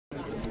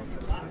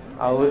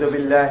أعوذ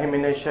بالله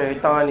من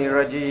الشيطان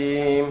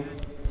الرجيم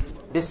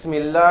بسم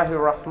الله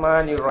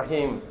الرحمن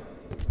الرحيم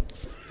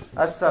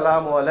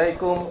السلام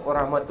عليكم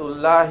ورحمة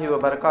الله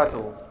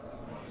وبركاته.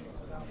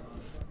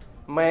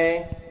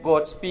 May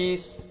God's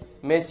peace,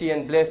 mercy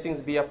and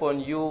blessings be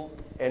upon you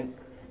and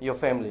your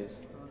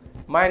families.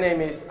 My name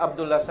is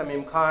Abdullah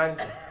Samim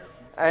Khan.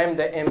 I am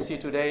the MC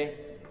today.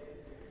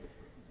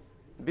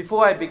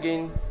 Before I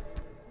begin,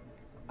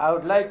 I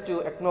would like to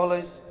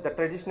acknowledge the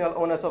traditional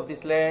owners of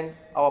this land,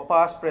 our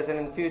past, present,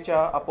 and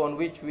future, upon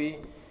which we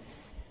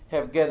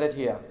have gathered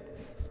here.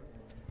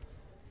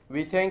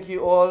 We thank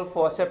you all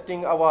for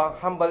accepting our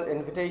humble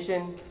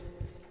invitation.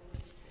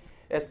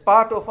 As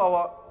part of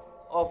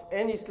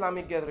any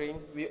Islamic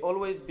gathering, we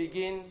always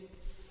begin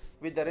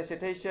with the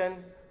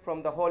recitation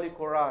from the Holy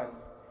Quran.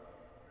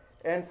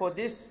 And for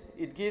this,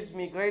 it gives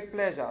me great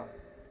pleasure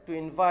to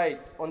invite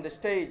on the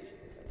stage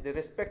the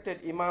respected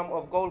Imam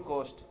of Gold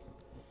Coast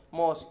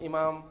Mosque,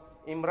 Imam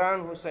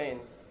Imran Hussain.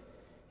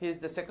 He is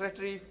the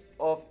Secretary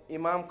of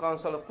Imam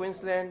Council of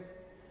Queensland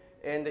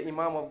and the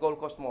Imam of Gold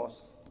Coast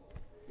Mosque.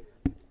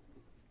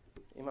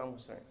 Imam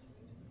Hussain.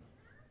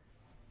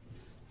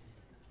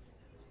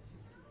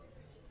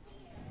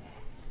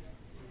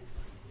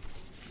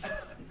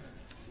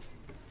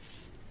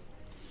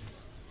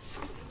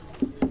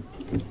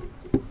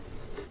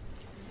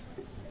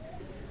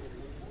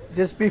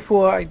 Just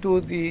before I do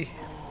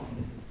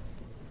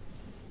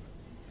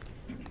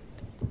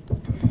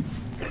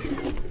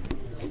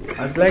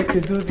I'd like to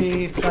do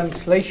the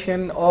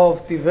translation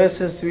of the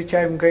verses which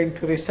I'm going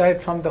to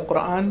recite from the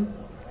Quran.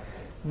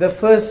 The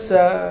first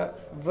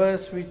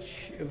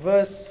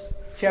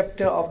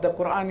chapter of the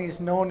Quran is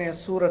known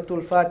as Surah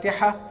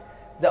Al-Fatiha,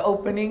 the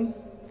opening,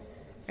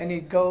 and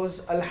it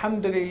goes,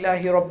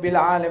 Alhamdulillahi Rabbil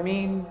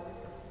Alameen,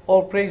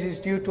 all praise is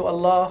due to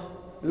Allah,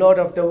 Lord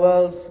of the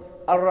worlds,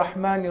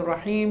 Ar-Rahman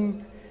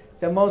Ar-Rahim,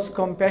 the most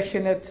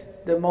compassionate,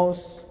 the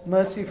most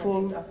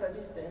merciful,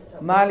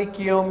 Malik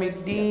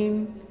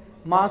Yawmiddin,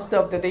 Master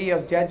of the Day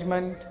of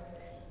Judgment,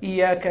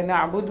 Iyaka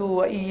na'budu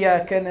wa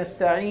iyaka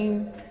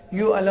nasta'een,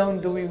 you alone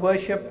do we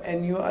worship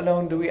and you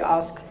alone do we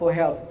ask for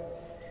help.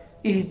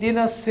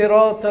 Ihdina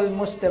sirat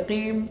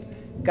al-mustaqim,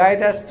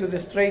 guide us to the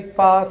straight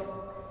path,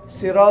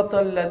 sirat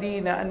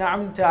al-ladina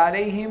an'amta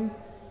alayhim,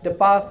 the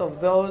path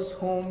of those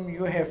whom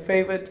you have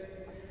favored,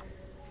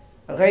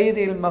 غير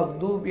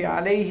المغضوب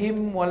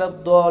عليهم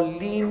ولا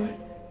الضالين,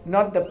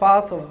 not the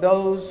path of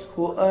those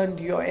who earned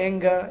your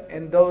anger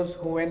and those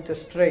who went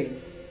astray.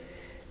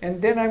 And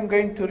then I'm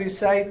going to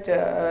recite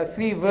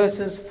 3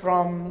 verses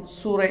from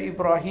Surah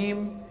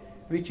Ibrahim,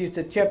 which is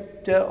the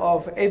chapter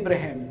of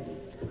Abraham.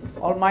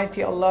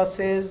 Almighty Allah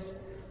says,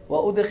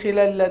 وَأُدْخِلَ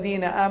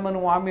الَّذِينَ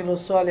آمَنُوا وَعَمِلُوا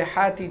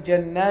الصَّالِحَاتِ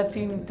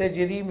جَنَّاتٍ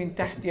تَجْرِي مِنْ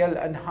تَحْتِهَا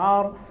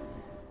الْأَنْهَارِ.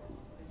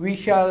 We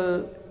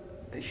shall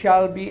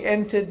be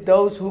entered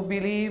those who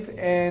believe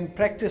and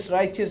practice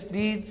righteous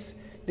deeds.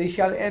 They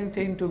shall enter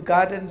into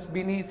gardens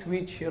beneath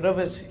which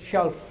rivers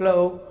shall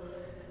flow.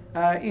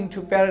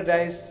 Into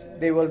paradise,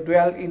 they will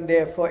dwell in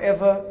there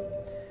forever.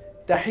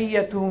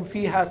 Tahiyyatuhum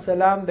fiha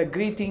salam, the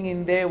greeting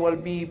in there will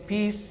be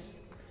peace.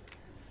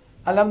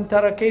 Alam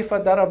tara kayfa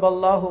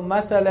daraballahu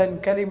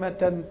mathalan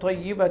kalimatan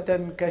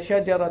tayyibatan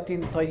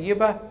kashajaratin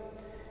tayyibah.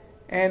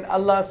 And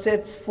Allah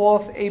sets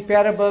forth a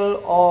parable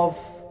of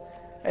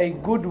a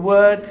good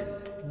word,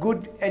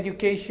 good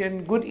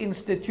education, good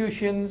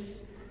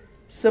institutions,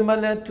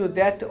 similar to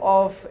that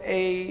of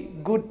a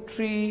good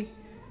tree.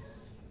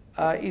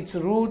 Its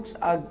roots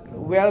are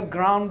well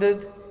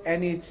grounded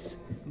and its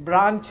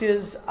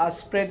branches are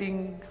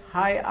spreading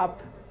high up,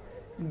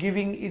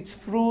 giving its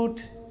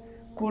fruit.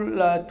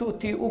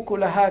 تُؤْتِي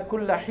أُكُلَهَا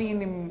كُلَّ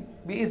حِينٍ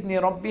بِإِذْنِ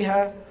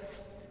رَبِّهَا.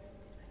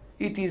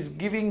 It is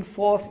giving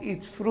forth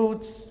its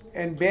fruits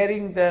and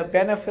bearing the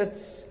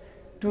benefits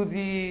to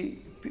the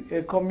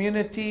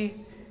community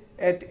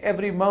at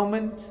every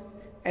moment.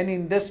 And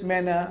in this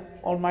manner,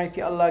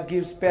 Almighty Allah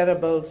gives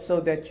parables so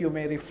that you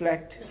may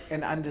reflect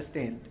and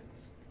understand.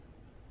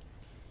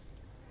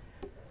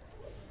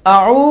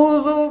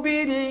 أعوذ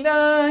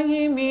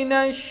بالله من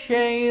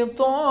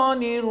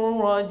الشيطان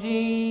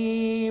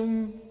الرجيم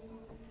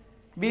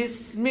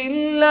بسم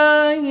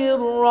الله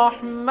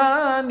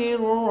الرحمن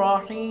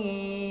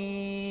الرحيم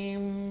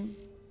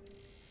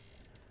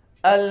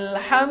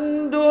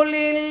الحمد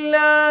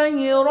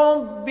لله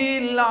رب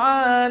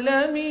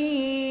العالمين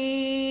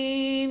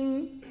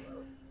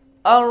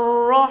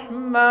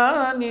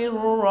الرحمن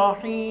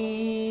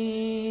الرحيم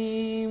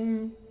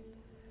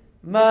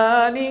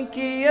مالك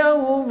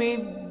يوم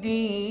الدين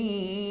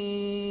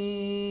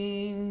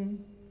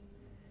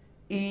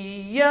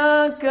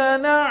إياك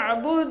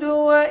نعبد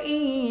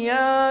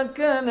وإياك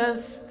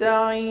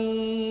نستعين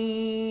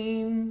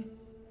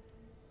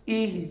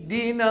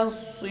اهدنا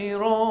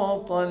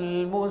الصراط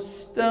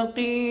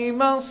المستقيم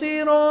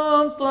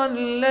صراط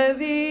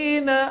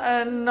الذين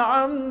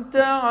أنعمت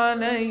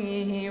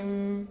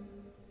عليهم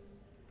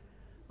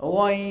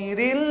غير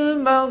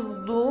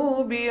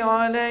المغضوب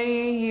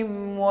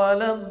عليهم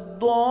ولا الضالين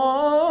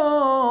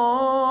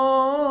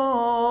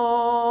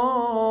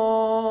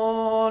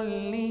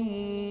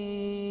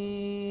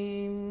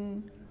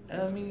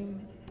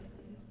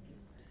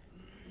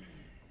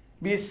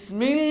بسم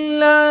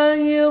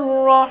الله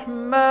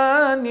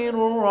الرحمن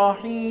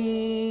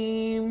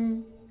الرحيم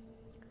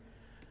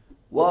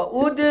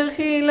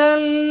وأدخل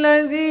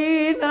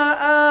الذين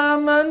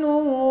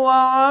آمنوا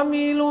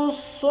وعملوا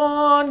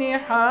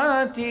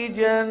الصالحات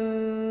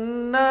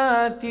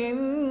جنات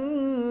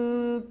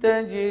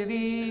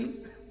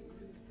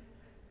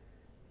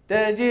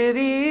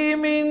تجري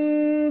من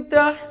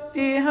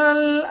تحتها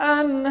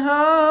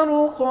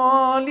الأنهار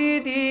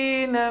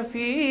خالدين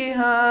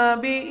فيها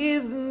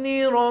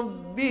بإذن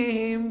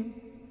ربهم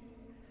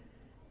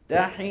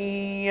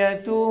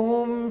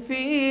تحيتهم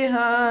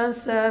فيها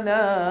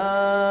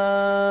سلام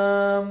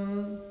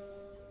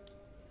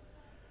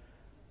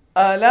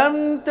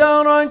ألم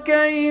تر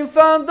كيف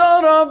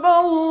ضرب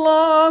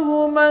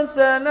الله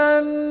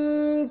مثلا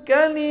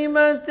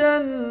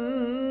كلمة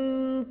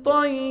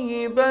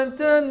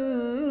طيبة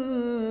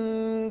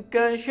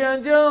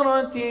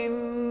كشجرة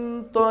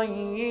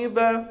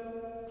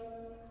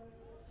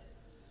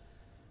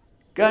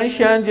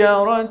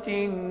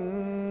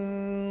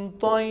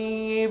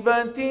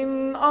طيبة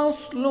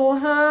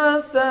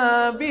أصلها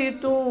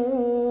ثابت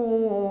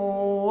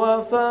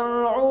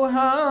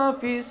وفرعها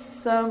في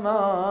السماء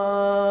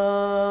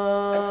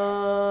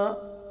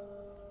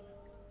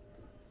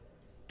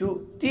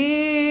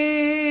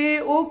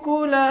تؤتي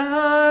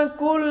أكلها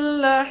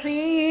كل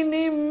حين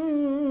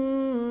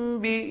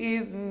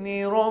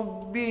بإذن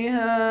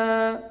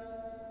ربها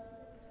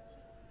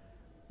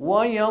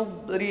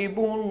ويضرب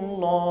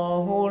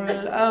الله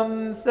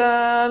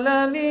الأمثال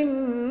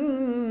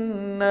للناس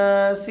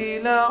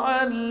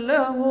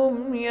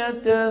لعلهم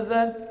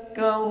يتذكرون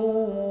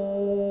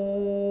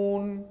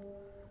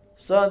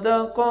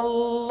صدق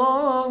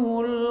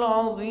الله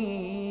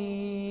العظيم.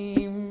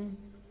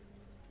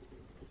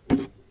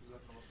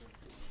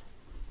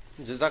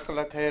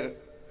 Jazakallah khair,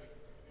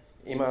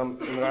 Imam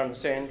Imran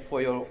Hussain,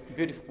 for your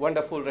beautiful,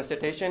 wonderful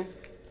recitation.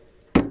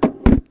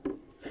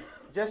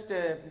 Just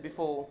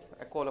before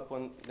I call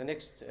upon the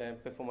next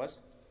performers,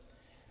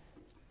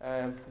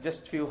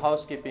 just few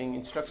housekeeping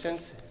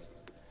instructions.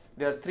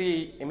 There are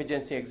 3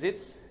 emergency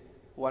exits,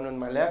 one on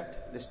my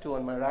left, there's 2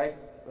 on my right,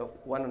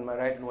 one on my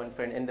right and one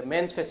front. And the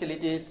men's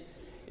facilities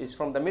is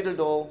from the middle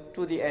door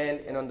to the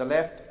end, and on the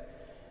left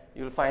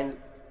you'll find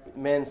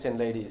men's and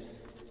ladies.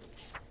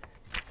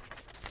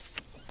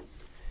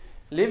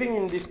 Living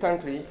in this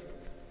country,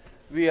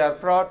 we are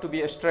proud to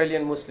be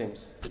Australian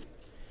Muslims.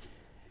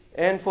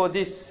 And for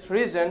this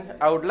reason,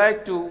 I would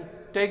like to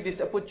take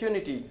this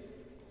opportunity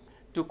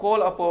to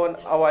call upon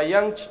our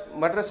young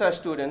madrasa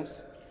students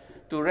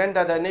to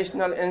render the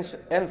national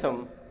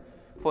anthem.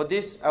 For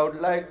this, I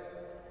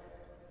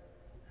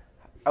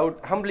would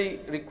humbly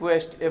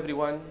request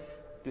everyone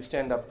to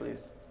stand up,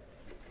 please.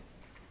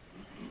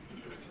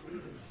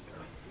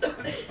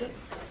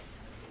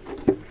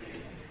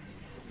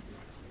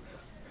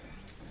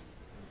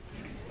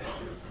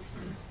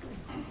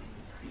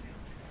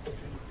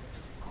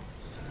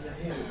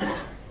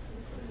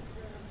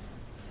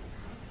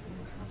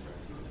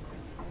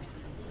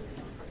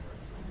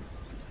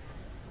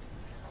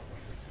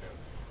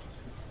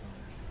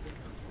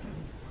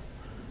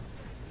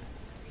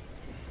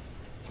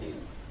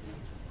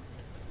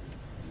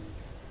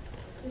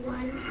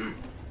 One,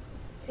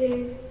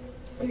 two,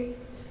 three.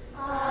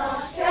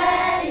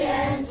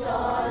 Australians,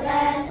 oh,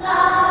 let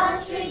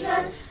us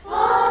rejoice,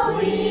 for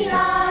we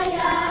are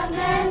young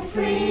and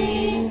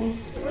free,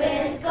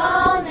 with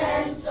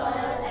golden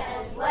soil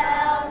and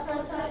wealth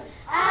of toil.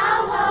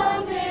 Our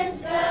home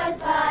is good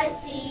by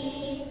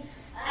sea,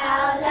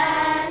 our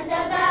land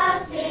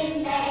abounds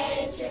in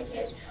nature's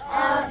gifts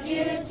of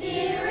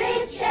beauty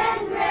rich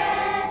and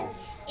rare.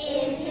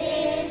 In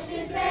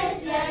history's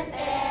page, let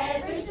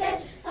every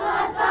stage to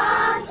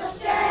advance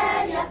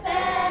Australia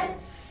fair.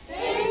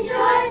 In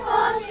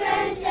joyful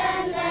strains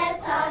and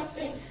let us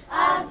sing,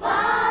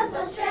 advance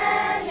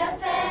Australia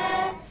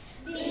fair.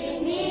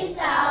 Beneath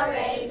our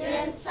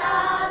radiant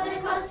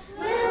southern cross,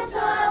 we'll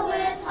toil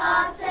with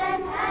hearts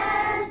and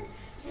hands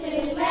to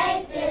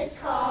make this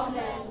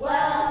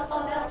commonwealth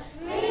of ours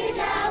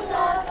renowned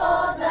on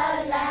all the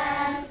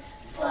lands.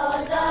 For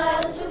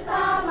those who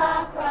come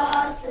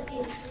across the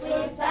sea,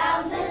 with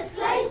boundless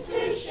place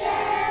to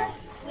share,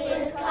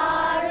 with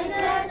courage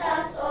let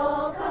us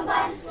all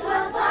combine to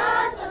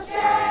advance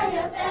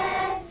Australia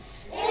fair.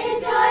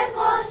 In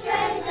joyful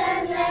strains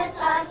and let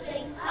us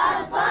sing,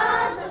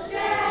 advance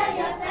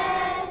Australia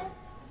fair.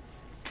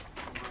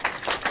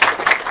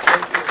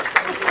 Thank you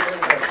very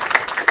much.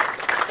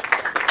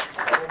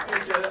 Our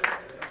future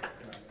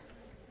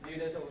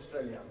leaders of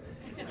Australia.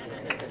 Thank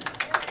you.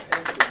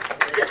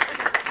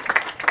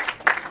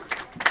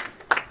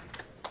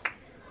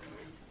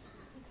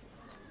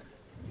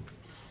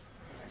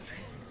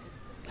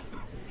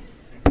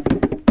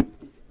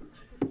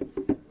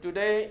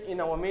 Today in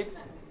our midst,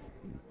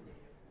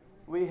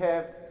 we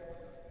have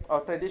our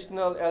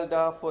traditional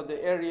elder for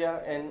the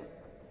area, and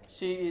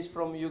she is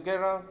from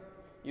Ugera,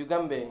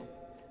 Ugambe.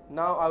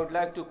 Now I would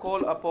like to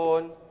call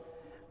upon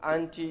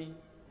Auntie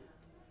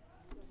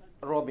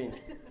Robin.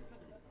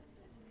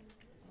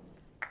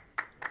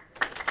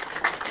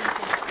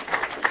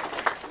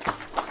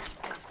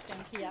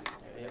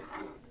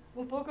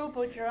 Wubugu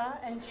Budjera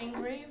and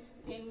Jingri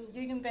in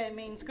Yugambeh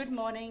means good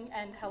morning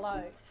and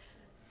hello.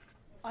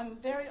 I'm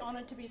very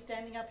honoured to be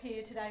standing up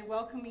here today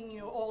welcoming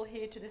you all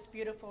here to this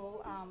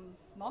beautiful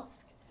mosque.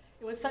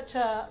 It was such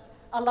a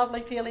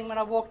lovely feeling when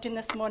I walked in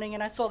this morning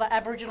and I saw the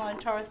Aboriginal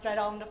and Torres Strait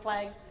Islander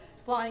flags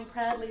flying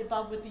proudly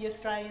above with the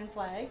Australian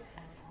flag.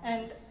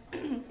 And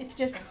it's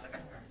just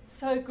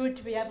so good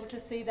to be able to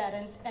see that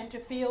and to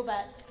feel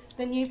that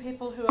the new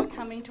people who are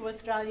coming to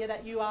Australia,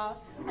 that you are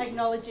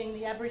acknowledging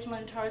the Aboriginal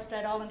and Torres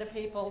Strait Islander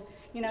people,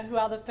 you know, who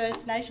are the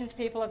First Nations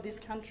people of this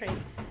country.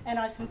 And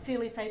I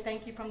sincerely say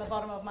thank you from the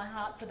bottom of my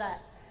heart for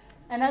that.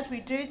 And as we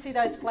do see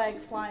those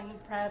flags flying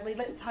proudly,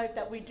 let's hope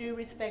that we do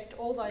respect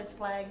all those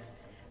flags.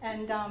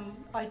 And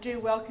I do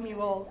welcome you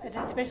all, and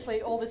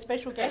especially all the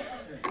special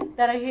guests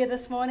that are here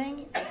this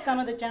morning. Some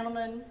of the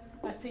gentlemen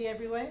I see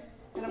everywhere,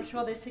 and I'm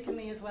sure they're sick of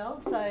me as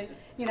well. So,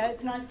 you know,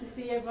 it's nice to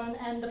see everyone,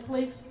 and the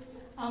police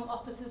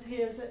officers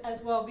here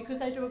as well, because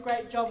they do a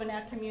great job in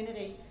our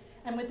community.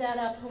 And without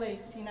our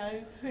police, you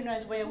know, who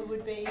knows where we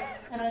would be.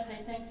 And I say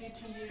thank you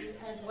to you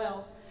as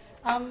well.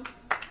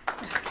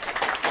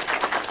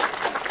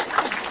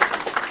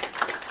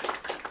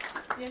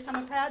 Yes,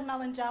 I'm a proud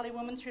Mulunjali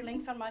woman through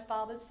links on my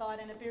father's side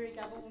and a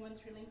Birigubba woman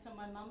through links on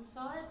my mum's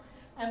side.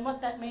 And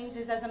what that means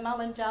is, as a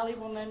Mulunjali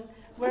woman,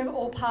 we're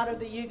all part of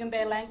the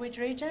Yugambeh language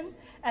region,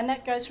 and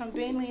that goes from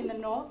Beenleigh in the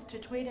north to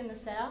Tweed in the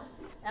south,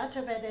 out to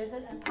our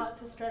desert and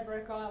parts of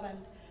Stradbroke Island.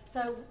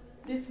 So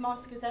this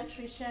mosque is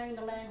actually sharing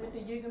the land with the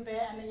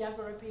Yugambeh and the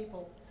Yagara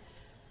people.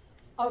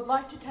 I would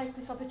like to take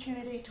this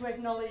opportunity to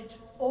acknowledge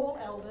all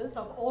elders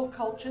of all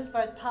cultures,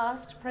 both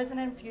past, present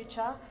and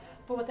future,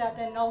 for without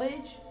their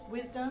knowledge,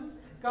 wisdom,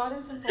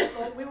 guidance and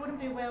forethought, we wouldn't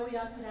be where we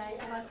are today,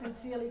 and I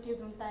sincerely give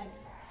them thanks.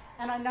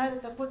 And I know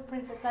that the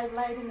footprints that they've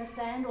laid in the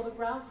sand or the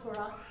grass for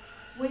us,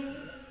 we,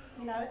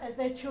 you know, as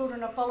their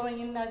children are following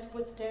in those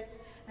footsteps,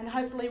 and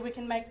hopefully we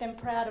can make them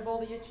proud of all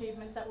the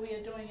achievements that we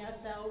are doing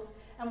ourselves,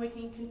 and we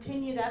can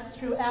continue that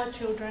through our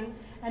children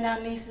and our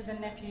nieces and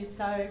nephews.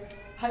 So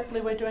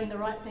hopefully we're doing the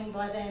right thing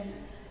by them.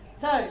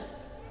 So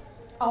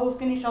I will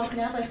finish off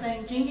now by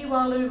saying Jingi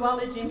Walu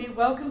Wala Jimbi,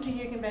 welcome to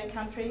Yugambeh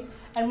country,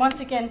 and once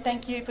again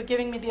thank you for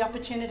giving me the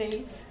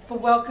opportunity for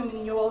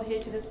welcoming you all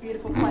here to this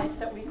beautiful place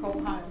that we call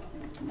home.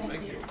 Thank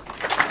you.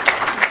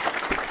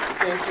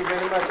 Thank you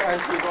very much,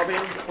 Auntie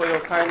Robin, for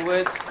your kind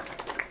words.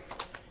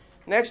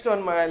 Next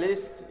on my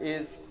list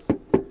is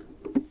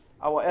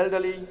our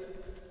elderly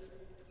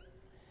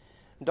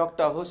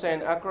Dr.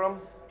 Hussein Akram.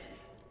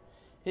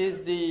 He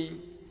is the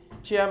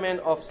chairman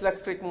of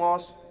Slacks Creek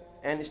Mosque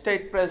and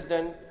state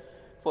president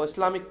for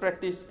Islamic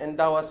Practice and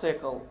Dawah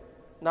Circle.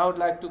 Now I would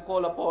like to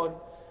call upon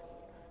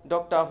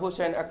Dr.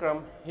 Hussein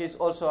Akram. He is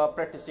also a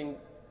practicing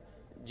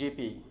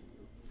GP.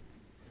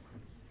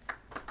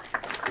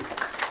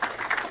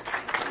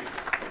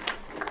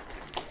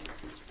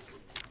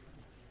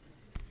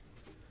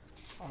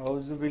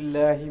 أعوذ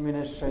بالله من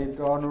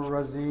الشيطان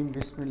الرجيم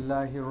بسم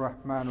الله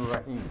الرحمن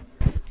الرحيم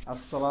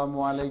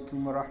Assalamu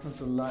alaikum wa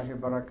rahmatullahi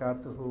wa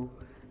barakatuhu,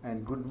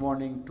 and good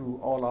morning to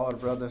all our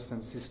brothers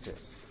and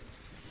sisters.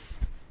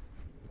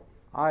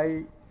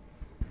 I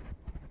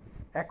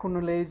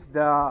acknowledge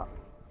the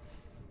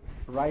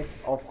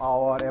rights of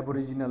our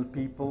Aboriginal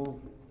people,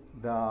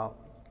 the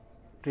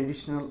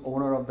traditional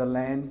owner of the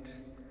land,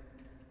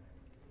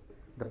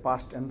 the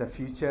past and the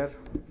future,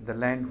 the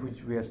land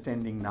which we are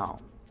standing now.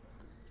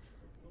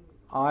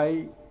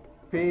 I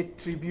pay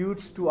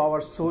tributes to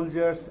our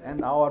soldiers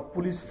and our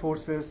police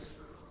forces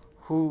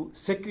who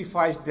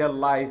sacrificed their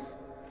life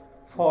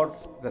for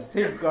the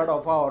safeguard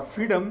of our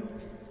freedom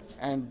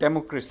and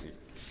democracy.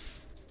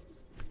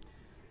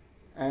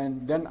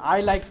 And then I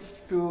like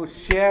to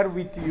share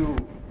with you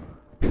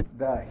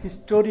the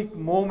historic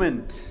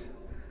moment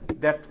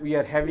that we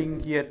are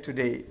having here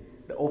today,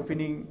 the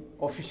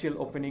official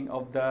opening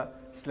of the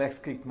Slacks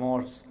Creek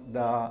Mosque,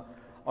 the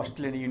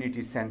Australian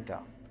Unity Center.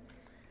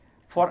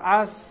 For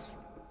us,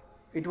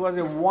 it was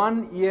a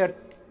 1-year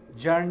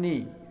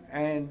journey,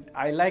 and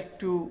I like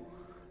to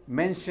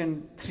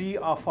mention 3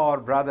 of our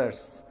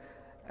brothers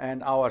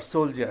and our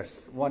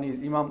soldiers. One is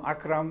Imam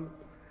Akram,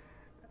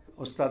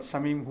 Ustad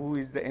Shamim, who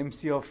is the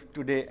MC of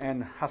today,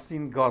 and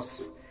Hassan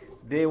Goss.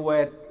 They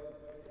were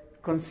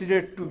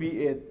considered to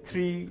be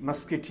 3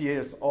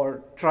 musketeers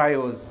or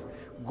trios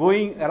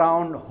going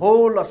around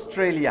whole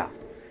Australia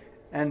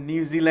and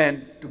New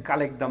Zealand to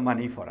collect the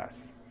money for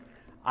us.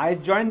 I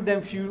joined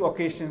them few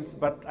occasions,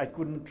 but I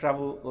couldn't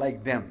travel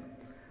like them.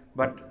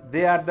 But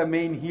they are the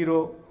main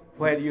hero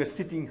where you're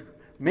sitting,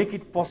 make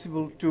it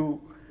possible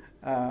to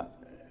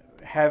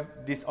have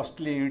this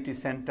Australian Unity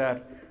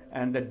Center,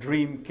 and the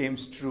dream came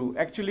true.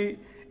 Actually,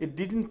 it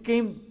didn't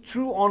came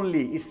true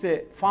only, it's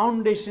a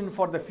foundation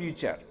for the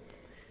future.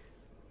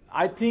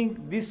 I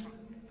think this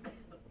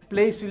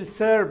place will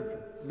serve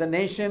the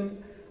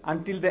nation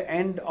until the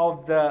end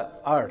of the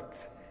earth.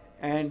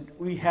 And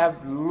we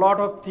have a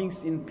lot of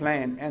things in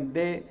plan, and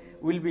they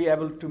will be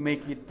able to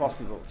make it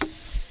possible.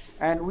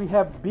 And we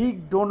have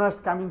big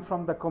donors coming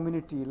from the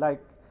community like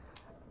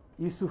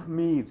Yusuf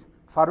Mir,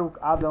 Farooq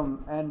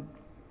Adam, and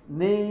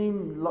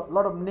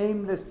lot of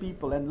nameless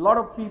people, and a lot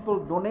of people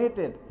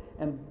donated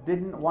and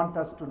didn't want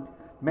us to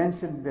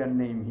mention their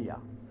name here.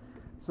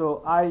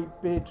 So I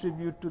pay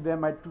tribute to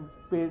them, I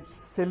pay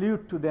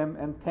salute to them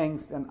and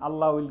thanks, and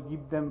Allah will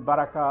give them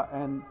barakah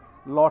and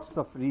lots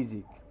of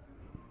rizq.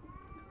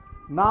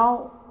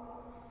 Now,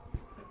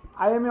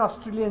 I am an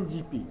Australian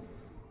GP.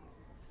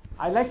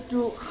 I like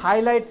to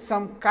highlight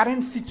some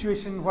current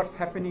situation, what's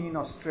happening in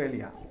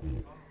Australia.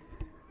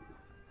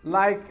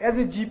 Like as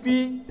a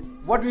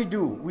GP, what we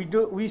do?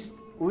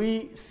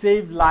 We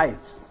save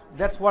lives.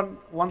 That's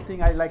one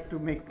thing I like to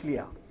make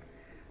clear.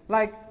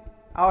 Like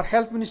our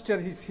health minister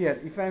is here.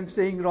 If I am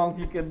saying wrong,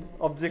 he can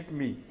object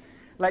me.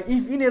 Like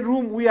if in a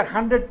room we are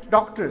 100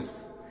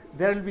 doctors,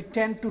 there will be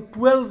 10 to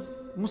 12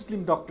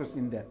 Muslim doctors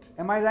in that.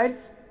 Am I right,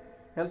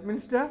 health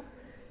minister?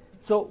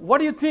 So what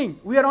do you think?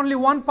 We are only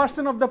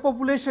 1% of the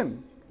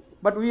population,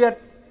 but we are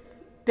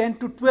 10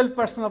 to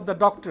 12% of the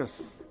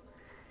doctors.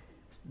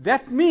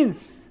 That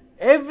means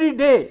every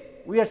day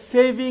we are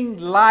saving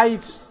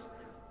lives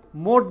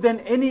more than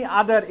any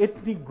other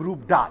ethnic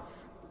group does.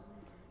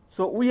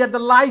 So we are the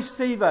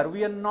lifesaver,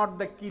 we are not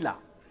the killer.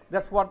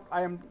 That's what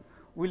I am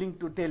willing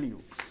to tell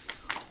you.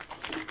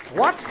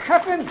 What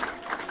happened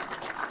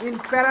in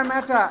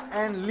Parramatta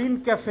and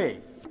Lynn Cafe?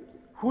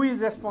 Who is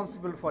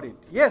responsible for it?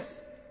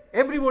 Yes,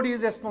 everybody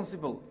is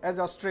responsible as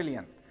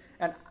Australian,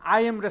 and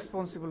I am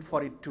responsible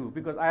for it too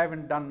because I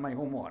haven't done my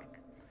homework.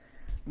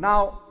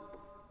 Now,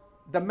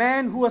 the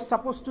man who was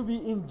supposed to be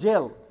in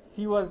jail,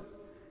 he went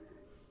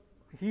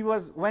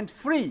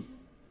free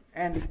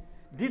and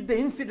did the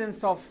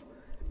incidents of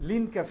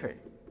Lynn Cafe.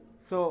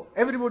 So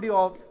everybody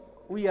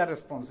we are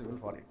responsible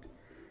for it.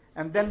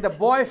 And then the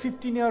boy,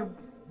 15-year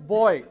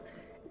boy,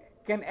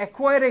 can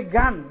acquire a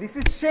gun. This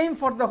is shame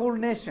for the whole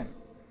nation.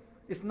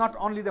 It's not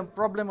only the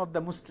problem of the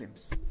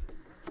Muslims.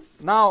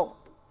 Now,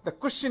 the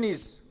question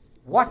is,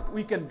 what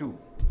we can do?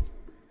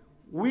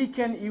 We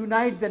can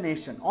unite the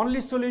nation.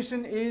 Only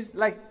solution is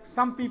like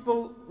some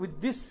people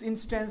with this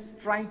instance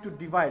trying to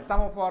divide.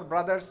 Some of our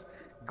brothers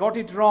got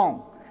it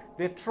wrong.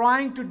 They're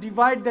trying to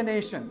divide the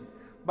nation.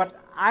 But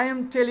I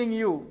am telling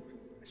you,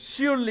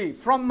 surely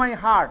from my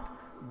heart,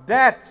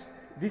 that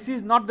this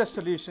is not the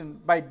solution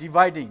by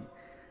dividing.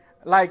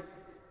 Like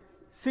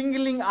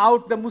singling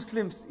out the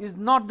Muslims is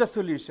not the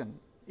solution.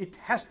 It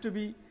has to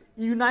be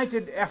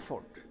united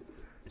effort.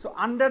 So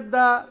under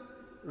the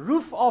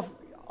roof of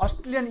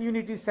Australian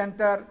Unity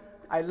Center,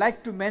 I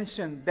like to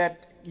mention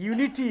that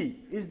unity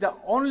is the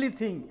only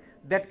thing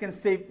that can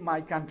save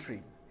my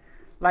country.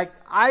 Like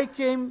I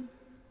came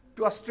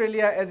to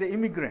Australia as an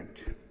immigrant.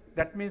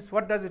 That means,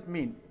 what does it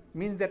mean? It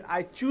means that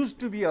I choose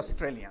to be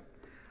Australian.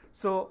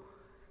 So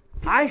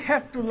I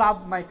have to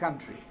love my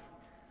country.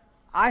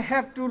 I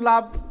have to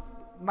love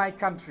my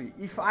country.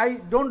 If I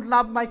don't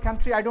love my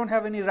country, I don't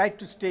have any right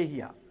to stay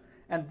here.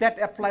 And that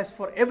applies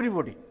for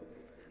everybody.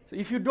 So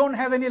if you don't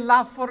have any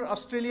love for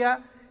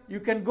Australia, you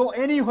can go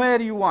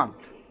anywhere you want.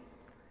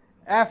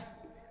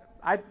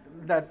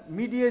 The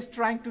media is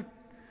trying to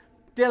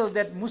tell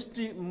that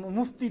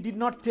Mufti did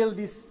not tell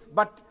this,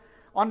 but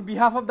on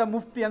behalf of the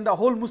Mufti and the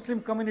whole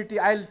Muslim community,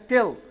 I'll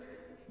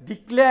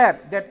declare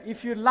that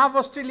if you love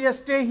Australia,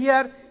 stay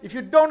here. If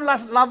you don't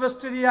love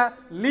Australia,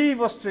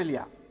 leave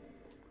Australia.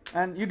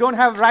 And you don't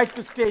have right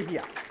to stay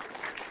here.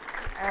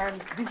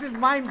 And this is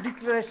my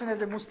declaration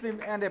as a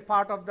Muslim and a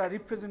part of the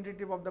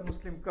representative of the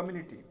Muslim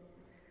community.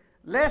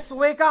 Let's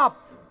wake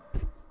up.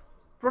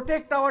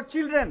 Protect our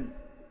children.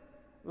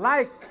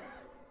 Like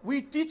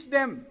we teach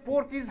them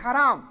pork is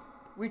haram.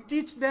 We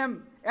teach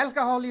them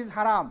alcohol is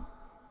haram.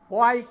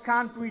 Why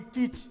can't we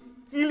teach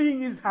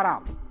killing is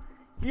haram?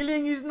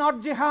 Killing is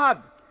not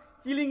jihad.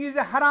 Killing is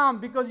a haram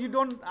because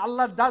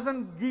Allah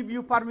doesn't give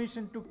you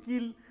permission to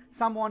kill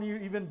someone you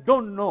even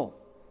don't know.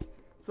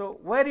 So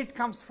where it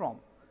comes from?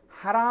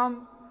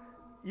 Haram,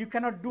 you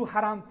cannot do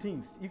haram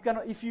things.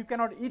 If you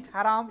cannot eat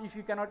haram, if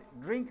you cannot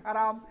drink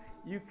haram,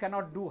 you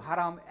cannot do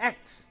haram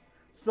acts.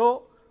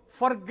 So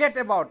forget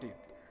about it.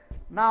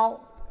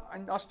 Now,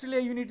 in Australia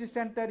Unity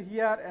Center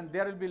here, and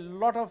there will be a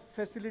lot of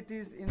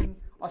facilities in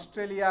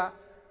Australia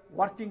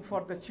working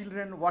for the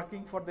children,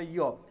 working for the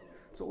youth.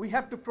 So we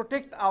have to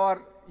protect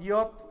our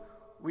youth,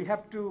 we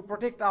have to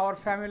protect our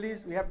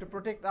families, we have to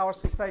protect our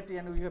society,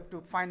 and we have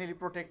to finally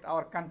protect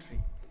our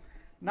country.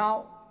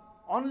 Now,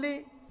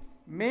 only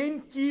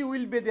main key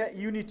will be the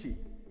unity.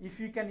 If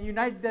you can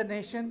unite the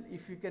nation,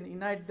 if you can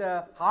unite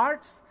the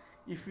hearts,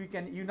 if we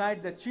can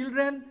unite the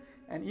children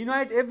and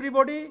unite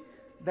everybody,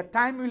 the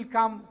time will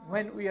come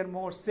when we are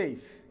more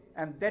safe.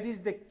 And that is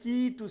the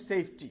key to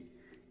safety.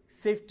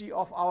 Safety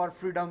of our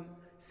freedom,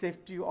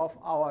 safety of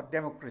our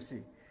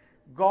democracy.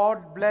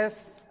 God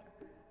bless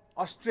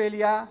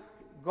Australia,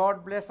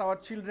 God bless our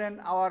children,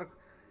 our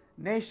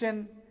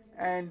nation,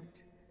 and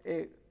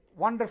a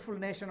wonderful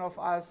nation of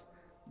us,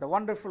 the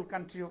wonderful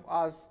country of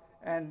us,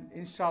 and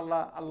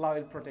inshallah, Allah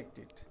will protect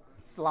it.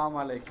 Assalamu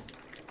alaikum.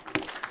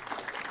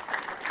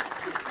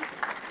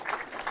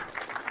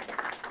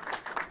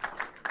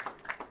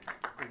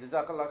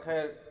 Jazakallah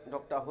khair,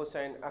 Dr.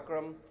 Hussain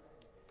Akram,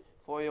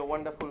 for your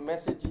wonderful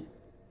message.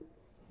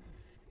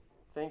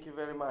 Thank you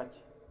very much.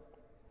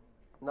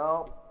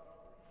 Now,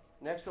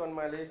 next on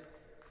my list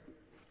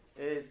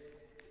is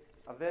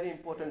a very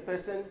important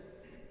person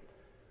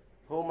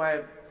whom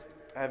I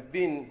have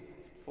been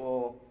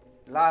for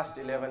last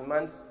 11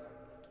 months.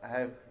 I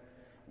have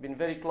been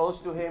very close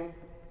to him.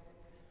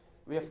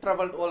 We have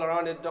traveled all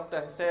around, as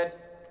Doctor has said,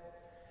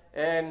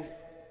 and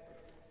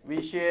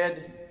we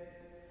shared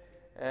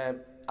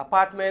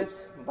apartments,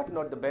 but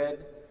not the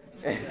bed.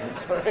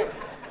 Sorry.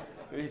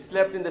 We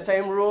slept in the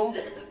same room.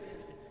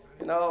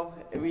 You know,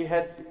 we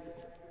had,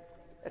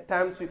 at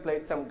times we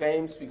played some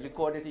games, we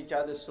recorded each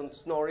other's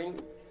snoring,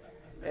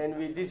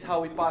 and this is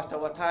how we passed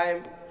our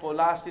time for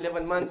last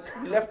 11 months.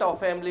 We left our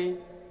family,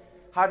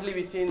 hardly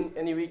we seen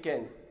any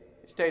weekend,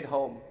 stayed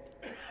home.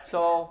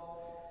 So,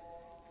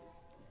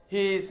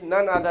 he is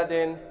none other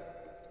than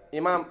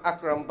Imam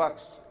Akram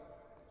Baksh.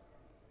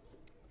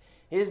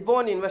 He is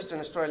born in Western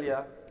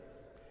Australia,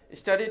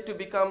 studied to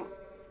become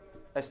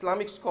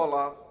Islamic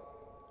scholar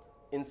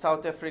in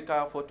South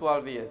Africa for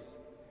 12 years.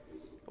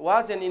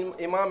 Was an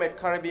Imam at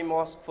Karabi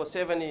Mosque for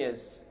 7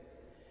 years.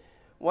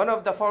 One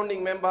of the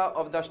founding members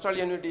of the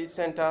Australian Unity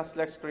Centre,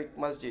 Slacks Creek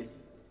Masjid.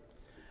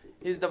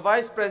 He is the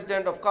Vice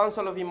President of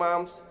Council of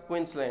Imams,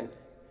 Queensland.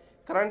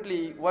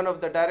 Currently one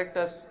of the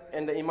directors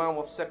and the Imam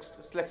of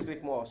Slacks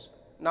Creek Mosque.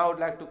 Now I would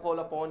like to call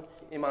upon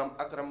Imam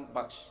Akram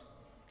Baksh.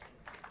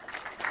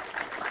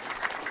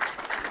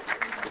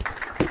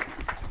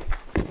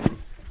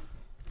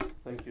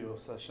 Thank you,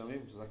 Ustaz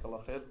Shamim.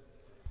 Jazakallah khair.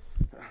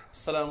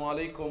 Assalamu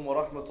alaikum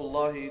wa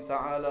rahmatullahi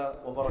ta'ala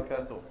wa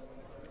barakatuh.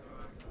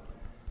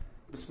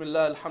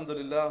 Bismillah,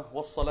 alhamdulillah,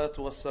 wassalatu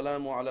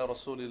wassalamu ala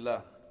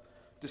rasulillah.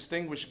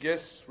 Distinguished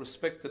guests,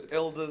 respected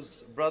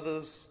elders,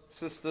 brothers,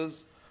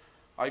 sisters,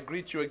 I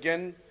greet you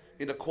again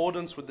in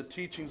accordance with the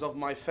teachings of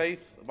my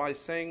faith by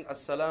saying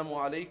Assalamu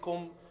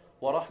alaikum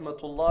wa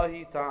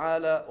rahmatullahi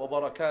ta'ala wa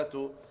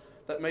barakatuh.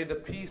 That may the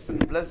peace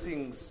and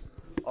blessings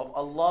of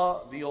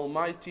Allah the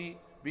Almighty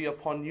be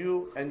upon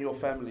you and your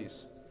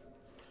families.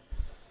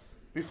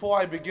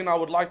 Before I begin, I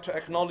would like to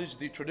acknowledge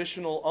the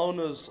traditional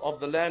owners of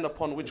the land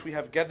upon which we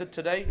have gathered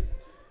today.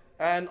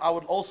 And I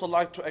would also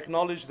like to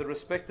acknowledge the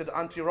respected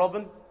Auntie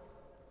Robin,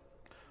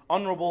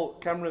 Honorable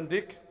Cameron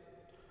Dick,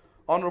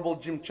 Honorable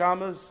Jim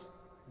Chalmers,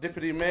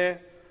 Deputy Mayor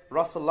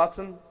Russell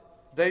Lutton,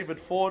 David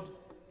Ford,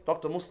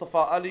 Dr. Mustafa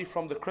Ali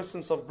from the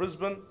Crescents of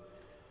Brisbane,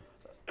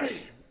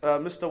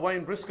 Mr.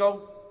 Wayne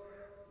Briscoe,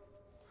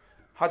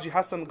 Haji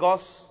Hassan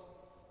Goss,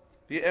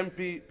 the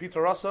MP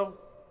Peter Russo,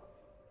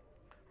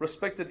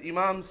 respected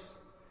Imams,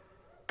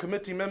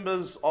 committee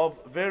members of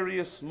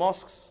various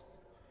mosques,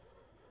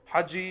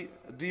 Haji,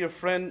 dear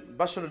friend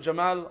Bashar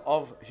Jamal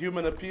of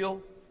Human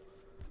Appeal,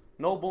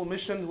 Noble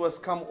Mission who has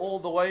come all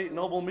the way,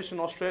 Noble Mission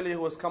Australia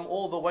who has come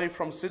all the way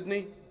from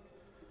Sydney,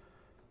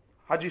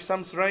 Haji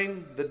Sams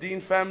Rain, the Dean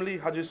family,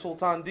 Haji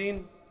Sultan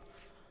Dean,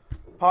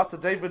 Pastor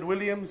David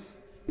Williams,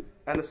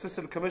 and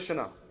Assistant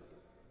Commissioner.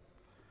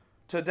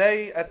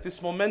 Today at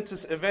this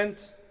momentous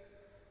event,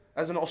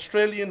 as an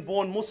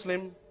Australian-born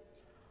Muslim,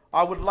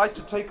 I would like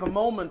to take a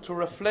moment to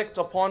reflect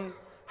upon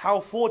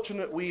how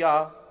fortunate we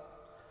are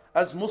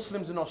as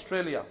Muslims in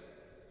Australia.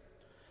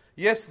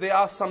 Yes, there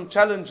are some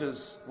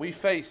challenges we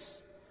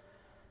face,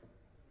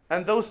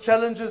 and those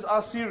challenges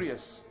are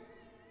serious.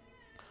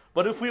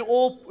 But if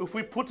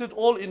we put it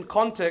all in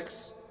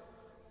context,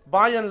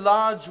 by and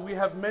large, we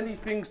have many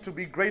things to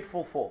be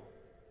grateful for.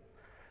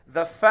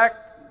 The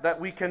fact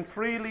that we can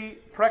freely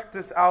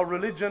practice our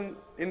religion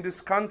in this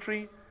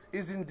country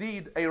is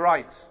indeed a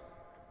right.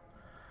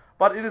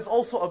 But it is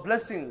also a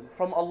blessing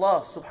from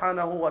Allah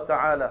subhanahu wa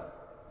ta'ala.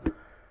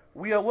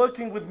 We are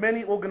working with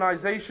many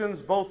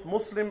organizations, both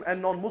Muslim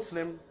and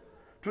non-Muslim,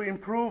 to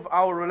improve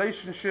our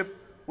relationship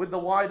with the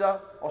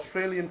wider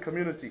Australian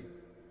community.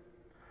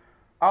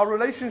 Our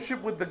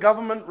relationship with the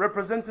government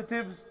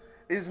representatives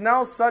is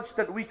now such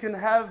that we can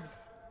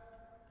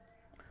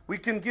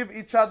give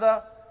each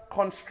other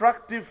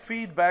constructive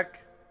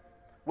feedback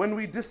when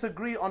we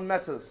disagree on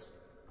matters.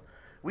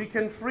 We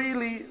can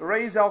freely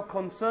raise our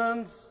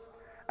concerns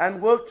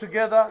and work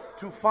together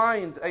to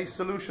find a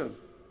solution.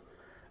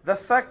 The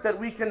fact that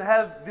we can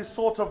have this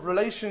sort of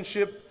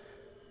relationship,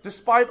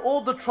 despite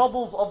all the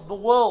troubles of the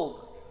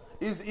world,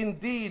 is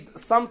indeed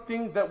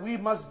something that we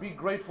must be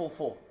grateful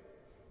for.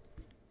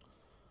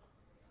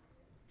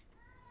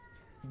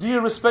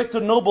 Dear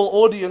respected noble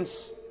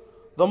audience,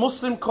 the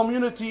Muslim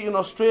community in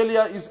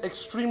Australia is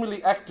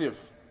extremely active.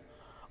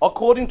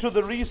 According to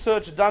the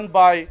research done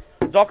by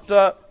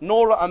Dr.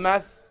 Nora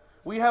Amath,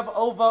 we have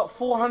over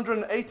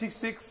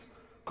 486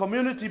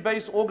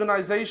 community-based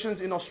organizations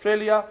in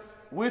Australia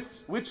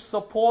which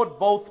support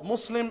both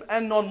Muslim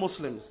and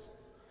non-Muslims.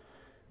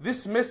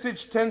 This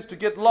message tends to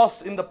get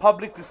lost in the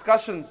public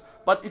discussions,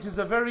 but it is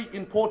a very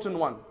important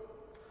one.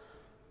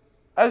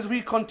 As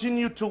we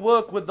continue to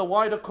work with the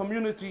wider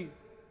community,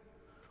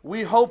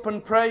 we hope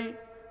and pray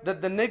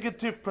that the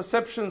negative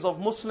perceptions of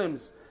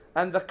Muslims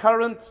and that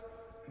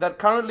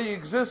currently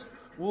exist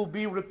will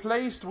be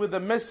replaced with a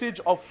message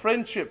of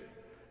friendship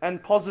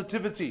and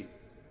positivity.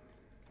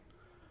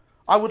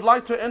 I would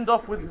like to end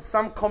off with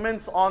some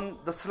comments on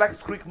the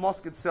Slacks Creek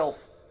Mosque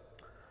itself.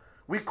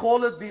 We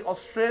call it the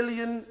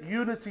Australian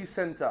Unity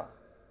Centre.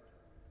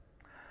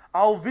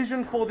 Our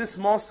vision for this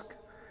mosque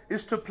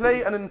is to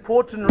play an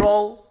important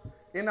role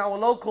in our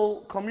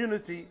local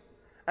community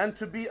and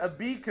to be a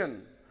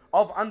beacon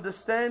of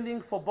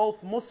understanding for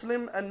both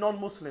Muslim and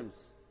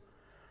non-Muslims.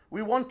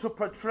 We want to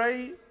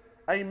portray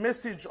a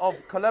message of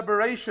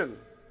collaboration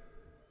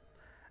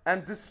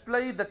and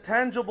display the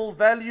tangible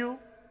value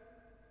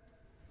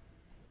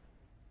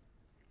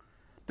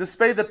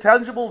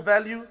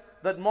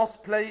that mosques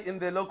play in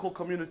their local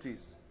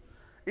communities.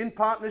 In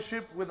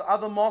partnership with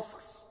other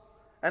mosques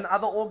and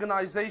other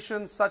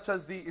organizations such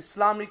as the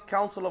Islamic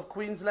Council of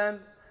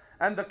Queensland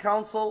and the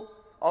Council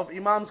of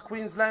Imams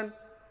Queensland,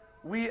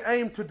 we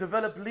aim to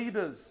develop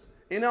leaders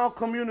in our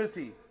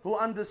community who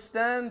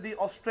understand the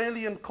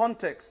Australian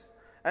context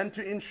and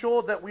to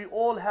ensure that we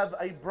all have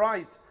a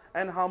bright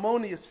and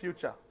harmonious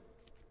future.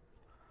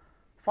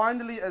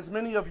 Finally, as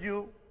many of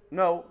you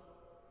know,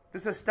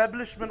 this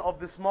establishment of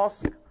this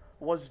mosque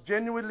was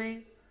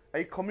genuinely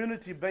a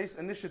community-based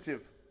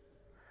initiative.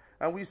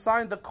 And we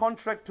signed the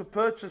contract to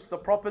purchase the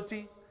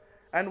property,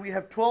 and we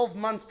have 12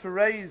 months to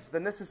raise the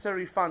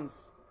necessary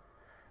funds.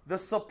 The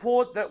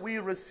support that we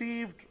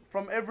received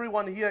from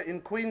everyone here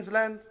in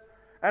Queensland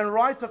and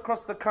right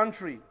across the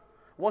country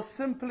was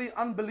simply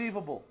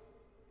unbelievable.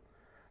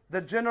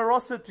 The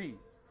generosity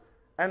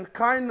and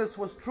kindness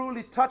was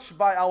truly touched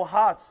by our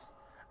hearts,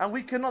 and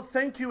we cannot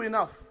thank you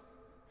enough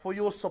for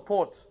your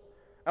support.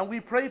 And we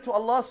pray to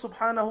Allah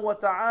subhanahu wa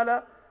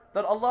ta'ala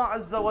that Allah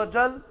Azza wa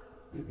Jal,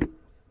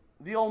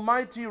 the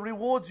Almighty,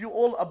 rewards you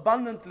all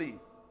abundantly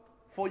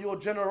for your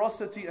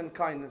generosity and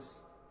kindness.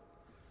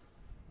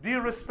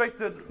 Dear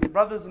respected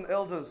brothers and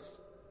elders,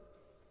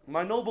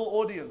 my noble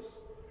audience,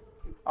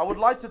 I would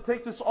like to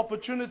take this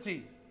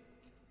opportunity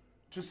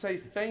to say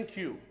thank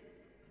you.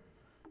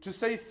 To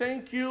say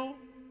thank you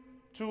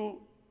to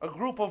a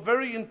group of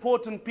very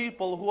important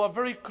people who are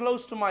very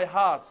close to my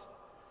heart,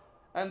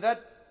 and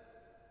that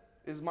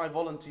is my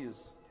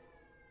volunteers.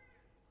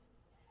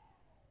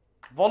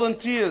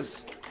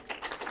 Volunteers.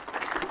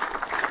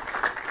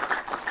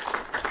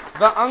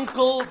 The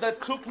uncle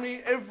that took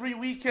me every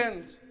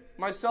weekend,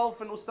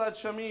 myself and Ustad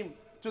Shamim,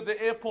 to the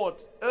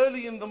airport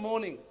early in the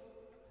morning.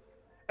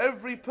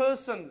 Every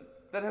person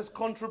that has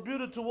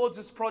contributed towards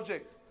this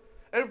project.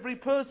 Every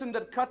person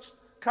that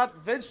cut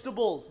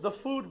vegetables, the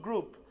food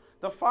group,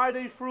 the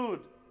Friday food.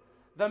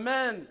 The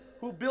man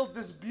who built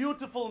this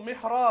beautiful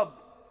mihrab,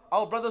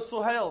 our brother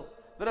Suhail.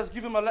 Let us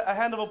give him a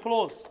hand of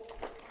applause.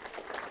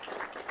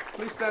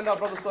 Please stand up,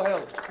 brother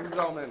Suhail. This is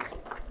our man.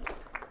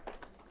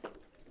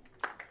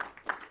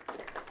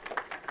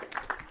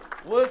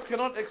 Words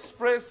cannot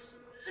express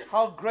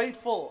how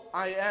grateful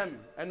I am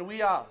and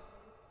we are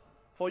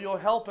for your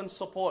help and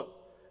support,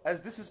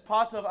 as this is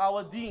part of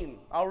our deen,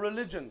 our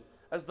religion.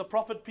 As the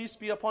Prophet, peace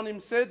be upon him,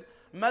 said,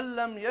 مَنْ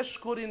لَمْ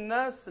يَشْكُرِ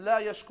النَّاسِ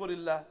لَا يَشْكُرِ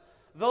اللَّهِ.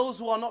 Those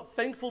who are not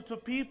thankful to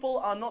people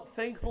are not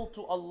thankful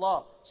to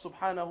Allah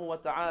subhanahu wa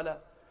ta'ala.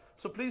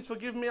 So please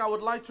forgive me, I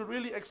would like to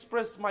really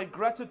express my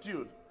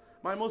gratitude,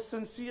 my most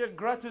sincere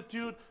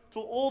gratitude to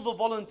all the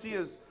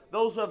volunteers,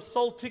 those who have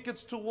sold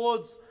tickets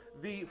towards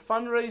the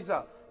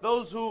fundraiser,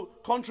 those who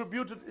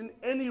contributed in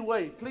any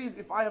way. Please,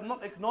 if I have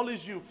not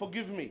acknowledged you,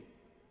 forgive me.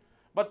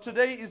 But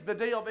today is the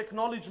day of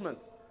acknowledgement.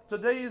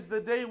 Today is the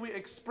day we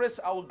express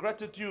our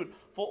gratitude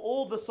for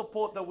all the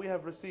support that we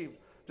have received.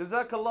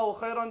 Jazakallahu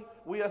khairan.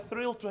 We are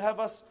thrilled to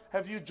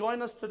have you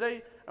join us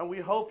today, and we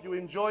hope you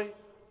enjoy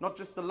not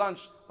just the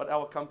lunch, but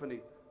our company.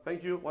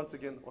 Thank you once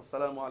again.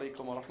 Wassalamu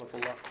alaikum wa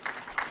rahmatullah.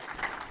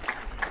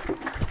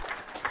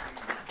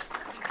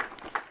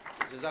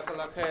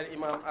 Jazakallah khair,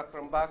 Imam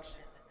Akram Baksh,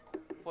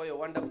 for your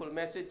wonderful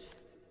message.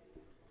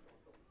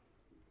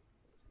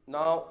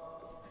 Now,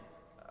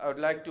 I would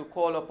like to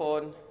call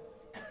upon,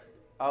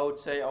 I would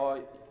say, our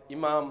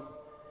Imam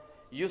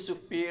Yusuf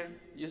Peer.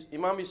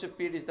 Imam Yusuf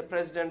Peer is the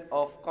President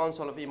of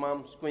Council of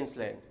Imams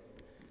Queensland.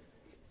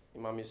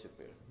 Imam Yusuf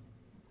Peer.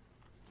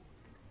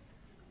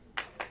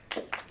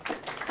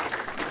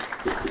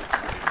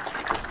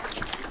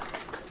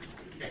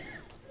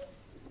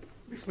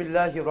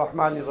 Bismillahir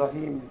Rahmanir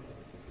Rahim.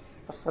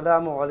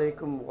 Assalamu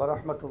alaikum wa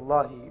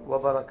rahmatullahi wa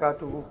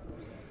barakatuhu.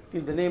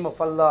 In the name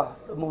of Allah,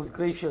 the most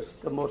gracious,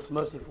 the most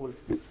merciful,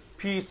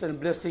 peace and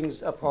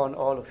blessings upon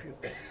all of you.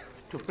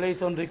 To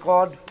place on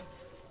record,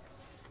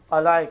 I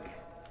like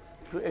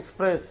to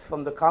express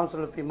from the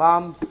Council of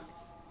Imams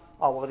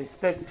our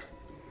respect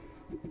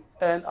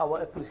and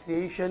our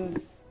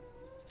appreciation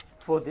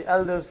for the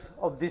elders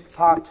of this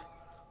part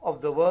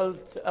of the world,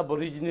 the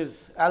Aborigines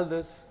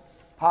elders,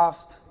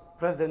 past,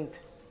 present,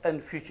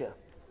 and future.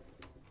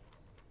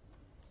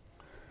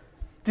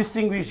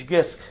 Distinguished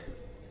guests,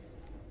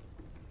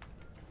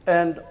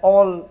 and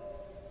all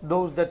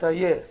those that are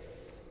here,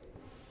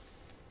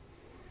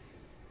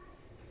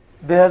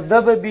 there has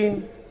never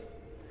been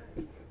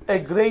a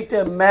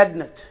greater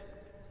magnet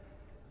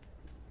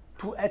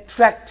to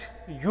attract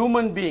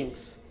human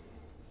beings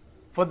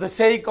for the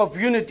sake of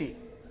unity,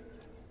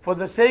 for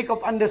the sake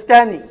of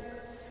understanding,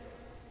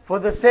 for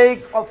the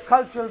sake of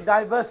cultural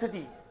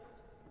diversity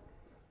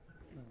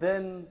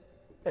than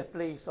a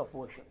place of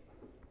worship.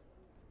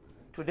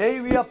 Today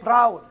we are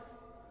proud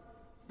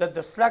that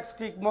the Slacks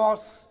Creek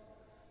Mosque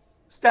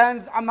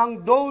stands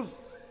among those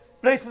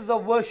places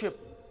of worship,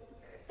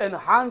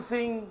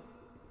 enhancing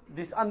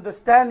this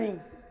understanding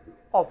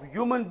of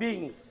human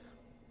beings.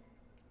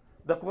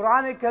 The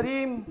Quran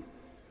Kareem,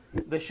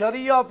 the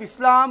Sharia of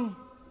Islam,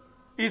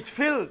 is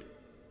filled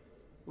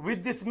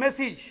with this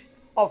message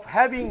of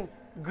having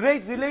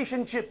great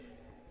relationship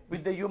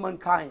with the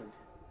humankind.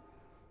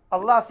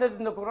 Allah says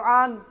in the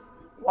Quran,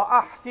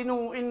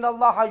 وَأَحْسِنُوا إِنَّ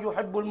اللَّهَ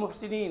يُحِبُّ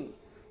الْمُحْسِنِينَ.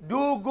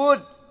 Do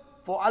good,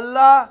 for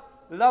Allah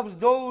loves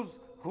those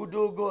who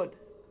do good.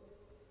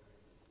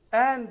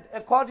 And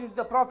according to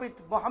the Prophet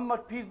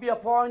Muhammad, peace be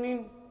upon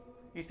him,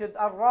 he said,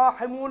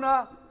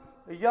 الرَّاحِمُونَ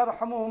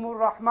يَرْحَمُهُمُ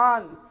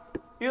الرَّحْمَنُ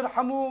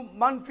إِرْحَمُوا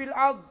مَنْ فِي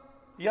الْأَرْضِ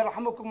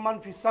يَرْحَمُكُمْ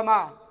مَنْ فِي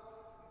السَّمَاءِ.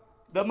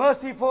 The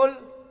merciful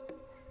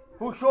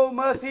who show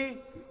mercy,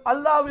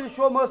 Allah will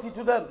show mercy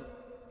to them.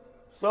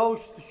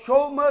 So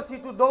show mercy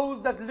to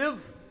those that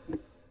live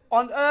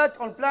on earth,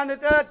 on planet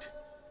earth,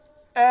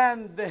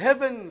 and the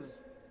heavens,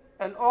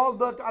 and all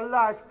that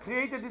Allah has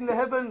created in the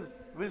heavens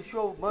will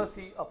show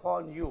mercy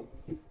upon you.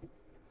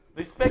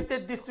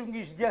 Respected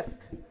distinguished guests,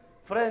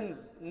 friends,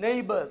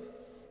 neighbors,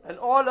 and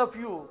all of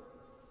you,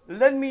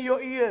 lend me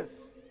your ears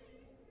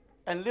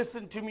and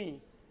listen to me.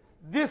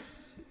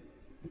 This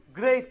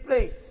great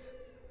place,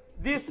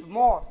 this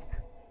mosque,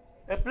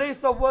 a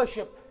place of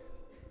worship,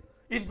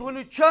 is going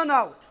to churn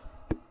out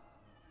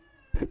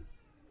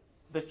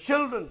the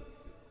children,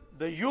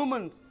 the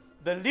humans,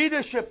 the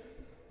leadership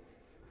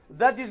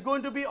that is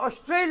going to be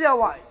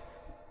Australia-wise,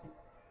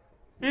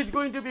 is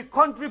going to be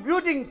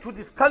contributing to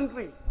this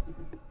country.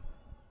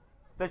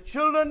 The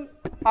children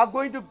are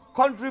going to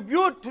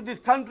contribute to this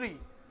country.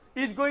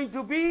 It's going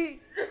to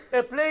be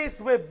a place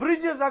where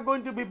bridges are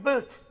going to be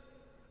built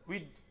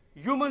with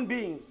human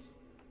beings.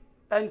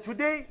 And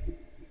today,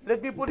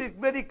 let me put it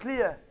very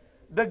clear,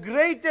 the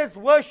greatest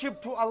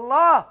worship to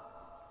Allah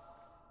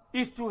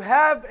is to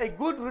have a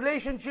good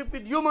relationship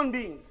with human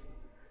beings.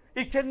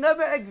 It can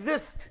never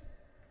exist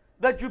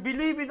that you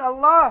believe in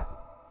Allah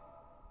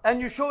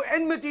and you show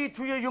enmity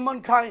to your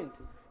humankind.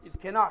 It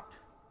cannot.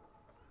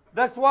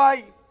 That's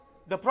why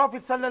the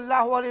Prophet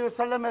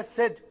ﷺ has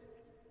said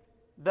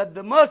that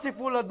the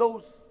merciful are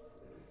those,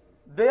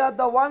 they are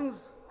the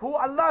ones who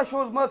Allah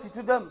shows mercy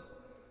to them.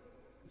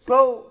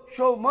 So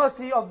show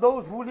mercy of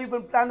those who live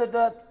on planet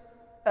Earth,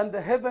 and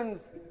the heavens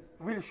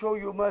will show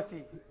you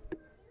mercy.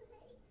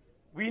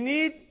 We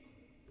need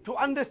to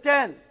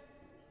understand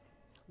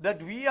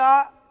that we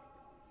are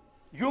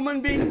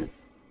human beings.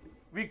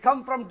 We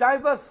come from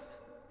diverse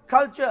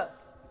culture,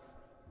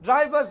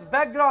 diverse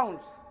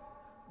backgrounds,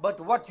 but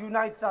what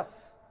unites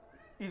us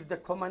is the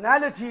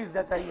commonalities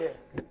that are here.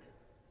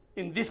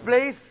 In this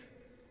place,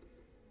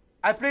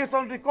 I place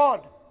on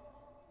record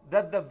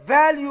that the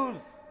values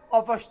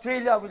of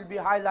Australia will be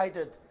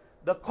highlighted,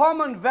 the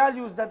common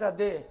values that are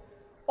there,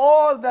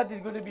 all that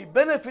is going to be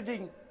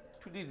benefiting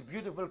to this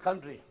beautiful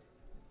country.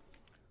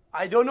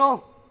 I don't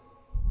know,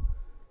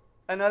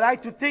 and I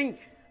like to think,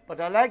 but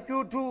I like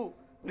you to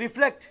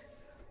reflect,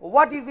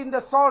 what is in the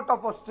salt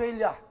of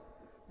Australia,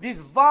 this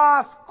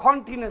vast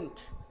continent,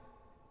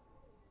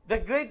 the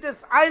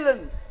greatest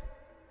island,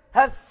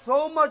 has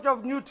so much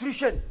of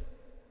nutrition,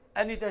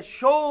 and it has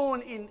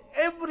shown in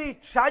every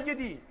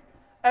tragedy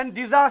and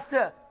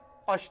disaster,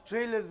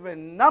 Australians were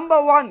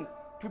number one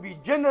to be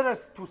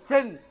generous to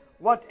send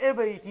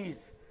whatever it is.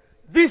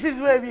 This is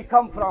where we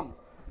come from.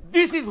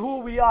 This is who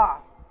we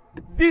are.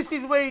 This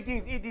is where it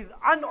is. It is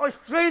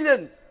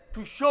un-Australian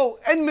to show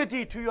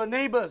enmity to your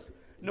neighbors,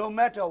 no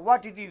matter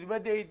what it is,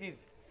 whether it is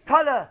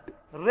color,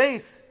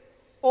 race,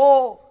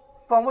 or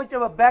from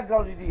whichever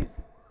background it is.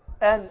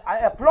 And I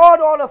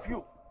applaud all of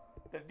you,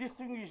 the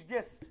distinguished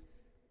guests,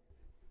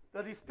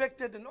 the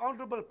respected and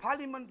honorable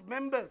parliament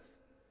members,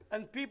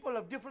 and people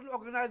of different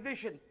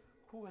organizations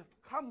who have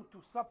come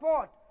to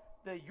support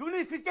the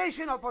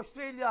unification of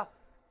Australia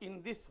in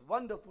this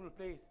wonderful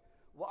place.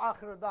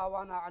 وآخر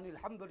دعوانا عن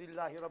الحمد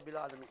لله رب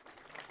العالمين.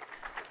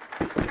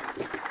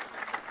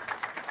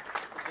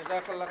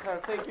 Jazakallah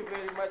khair. Thank you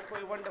very much for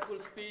your wonderful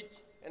speech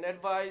and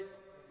advice,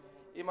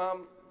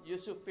 Imam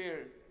Yusuf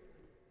Pir.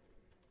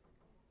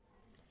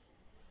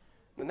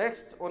 The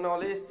next on our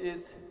list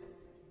is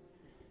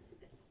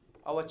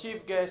our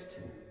chief guest,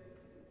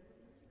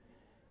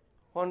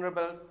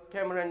 Honorable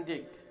Cameron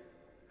Dick.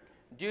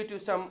 Due to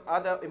some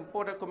other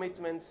important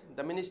commitments,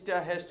 the minister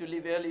has to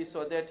leave early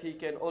so that he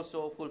can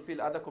also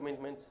fulfill other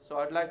commitments. So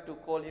I'd like to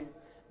call him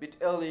a bit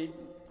early.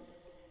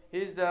 He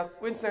is the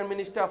Queensland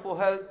Minister for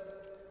Health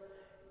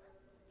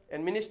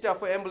and Minister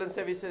for Ambulance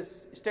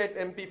Services, State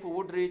MP for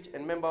Woodridge,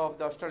 and member of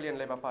the Australian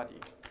Labor Party.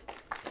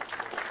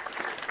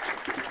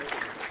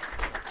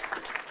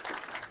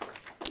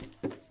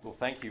 Well,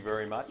 thank you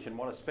very much, and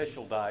what a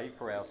special day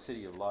for our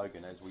city of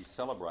Logan as we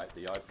celebrate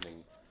the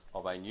opening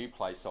of a new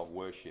place of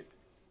worship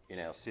in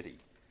our city.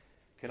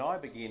 Can I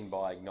begin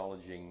by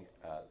acknowledging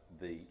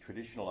the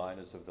traditional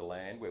owners of the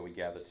land where we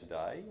gather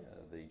today,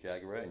 the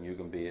Jagera and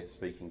Yugambeh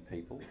speaking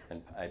people,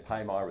 and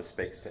pay my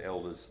respects to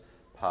elders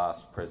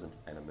past, present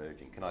and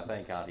emerging. Can I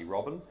thank Auntie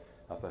Robin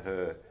for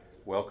her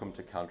welcome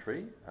to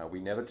country. We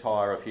never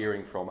tire of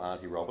hearing from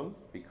Auntie Robin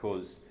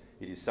because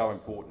it is so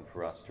important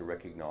for us to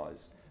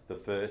recognise the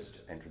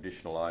first and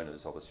traditional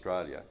owners of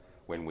Australia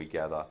when we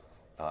gather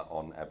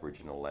on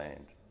Aboriginal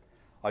land.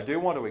 I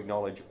do want to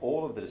acknowledge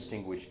all of the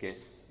distinguished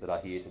guests that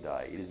are here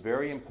today. It is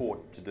very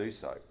important to do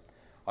so.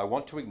 I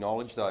want to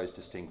acknowledge those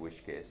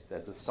distinguished guests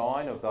as a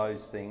sign of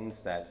those things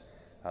that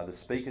the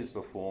speakers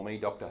before me,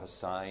 Dr.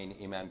 Hussain,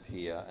 Imam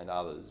Pir and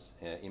others,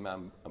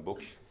 Imam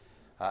Buksh,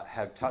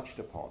 have touched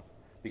upon.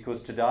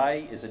 Because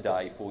today is a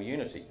day for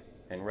unity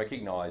and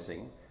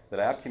recognising that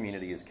our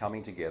community is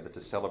coming together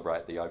to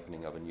celebrate the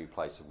opening of a new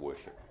place of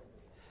worship.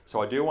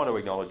 So I do want to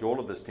acknowledge all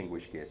of the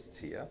distinguished guests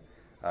here.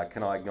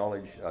 Can I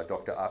acknowledge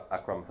Dr.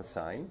 Akram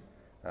Hussain,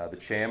 the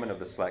chairman of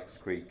the Slacks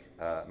Creek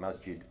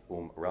Masjid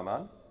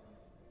Rahman?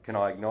 Can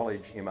I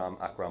acknowledge Imam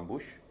Akram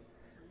Bush?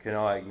 Can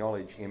I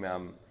acknowledge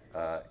Imam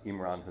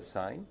Imran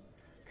Hussain?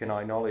 Can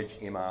I acknowledge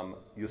Imam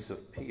Yusuf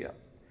Pir?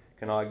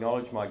 Can I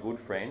acknowledge my good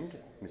friend,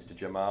 Mr.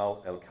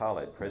 Jamal El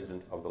Khaled,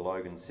 President of the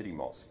Logan City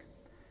Mosque?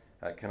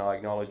 Can I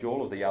acknowledge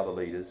all of the other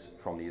leaders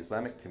from the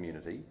Islamic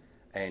community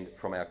and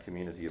from our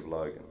community of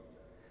Logan?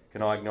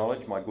 Can I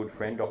acknowledge my good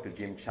friend Dr.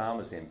 Jim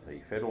Chalmers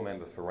MP, Federal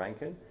Member for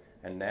Rankin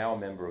and now a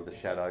member of the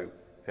Shadow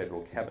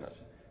Federal Cabinet,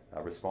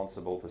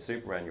 responsible for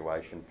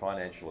superannuation,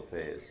 financial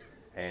affairs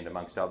and,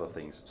 amongst other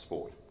things,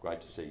 sport. Great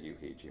to see you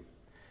here, Jim.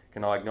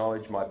 Can I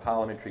acknowledge my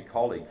parliamentary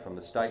colleague from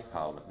the State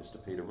Parliament, Mr.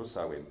 Peter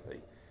Russo MP,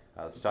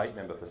 State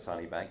Member for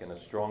Sunnybank and a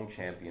strong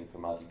champion for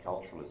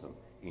multiculturalism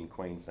in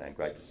Queensland.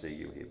 Great to see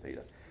you here,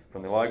 Peter.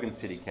 From the Logan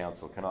City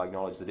Council, can I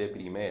acknowledge the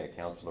Deputy Mayor,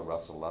 Councillor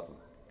Russell Lutton?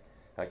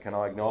 Can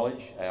I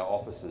acknowledge our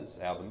officers,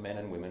 our men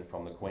and women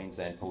from the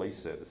Queensland Police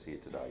Service here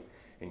today,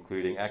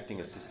 including Acting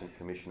Assistant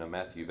Commissioner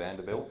Matthew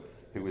Vanderbilt,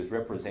 who is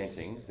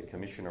representing the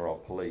Commissioner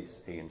of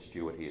Police, Ian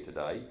Stewart, here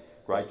today.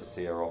 Great to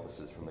see our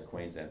officers from the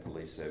Queensland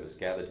Police Service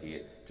gathered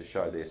here to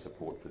show their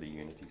support for the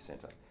Unity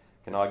Centre.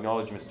 Can I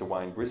acknowledge Mr.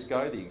 Wayne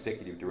Briscoe, the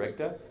Executive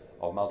Director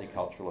of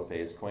Multicultural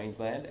Affairs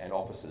Queensland, and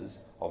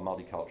officers of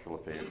Multicultural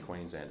Affairs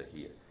Queensland are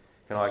here.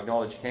 Can I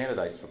acknowledge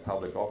candidates for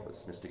public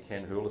office, Mr.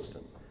 Ken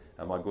Houliston,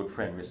 and my good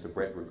friend Mr.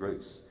 Brett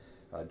Regrouse,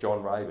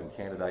 John Raven,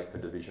 candidate for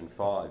Division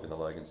 5 in the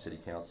Logan City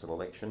Council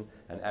election,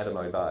 and Adam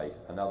O'Bey,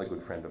 another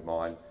good friend of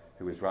mine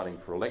who is running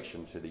for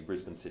election to the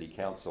Brisbane City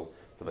Council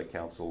for the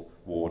Council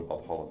Ward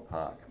of Holland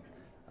Park.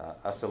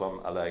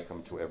 Assalamu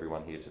alaikum to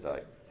everyone here today.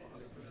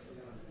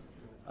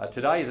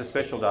 Today is a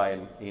special day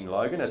in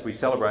Logan as we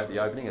celebrate the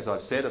opening, as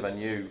I've said, of a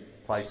new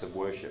place of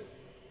worship.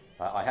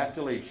 I have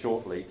to leave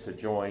shortly to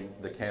join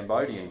the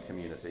Cambodian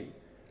community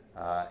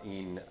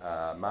in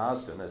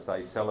Marsden as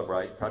they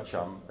celebrate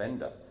Pracham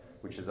Benda,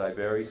 which is a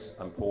very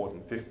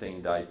important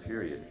 15-day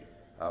period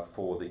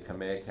for the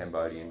Khmer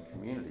Cambodian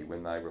community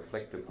when they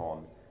reflect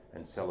upon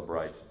and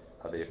celebrate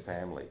their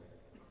family.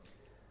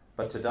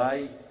 But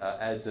today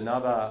adds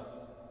another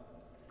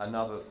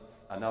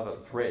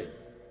thread.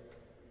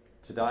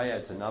 Today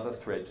adds another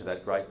thread to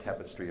that great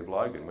tapestry of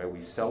Logan, where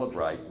we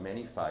celebrate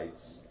many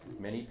faiths,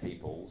 many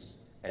peoples,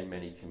 and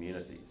many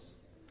communities.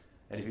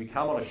 And if you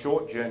come on a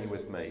short journey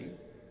with me,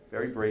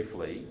 very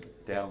briefly,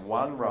 down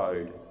one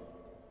road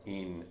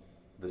in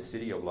the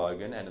city of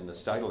Logan and in the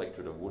state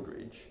electorate of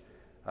Woodridge,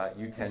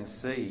 you can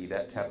see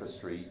that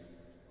tapestry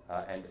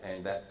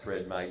and that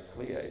thread made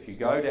clear. If you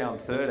go down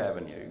 3rd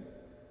Avenue,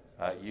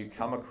 you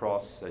come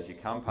across, as you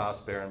come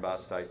past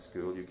Berrinbar State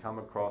School, you come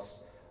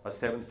across a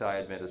Seventh-day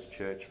Adventist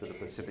church for the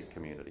Pacific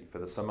community, for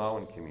the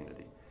Samoan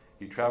community.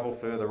 You travel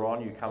further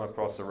on, you come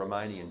across a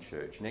Romanian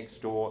church. Next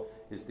door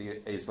is the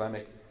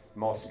Islamic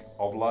Mosque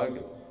of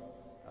Logan,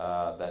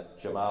 that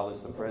Jamal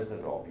is the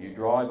president of. You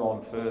drive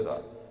on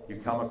further, you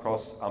come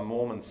across a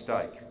Mormon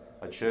stake,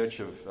 a church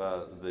of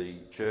the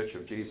Church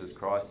of Jesus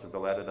Christ of the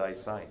Latter-day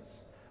Saints.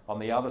 On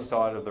the other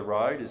side of the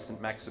road is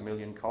St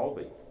Maximilian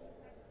Kolbe,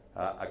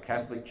 a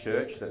Catholic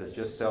church that has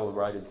just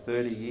celebrated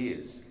 30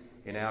 years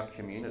in our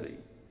community.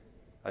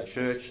 A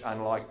church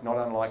not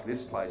unlike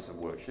this place of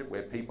worship,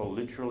 where people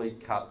literally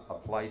cut a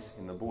place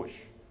in the bush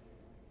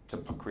to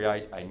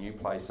create a new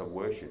place of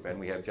worship. And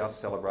we have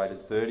just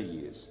celebrated 30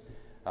 years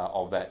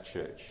of that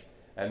church.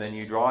 And then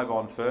you drive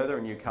on further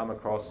and you come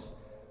across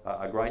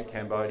a great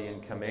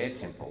Cambodian Khmer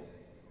temple.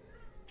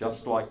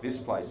 Just like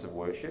this place of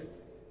worship,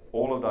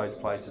 all of those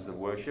places of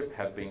worship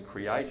have been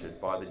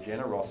created by the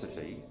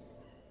generosity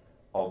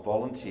of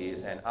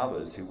volunteers and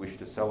others who wish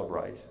to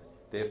celebrate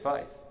their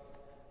faith.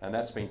 And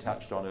that's been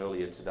touched on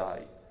earlier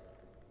today.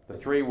 The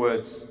three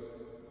words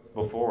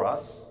before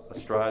us,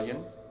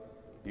 Australian,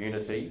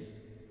 unity,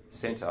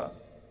 centre,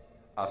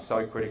 are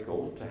so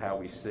critical to how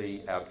we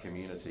see our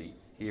community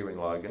here in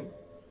Logan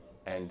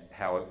and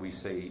how we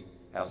see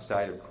our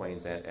state of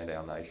Queensland and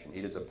our nation.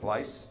 It is a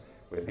place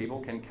where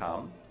people can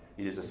come.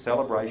 It is a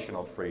celebration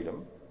of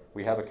freedom.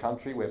 We have a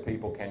country where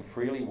people can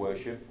freely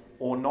worship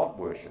or not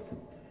worship.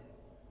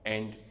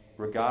 And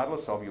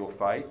regardless of your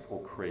faith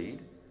or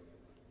creed,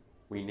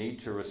 we need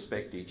to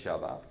respect each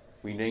other.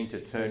 We need to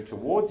turn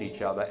towards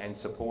each other and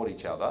support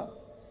each other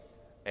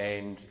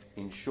and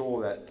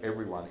ensure that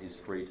everyone is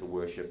free to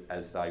worship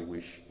as they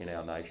wish in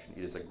our nation.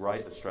 It is a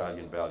great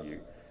Australian value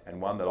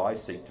and one that I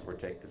seek to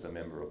protect as a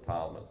Member of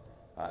Parliament,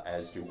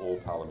 as do all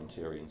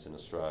parliamentarians in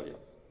Australia.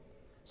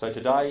 So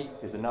today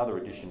is another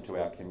addition to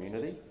our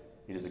community.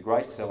 It is a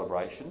great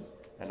celebration,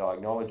 and I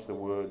acknowledge the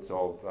words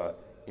of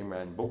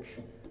Imran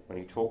Buksh when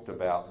he talked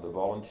about the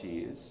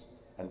volunteers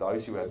and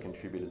those who have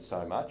contributed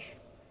so much.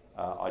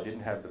 I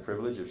didn't have the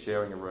privilege of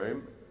sharing a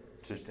room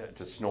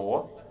to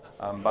snore,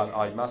 but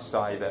I must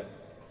say that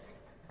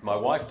my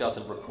wife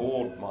doesn't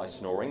record my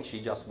snoring,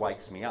 she just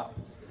wakes me up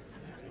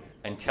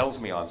and tells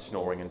me I'm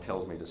snoring and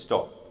tells me to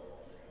stop.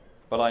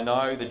 But I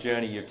know the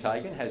journey you've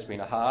taken has been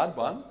a hard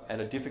one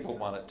and a difficult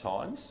one at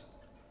times,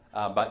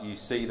 but you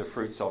see the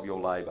fruits of your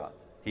labour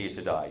here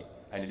today,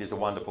 and it is a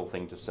wonderful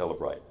thing to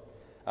celebrate.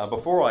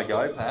 Before I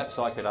go, perhaps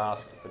I could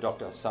ask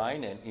Dr.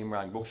 Hussain and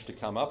Imran Buksh to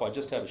come up. I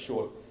just have a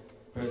short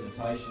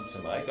presentation to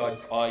make.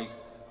 I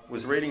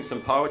was reading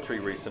some poetry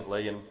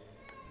recently and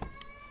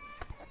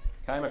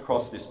came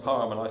across this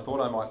poem, and I thought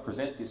I might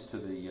present this to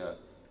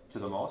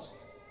the mosque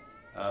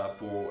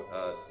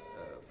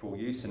for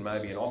use in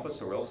maybe an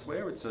office or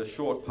elsewhere. It's a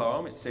short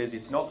poem. It says,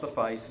 "It's not the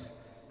face,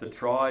 the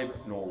tribe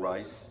nor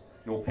race,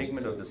 nor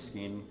pigment of the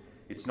skin.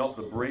 It's not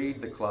the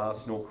breed, the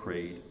class nor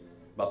creed,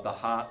 but the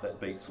heart that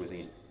beats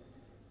within."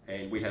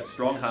 And we have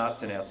strong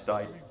hearts in our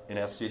state, in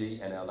our city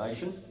and our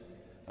nation.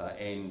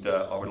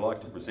 I would like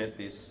to present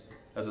this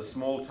as a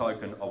small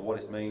token of what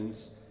it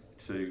means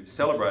to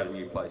celebrate a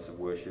new place of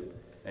worship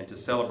and to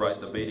celebrate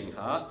the beating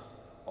heart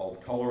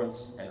of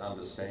tolerance and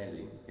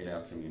understanding in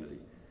our community.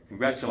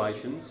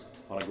 Congratulations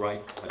on a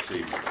great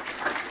achievement.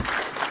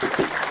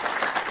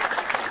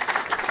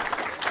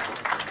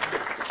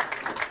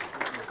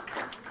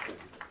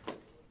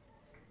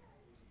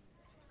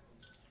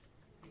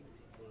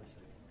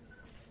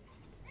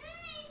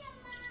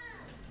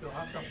 You'll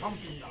have some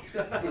pumpkin now.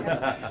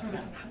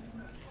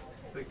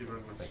 Thank you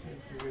very much. Thank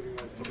you very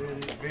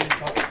much. Very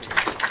thoughtful.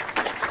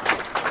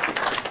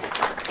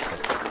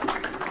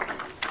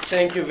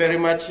 Thank you very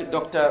much,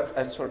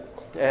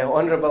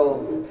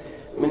 Honourable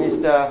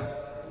Minister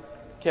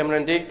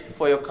Cameron Dick,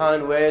 for your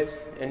kind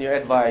words and your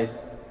advice.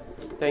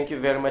 Thank you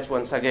very much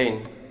once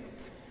again.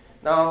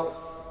 Now,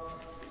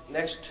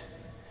 next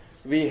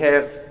we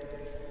have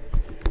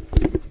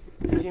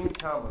Jim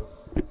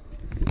Chalmers.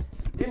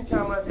 Jim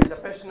Chalmers is a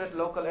passionate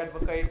local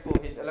advocate for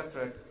his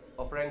electorate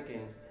of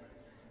Rankin.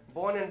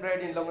 Born and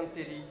bred in Longan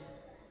City,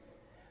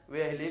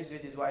 where he lives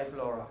with his wife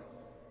Laura.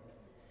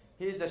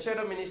 He is the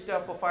Shadow Minister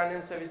for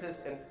Finance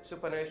Services and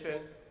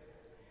Superannuation,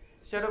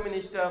 Shadow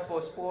Minister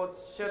for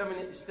Sports, Shadow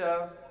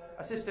Minister,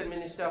 Assistant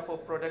Minister for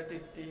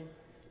Productivity,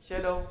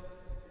 Shadow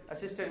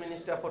Assistant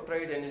Minister for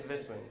Trade and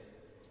Investments.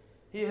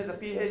 He has a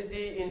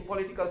PhD in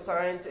Political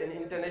Science and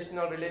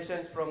International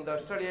Relations from the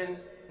Australian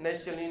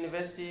National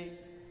University,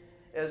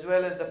 as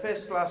well as the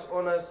first-class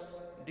honours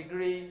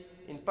degree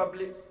in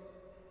Public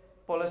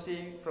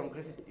Policy from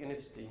Griffith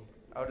University.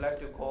 I would like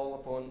to call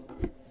upon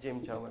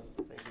Jim Chalmers.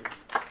 Thank you.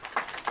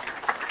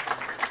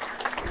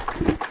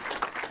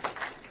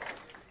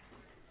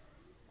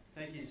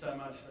 Thank you so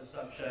much for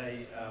such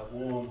a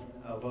warm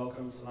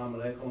welcome. Assalamu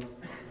alaikum.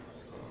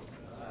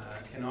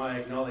 Can I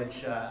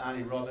acknowledge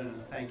Auntie Robin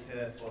and thank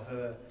her for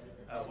her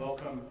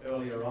welcome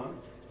earlier on,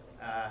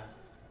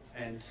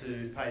 and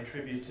to pay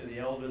tribute to the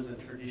elders and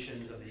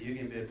traditions of the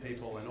Yugambeh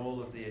people and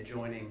all of the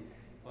adjoining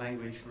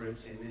language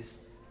groups in this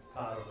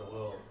part of the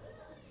world.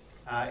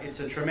 It's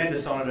a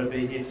tremendous honour to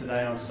be here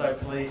today. I'm so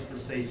pleased to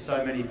see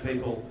so many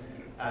people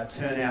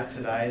turn out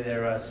today.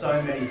 There are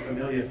so many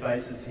familiar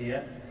faces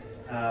here,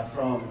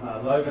 from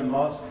Logan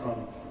Mosque,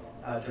 from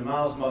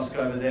Jamal's Mosque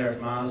over there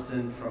at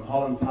Marsden, from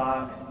Holland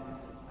Park,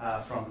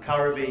 from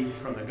Currabee,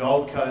 from the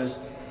Gold Coast,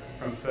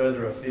 from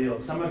further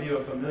afield. Some of you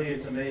are familiar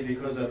to me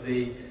because of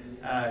the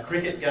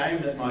cricket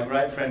game that my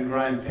great friend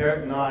Graham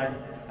Perrott and I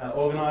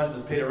organised,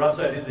 that Peter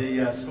Russo did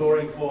the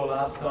scoring for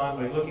last time.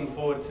 We're looking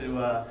forward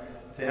to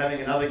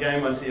having another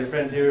game. I see a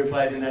friend here who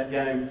played in that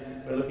game.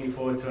 We're looking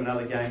forward to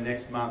another game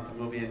next month, and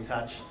we'll be in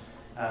touch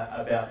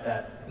about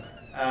that.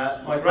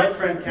 My great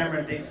friend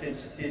Cameron Dick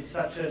did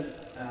such a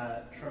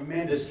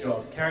tremendous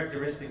job,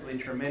 characteristically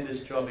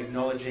tremendous job,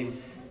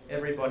 acknowledging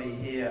everybody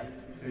here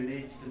who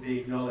needs to be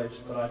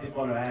acknowledged. But I did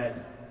want to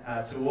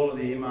add to all of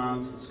the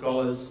imams and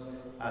scholars,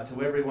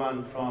 to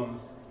everyone from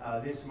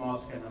this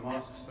mosque and the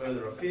mosques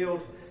further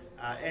afield,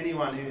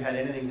 anyone who had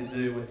anything to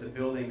do with the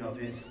building of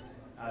this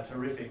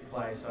terrific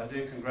place. I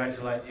do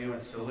congratulate you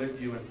and salute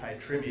you and pay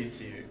tribute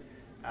to you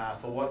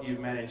for what you've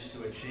managed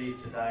to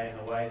achieve today and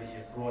the way that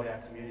you've brought our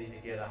community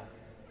together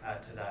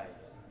today.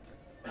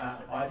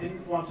 I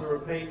didn't want to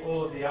repeat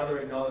all of the other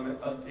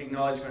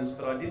acknowledgements,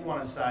 but I did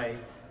want to say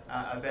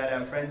about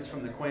our friends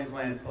from the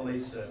Queensland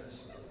Police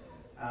Service.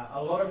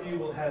 A lot of you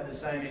will have the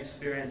same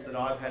experience that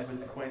I've had with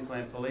the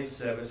Queensland Police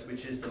Service,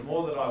 which is the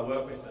more that I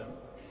work with them,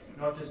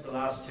 not just the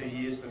last 2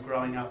 years, but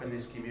growing up in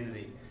this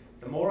community,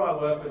 The more I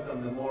work with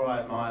them, the more I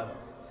admire them.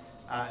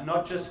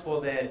 Not just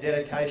for their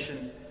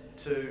dedication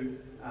to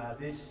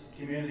this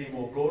community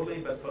more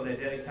broadly, but for their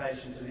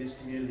dedication to this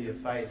community of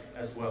faith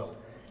as well.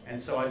 And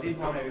so I did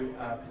want to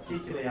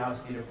particularly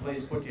ask you to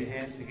please put your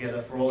hands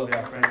together for all of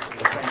our friends who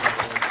are thankful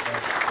for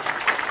this.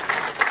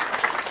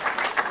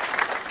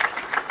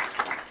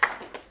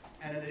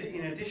 And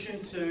in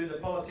addition to the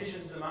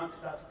politicians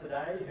amongst us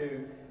today,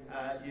 who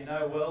you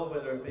know well,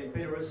 whether it be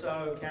Peter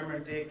Russo,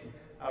 Cameron Dick,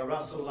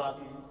 Russell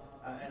Lutton,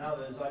 and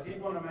others, I did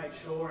want to make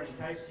sure, in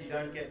case you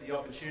don't get the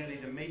opportunity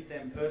to meet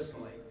them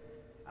personally,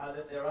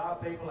 that there are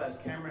people, as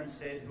Cameron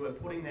said, who are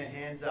putting their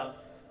hands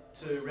up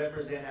to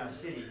represent our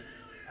city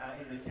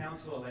in the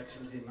council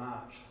elections in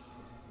March.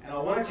 And I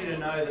wanted you to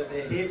know that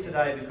they're here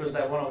today because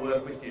they want to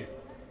work with you.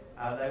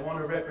 They want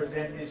to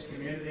represent this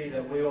community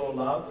that we all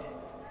love,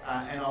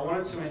 and I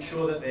wanted to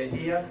ensure that they're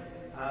here,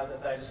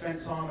 that they've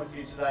spent time with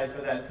you today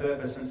for that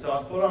purpose. And so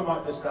I thought I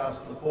might just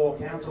ask the 4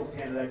 council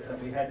candidates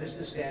that we had just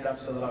to stand up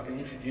so that I can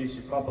introduce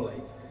you properly.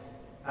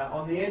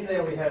 On the end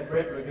there we have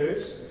Brett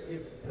Ragoose.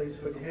 Please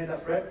put your hand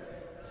up, Brett.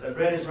 So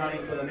Brett is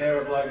running for the Mayor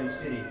of Logan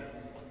City.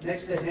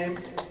 Next to him,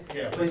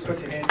 please put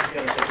your hands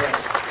together for Brett.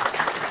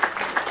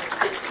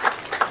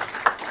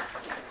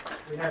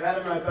 We have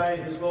Adam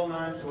Obey, who's well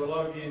known to a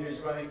lot of you,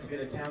 who's running to be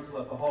the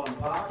councillor for Holland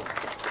Park.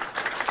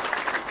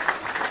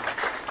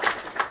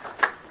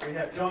 We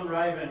have John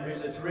Raven,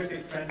 who's a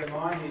terrific friend of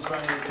mine. He's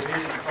running in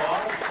Division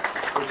 5,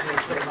 which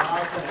is sort of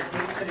Marsden and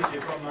Kingston. If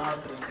you're from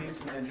Marsden and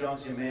Kingston, then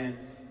John's your man.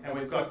 And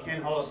we've got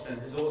Ken Holliston,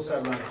 who's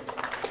also running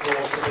for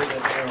to be the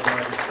Mayor of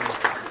Logan City.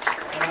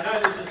 And I know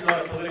this is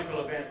not a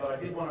political event, but I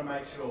did want to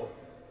make sure,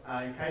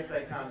 in case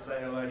they can't say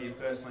hello to you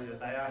personally, that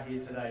they are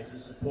here today to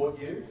support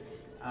you.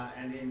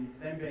 And in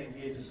them being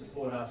here to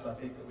support us, I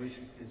think that we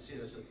should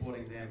consider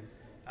supporting them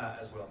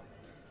as well.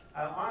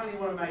 I only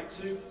want to make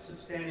 2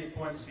 substantive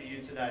points for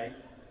you today.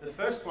 The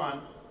first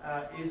one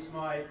is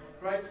my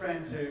great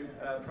friend who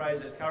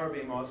prays at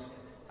Currabee Mosque,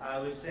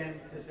 Lucien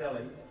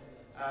Caselli.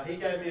 He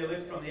gave me a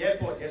lift from the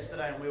airport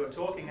yesterday and we were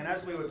talking, and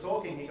as we were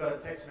talking he got a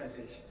text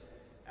message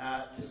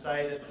to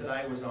say that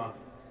today was on.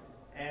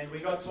 And we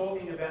got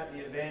talking about the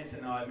event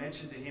and I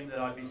mentioned to him that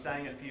I'd be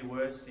saying a few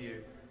words to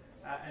you.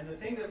 And the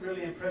thing that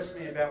really impressed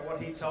me about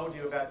what he told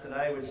you about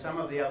today, which some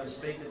of the other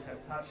speakers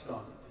have touched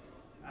on,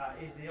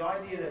 is the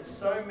idea that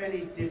so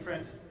many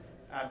different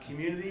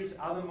communities,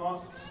 other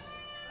mosques,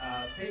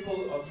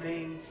 people of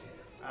means,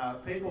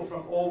 people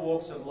from all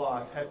walks of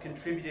life have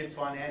contributed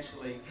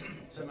financially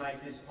to make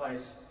this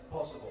place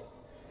possible.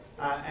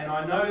 And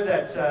I know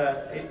that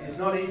it is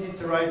not easy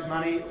to raise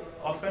money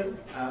often.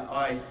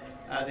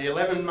 The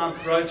 11-month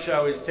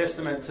roadshow is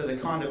testament to the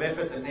kind of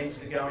effort that needs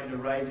to go into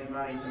raising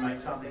money to make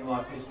something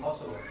like this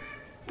possible.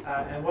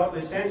 And what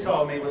Lucien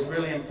told me was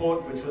really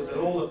important, which was that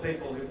all the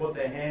people who put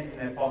their hands in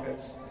their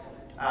pockets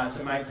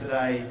to make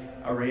today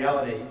a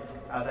reality,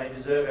 they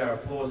deserve our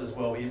applause as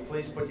well. Will you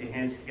please put your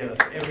hands together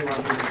for everyone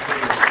who's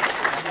contributed?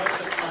 And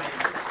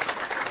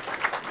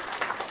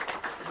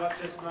not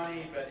just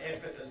money, but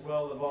effort as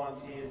well, the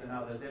volunteers and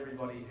others,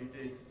 everybody who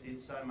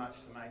did so much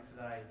to make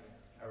today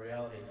a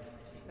reality.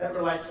 That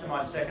relates to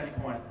my second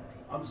point.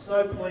 I'm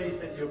so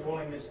pleased that you're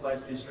calling this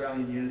place the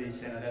Australian Unity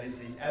Centre. That is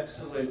the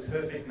absolute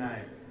perfect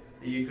name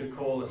that you could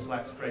call the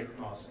Slack Street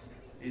Mosque,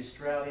 the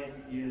Australian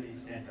Unity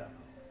Centre.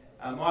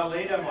 My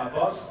leader, my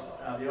boss,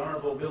 the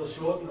Honourable Bill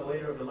Shorten, the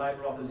leader of the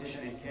Labor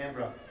opposition in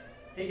Canberra,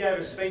 he gave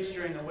a speech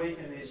during the week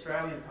in the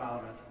Australian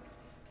Parliament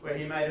where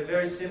he made a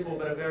very simple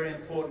but a very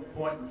important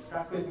point and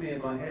stuck with me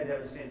in my head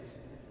ever since,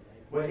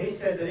 where he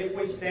said that if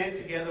we stand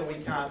together we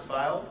can't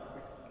fail,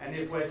 and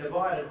if we're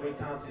divided we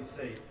can't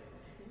succeed.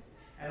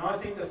 And I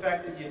think the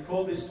fact that you've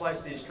called this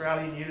place the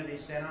Australian Unity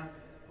Centre,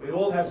 we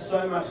all have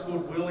so much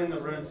goodwill in the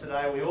room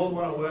today, we all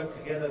want to work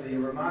together. The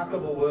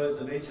remarkable words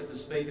of each of the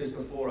speakers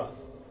before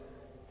us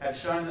have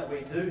shown that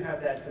we do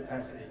have that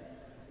capacity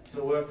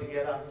to work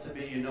together, to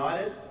be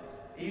united,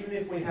 even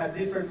if we have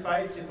different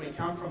faiths, if we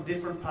come from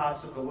different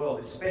parts of the world,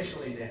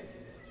 especially then,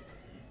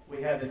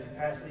 we have the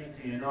capacity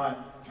to unite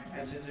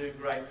and to do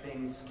great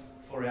things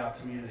for our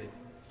community.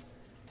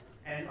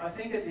 And I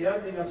think at the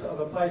opening of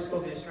a place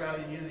called the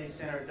Australian Unity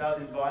Centre, it does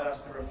invite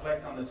us to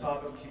reflect on the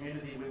type of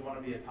community we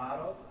want to be a part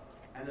of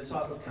and the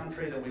type of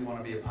country that we want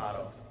to be a part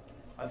of.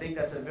 I think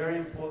that's a very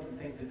important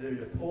thing to do,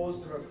 to pause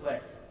to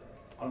reflect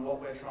on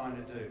what we're trying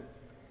to do.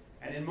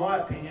 And in my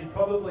opinion,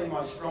 probably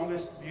my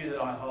strongest view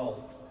that I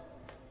hold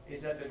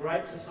is that the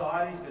great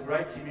societies, the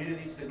great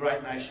communities, the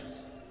great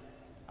nations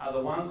are the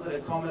ones that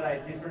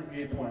accommodate different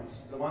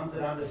viewpoints, the ones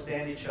that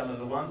understand each other,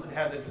 the ones that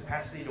have the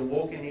capacity to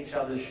walk in each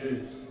other's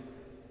shoes,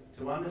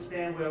 to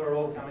understand where we're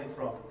all coming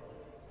from,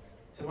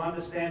 to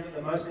understand that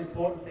the most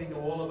important thing to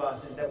all of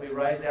us is that we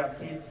raise our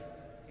kids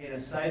in a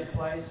safe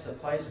place, a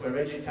place where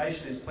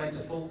education is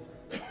plentiful,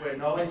 where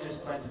knowledge is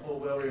plentiful,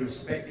 where we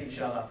respect each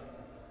other,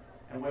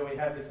 and where we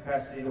have the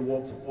capacity to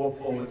walk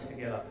forwards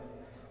together.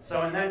 So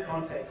in that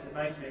context, it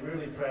makes me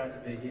really proud to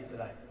be here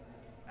today.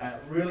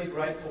 Really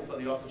grateful for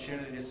the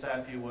opportunity to say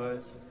a few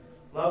words.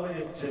 Allow me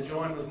to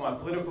join with my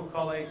political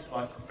colleagues,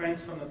 my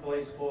friends from the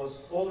police force,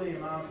 all the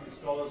imams and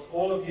scholars,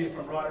 all of you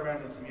from right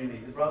around the community,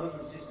 the brothers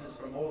and sisters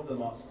from all of the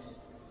mosques.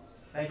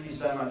 Thank you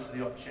so much for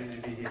the opportunity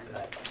to be here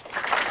today.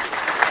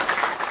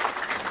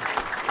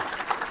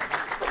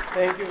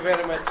 Thank you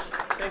very much.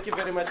 Thank you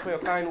very much for your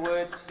kind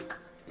words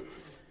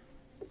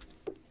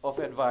of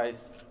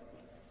advice,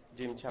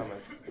 Jim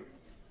Chalmers.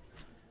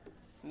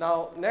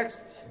 Now,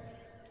 next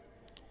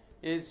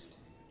is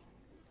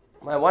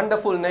my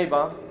wonderful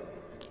neighbor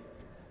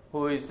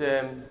who is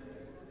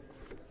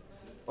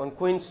on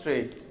Queen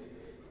Street,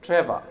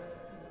 Trevor.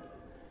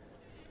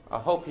 I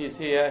hope he's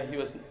here. He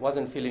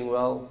wasn't feeling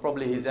well.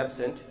 Probably he's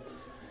absent.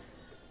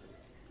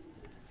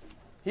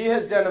 He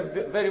has done a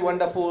very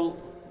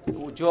wonderful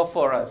job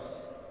for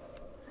us.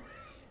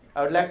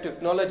 I would like to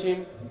acknowledge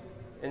him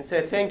and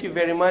say thank you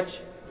very much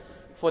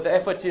for the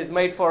efforts he has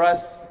made for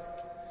us.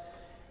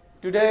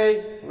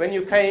 Today, when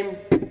you came,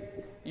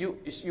 you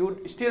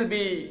would still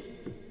be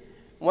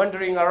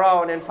wandering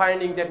around and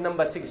finding that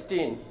number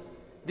 16.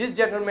 This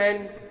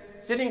gentleman,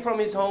 sitting from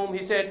his home,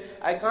 he said,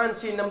 I can't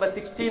see number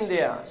 16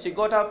 there. She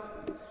got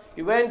up,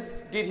 he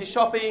went, did his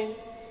shopping,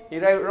 he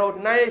wrote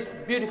nice,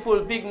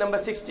 beautiful, big number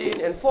 16,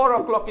 and 4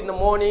 o'clock in the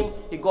morning,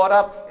 he got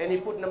up and he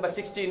put number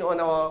 16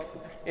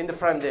 in the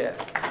front there.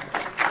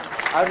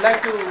 I would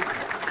like to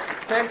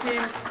thank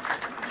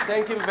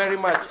him very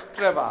much,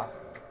 Trevor.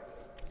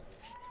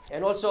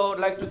 And also I'd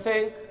like to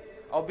thank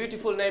our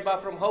beautiful neighbor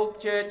from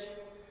Hope Church,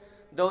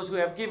 those who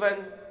have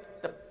given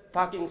the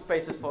parking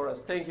spaces for us.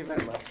 Thank you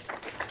very much.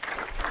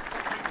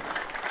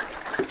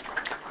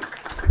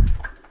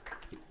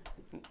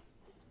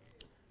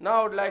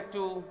 Now I would like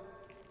to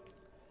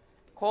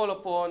call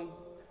upon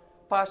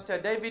Pastor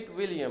David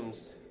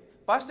Williams.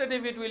 Pastor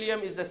David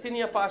Williams is the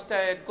senior pastor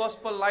at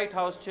Gospel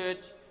Lighthouse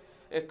Church,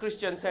 a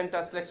Christian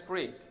Center, Slecks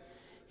Creek.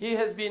 He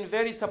has been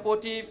very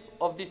supportive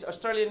of this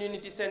Australian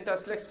Unity Center,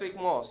 Slecks Creek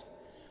Mosque.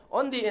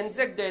 On the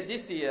Anzac Day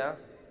this year,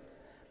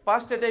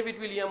 Pastor David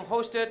Williams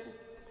hosted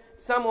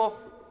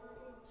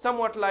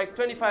somewhat like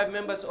 25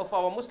 members of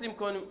our Muslim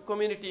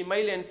community,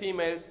 male and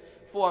females,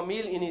 for a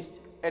meal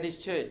at his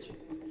church,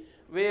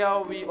 where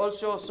we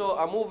also saw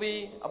a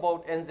movie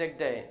about Anzac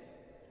Day.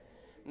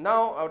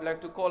 Now I would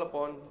like to call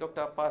upon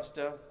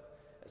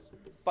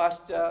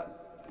Pastor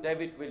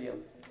David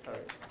Williams.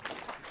 Sorry.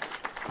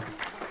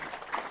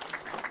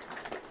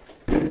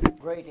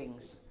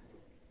 Greetings.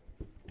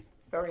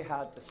 Very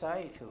hard to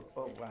say to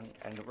everyone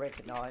and to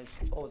recognise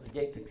all the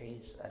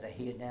deputies that are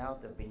here now.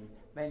 They've been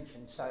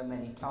mentioned so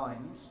many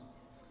times,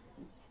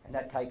 and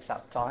that takes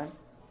up time.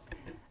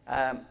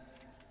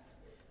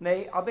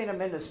 I've been a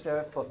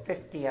minister for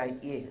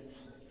 58 years.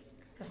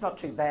 It's not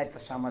too bad for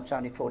someone that's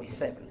only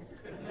 47.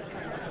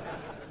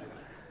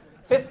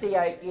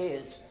 58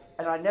 years,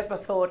 and I never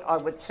thought I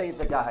would see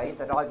the day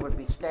that I would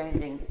be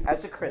standing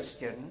as a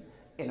Christian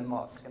in a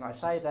mosque. And I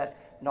say that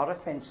not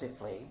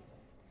offensively,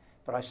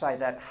 but I say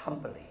that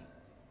humbly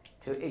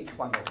to each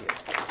one of you.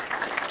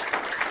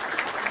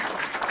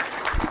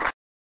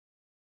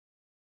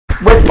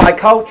 With my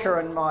culture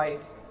and my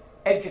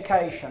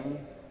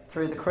education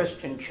through the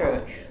Christian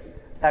church,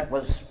 that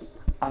was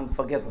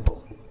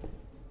unforgivable.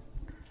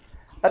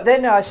 But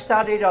then I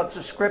studied of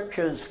the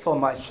scriptures for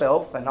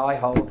myself, and I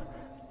hold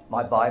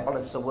my Bible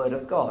as the Word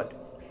of God.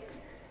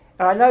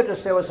 And I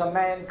noticed there was a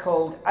man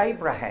called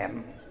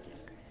Abraham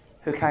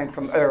who came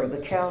from Ur of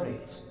the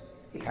Chaldees.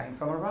 He came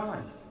from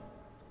Iran.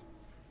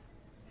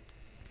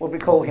 Would we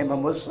call him a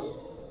Muslim?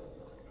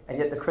 And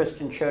yet the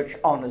Christian church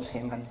honours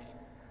him and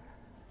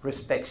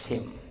respects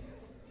him.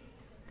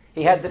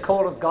 He had the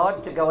call of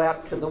God to go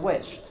out to the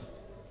west.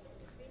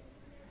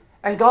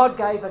 And God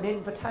gave an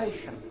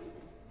invitation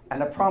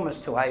and a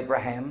promise to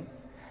Abraham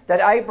that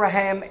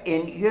Abraham,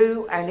 in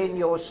you and in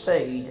your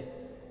seed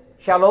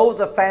shall all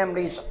the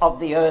families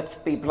of the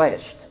earth be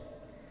blessed.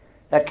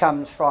 That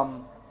comes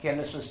from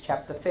Genesis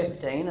chapter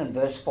 15 and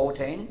verse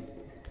 14.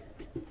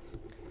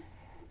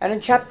 And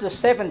in chapter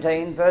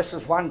 17,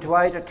 verses 1 to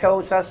 8, it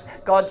tells us,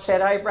 God said,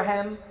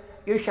 Abraham,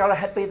 you shall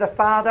be the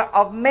father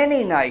of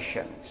many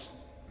nations.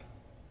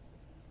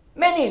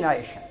 Many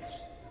nations.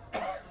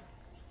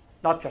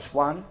 Not just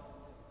one.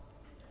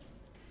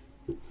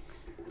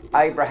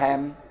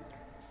 Abraham's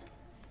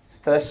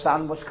first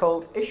son was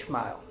called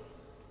Ishmael.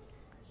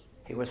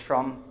 He was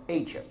from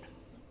Egypt.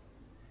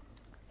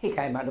 He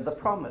came under the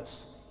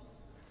promise,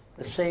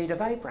 the seed of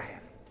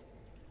Abraham.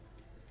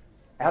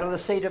 Out of the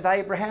seed of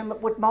Abraham,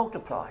 it would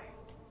multiply.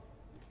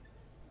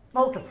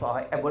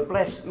 Multiply and would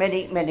bless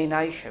many, many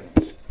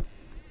nations.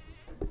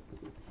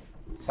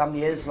 Some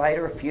years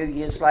later, a few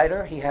years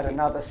later, he had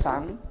another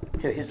son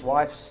to his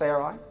wife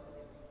Sarai,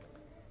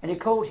 and he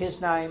called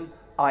his name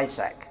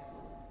Isaac.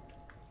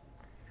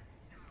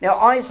 Now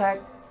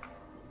Isaac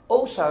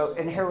also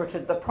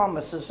inherited the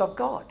promises of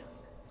God.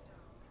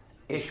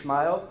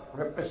 Ishmael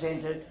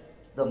represented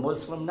the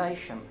Muslim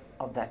nation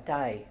of that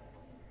day,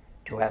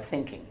 to our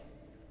thinking.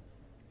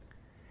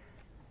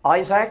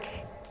 Isaac,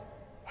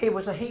 he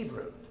was a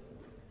Hebrew.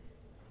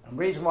 And the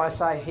reason why I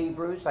say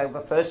Hebrews, they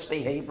were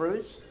firstly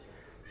Hebrews,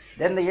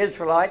 Then the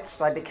Israelites,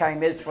 they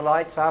became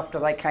Israelites after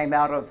they came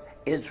out of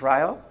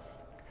Israel.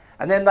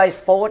 And then they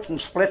fought and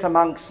split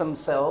amongst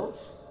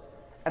themselves,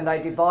 and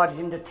they divided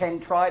into 10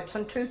 tribes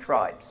and 2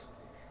 tribes.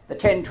 The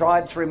 10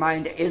 tribes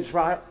remained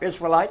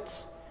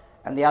Israelites,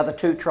 and the other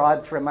 2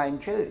 tribes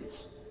remained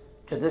Jews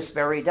to this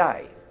very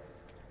day.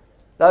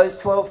 Those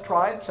 12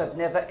 tribes have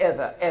never,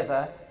 ever,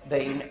 ever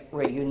been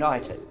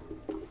reunited.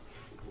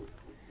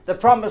 The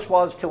promise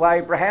was to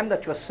Abraham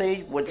that your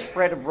seed would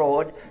spread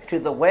abroad to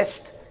the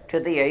west, to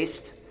the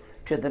east,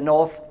 to the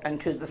north, and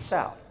to the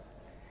south.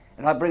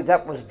 And I believe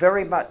that was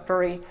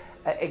very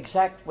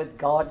exact with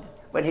God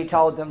when he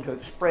told them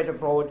to spread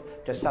abroad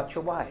to such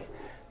a way.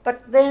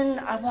 But then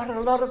what a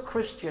lot of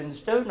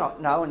Christians do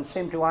not know and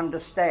seem to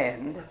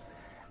understand,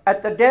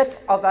 at the death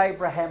of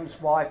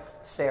Abraham's wife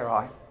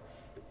Sarai,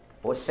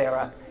 or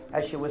Sarah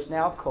as she was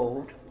now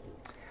called,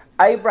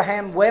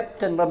 Abraham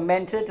wept and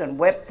lamented and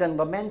wept and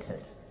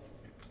lamented.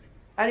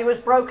 And he was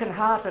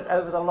broken-hearted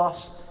over the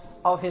loss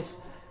of his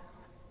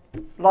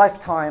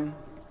lifetime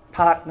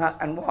partner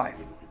and wife.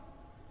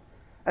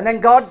 And then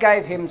God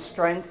gave him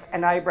strength,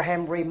 and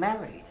Abraham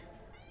remarried.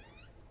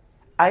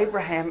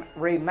 Abraham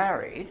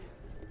remarried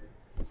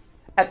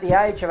at the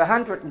age of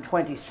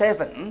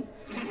 127,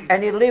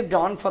 and he lived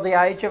on for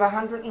the age of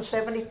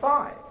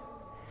 175.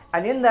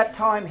 And in that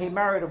time he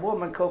married a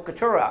woman called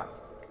Keturah,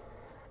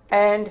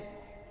 and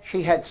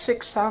she had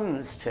 6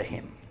 sons to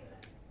him.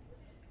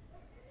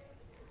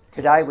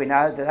 Today we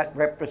know that that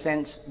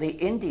represents the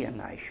Indian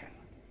nation.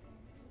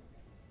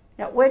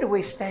 Now, where do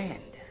we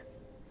stand?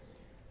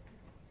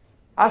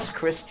 Us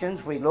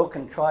Christians, we look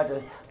and try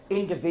to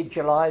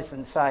individualise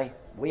and say,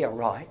 we are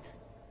right.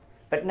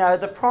 But no,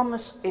 the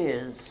promise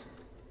is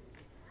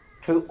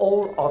to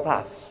all of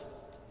us.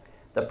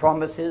 The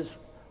promise is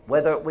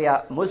whether we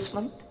are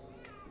Muslim,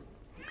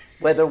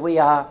 whether we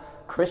are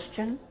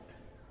Christian,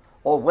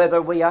 or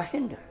whether we are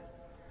Hindu.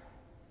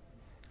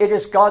 It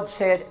is God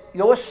said,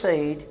 your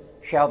seed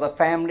shall the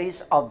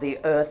families of the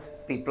earth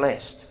be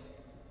blessed.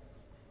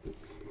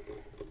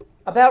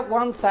 About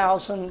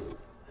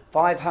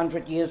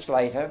 1,500 years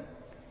later,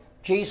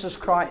 Jesus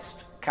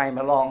Christ came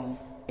along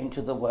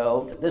into the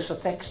world. This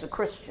affects the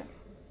Christian.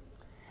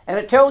 And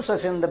it tells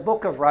us in the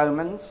book of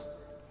Romans,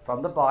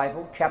 from the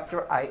Bible,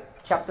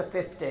 chapter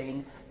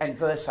 15 and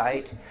verse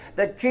 8,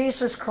 that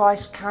Jesus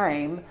Christ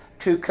came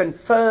to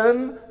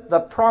confirm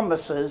the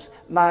promises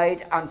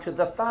made unto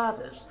the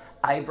fathers,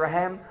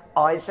 Abraham,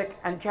 Isaac,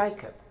 and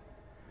Jacob.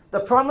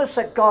 The promise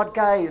that God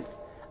gave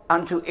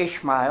unto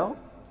Ishmael,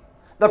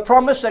 the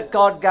promise that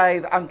God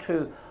gave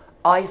unto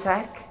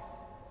Isaac,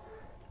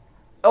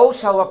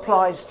 also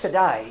applies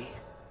today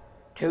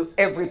to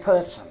every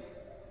person.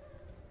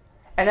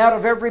 And out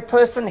of every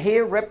person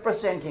here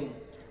representing,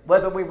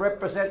 whether we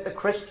represent the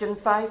Christian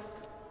faith,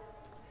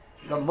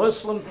 the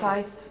Muslim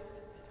faith,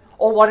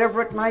 or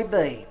whatever it may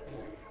be,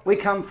 we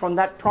come from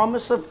that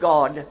promise of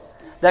God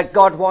that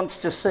God wants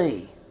to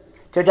see.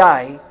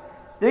 Today,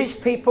 these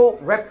people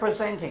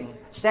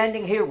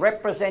standing here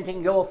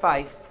representing your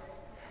faith,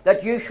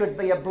 that you should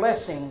be a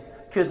blessing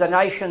to the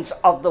nations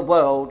of the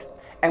world,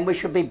 and we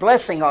should be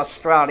blessing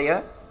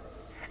Australia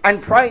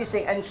and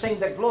praising and sing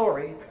the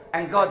glory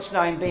and God's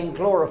name being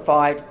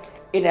glorified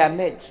in our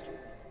midst.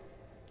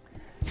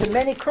 To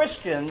many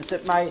Christians,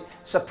 it may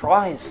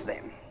surprise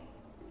them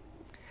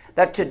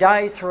that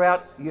today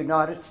throughout the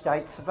United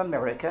States of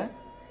America,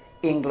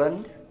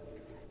 England,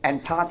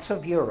 and parts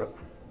of Europe,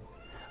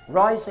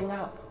 rising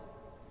up,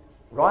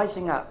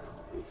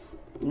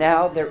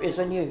 now there is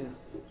a new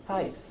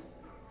faith,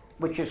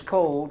 which is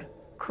called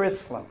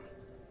Chrislam.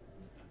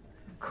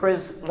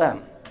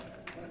 Chrislam.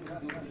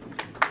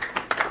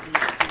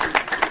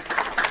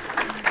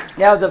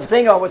 Now, the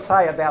thing I would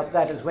say about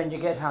that is when you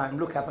get home,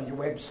 look up on your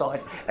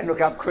website and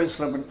look up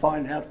Chrislam and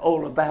find out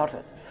all about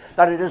it.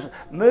 That it is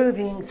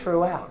moving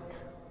throughout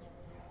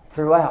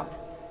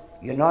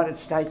United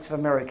States of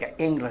America,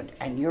 England,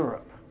 and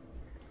Europe.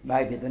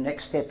 Maybe the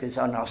next step is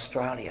on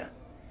Australia,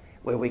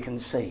 where we can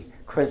see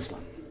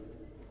Chrislam.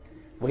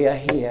 We are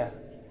here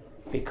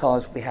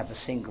because we have a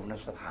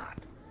singleness of heart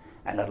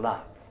and a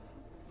love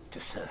to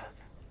serve.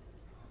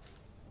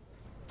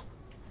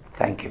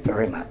 Thank you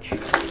very much.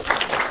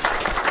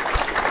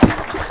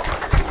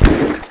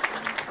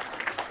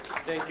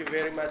 Thank you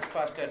very much,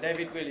 Pastor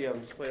David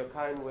Williams, for your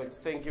kind words.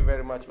 Thank you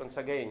very much once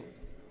again.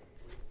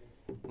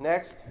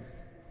 Next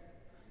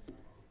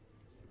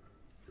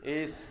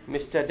is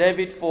Mr.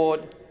 David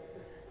Ford.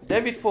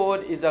 David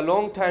Ford is a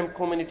long-time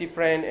community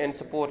friend and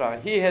supporter.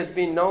 He has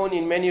been known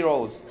in many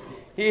roles.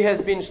 He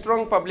has been a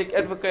strong public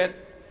advocate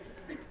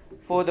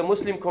for the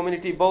Muslim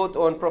community, both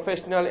on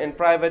professional and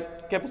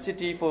private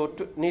capacity for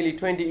nearly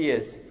 20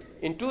 years.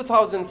 In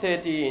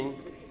 2013,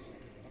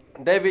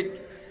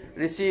 David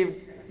received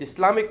the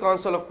Islamic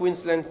Council of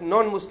Queensland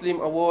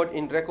Non-Muslim Award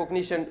in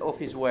recognition of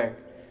his work.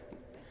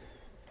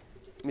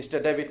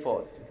 Mr. David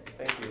Ford.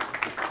 Thank you.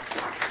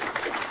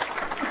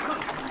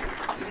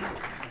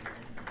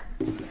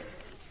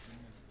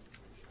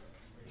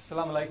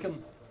 Assalamu alaikum.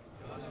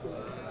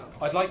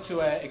 I'd like to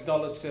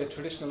acknowledge the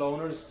traditional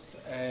owners.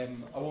 I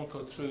won't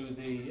go through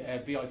the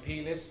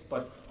VIP list,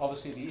 but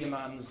obviously the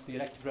imams, the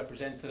elected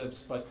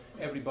representatives, but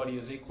everybody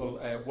is equal,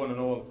 one and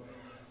all.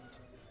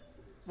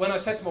 When I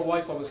said to my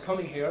wife I was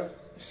coming here,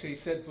 she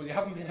said, well, you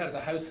haven't been out of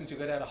the house since you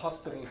got out of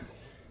hospital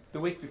the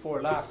week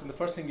before last, and the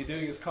first thing you're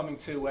doing is coming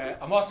to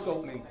a mosque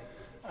opening.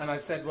 And I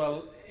said,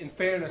 well, in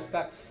fairness,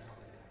 that's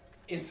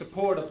in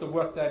support of the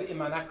work that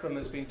Imam Akram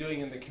has been doing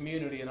in the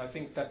community, and I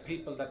think that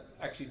people that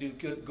actually do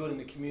good in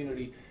the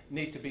community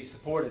need to be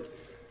supported.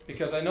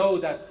 Because I know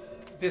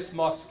that this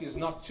mosque is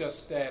not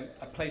just a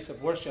place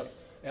of worship,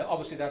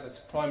 obviously that it's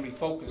primary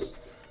focus,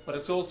 but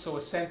it's also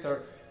a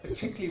centre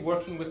particularly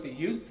working with the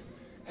youth.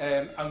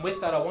 And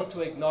with that, I want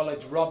to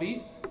acknowledge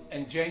Robbie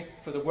and Cenk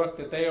for the work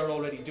that they are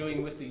already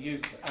doing with the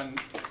youth. And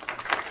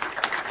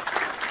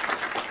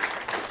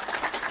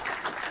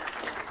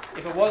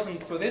if it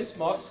wasn't for this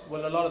mosque,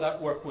 well, a lot of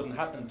that work wouldn't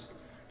happen.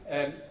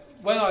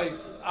 When I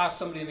asked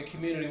somebody in the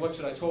community, what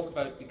should I talk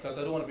about, because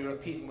I don't want to be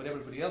repeating what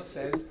everybody else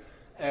says,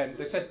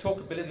 they said talk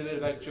a little bit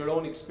about your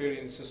own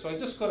experiences. So I'm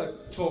just going to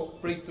talk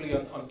briefly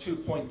on 2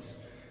 points.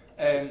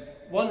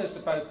 One is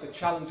about the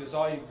challenges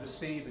I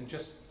receive and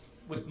just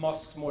with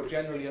mosques more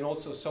generally, and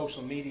also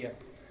social media.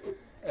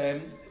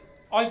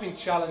 I've been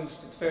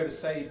challenged, it's fair to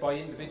say, by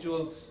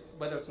individuals,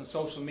 whether it's on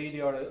social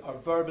media or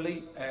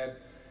verbally.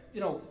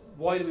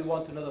 Why do we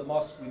want another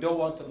mosque? We don't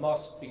want a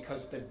mosque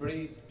because they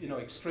breed,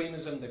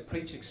 extremism, they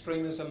preach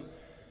extremism.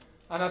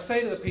 And I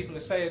say to the people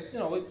who say it,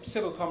 with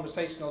civil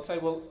conversation, I'll say,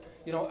 well,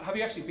 have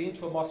you actually been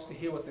to a mosque to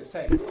hear what they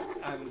say?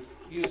 And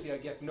usually I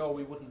get, no,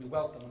 we wouldn't be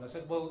welcome. And I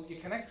said, well, you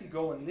can actually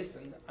go and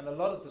listen, and a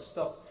lot of the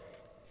stuff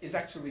is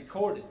actually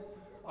recorded.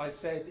 I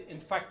said, in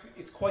fact,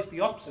 it's quite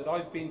the opposite.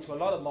 I've been to a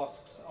lot of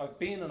mosques. I've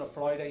been on a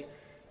Friday.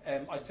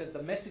 I said,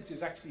 the message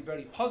is actually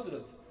very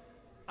positive.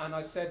 And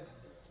I said,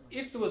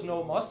 if there was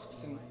no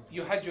mosques and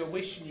you had your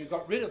wish and you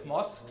got rid of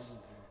mosques,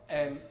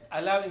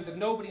 allowing that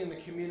nobody in the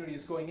community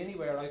is going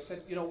anywhere, I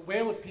said,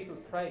 where would people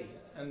pray?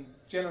 And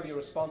generally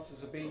responses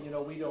have been,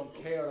 we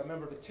don't care. I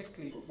remember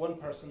particularly one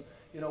person,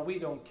 we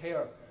don't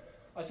care.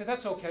 I said,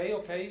 that's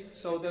okay.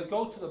 So they'll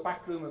go to the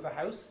back room of a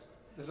house.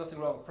 There's nothing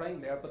wrong with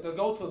praying there, but they'll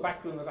go to the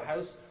back room of a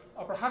house,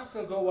 or perhaps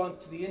they'll go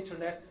onto the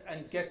internet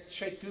and get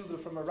Sheikh Google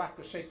from Iraq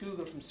or Sheikh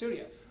Google from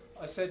Syria.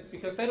 I said,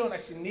 because they don't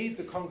actually need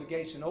the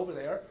congregation over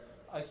there.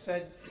 I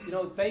said,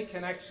 they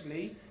can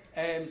actually,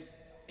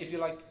 if you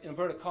like,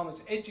 inverted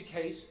commas,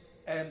 educate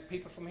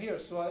people from here.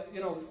 So,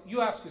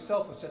 you ask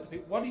yourself, I said to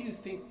people, what do you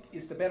think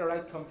is the better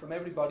outcome from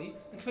everybody,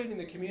 including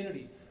the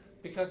community?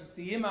 Because it's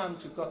the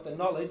imams who've got the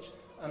knowledge,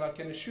 and I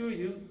can assure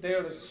you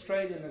they're as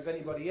Australian as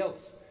anybody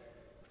else.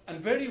 And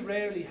very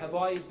rarely have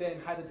I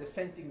then had a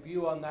dissenting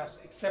view on that,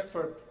 except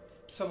for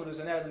someone who's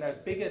an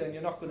out-and-out bigot, and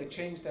you're not going to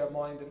change their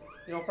mind.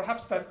 And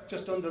perhaps that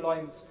just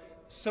underlines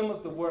some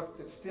of the work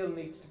that still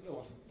needs to be,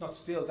 well, not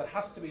still, that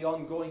has to be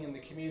ongoing in the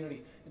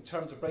community in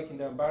terms of breaking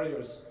down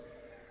barriers.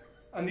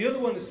 And the other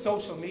one is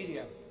social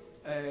media.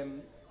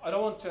 I'm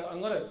going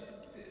to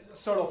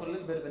start off with a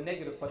little bit of a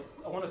negative, but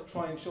I want to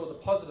try and show the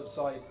positive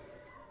side.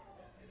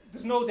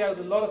 There's no doubt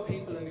a lot of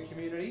people in the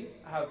community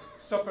have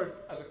suffered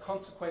as a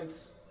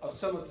consequence of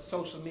some of the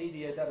social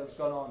media that has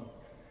gone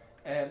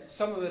on.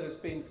 Some of it has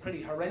been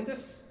pretty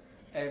horrendous,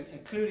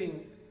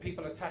 including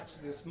people attached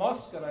to this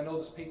mosque, and I know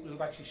there's people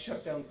who've actually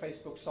shut down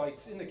Facebook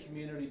sites in the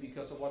community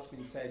because of what's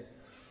been said.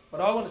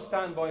 But I want to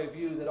stand by a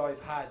view that I've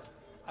had,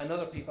 and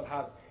other people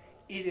have.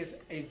 It is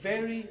a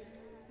very,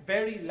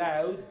 very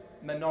loud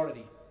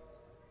minority.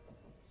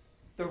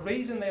 The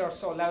reason they are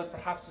so loud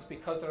perhaps is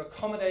because they're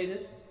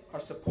accommodated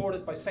or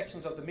supported by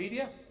sections of the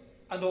media,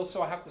 and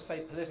also, I have to say,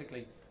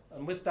 politically.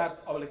 And with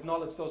that, I will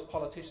acknowledge those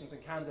politicians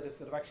and candidates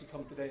that have actually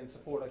come today in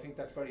support. I think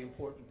that's very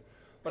important.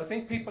 But I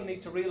think people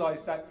need to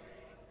realise that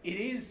it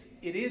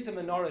is a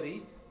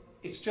minority,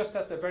 it's just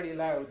that they're very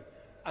loud.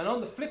 And on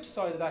the flip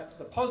side of that, to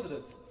the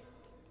positive,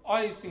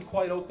 I've been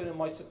quite open in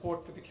my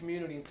support for the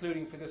community,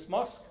 including for this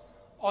mosque.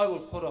 I will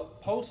put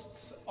up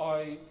posts.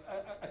 A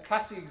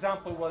classic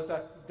example was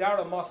at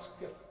Dara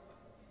Mosque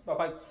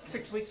about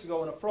 6 weeks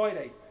ago on a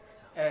Friday,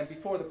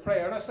 before the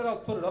prayer. And I said I'll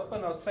put it up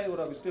and I'll say what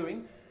I was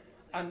doing.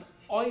 And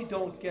I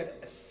don't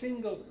get a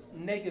single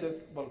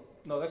negative, well,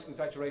 no, that's an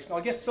exaggeration.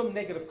 I'll get some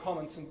negative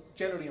comments,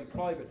 generally in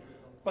private,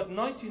 but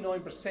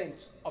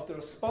 99% of the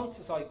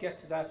responses I get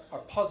to that are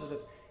positive,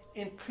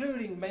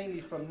 including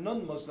mainly from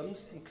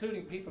non-Muslims,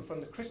 including people from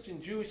the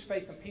Christian, Jewish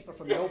faith and people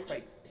from no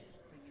faith.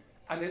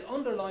 And it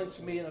underlines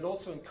to me, and it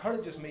also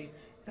encourages me,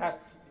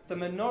 that the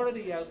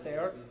minority out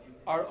there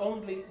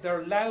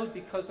they're loud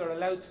because they're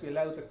allowed to be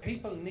loud, that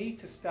people need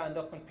to stand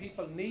up and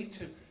people need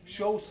to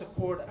show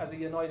support as a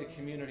united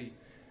community.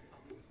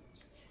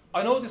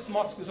 I know this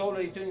mosque is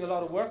already doing a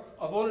lot of work.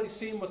 I've already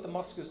seen what the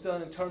mosque has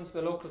done in terms of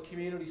the local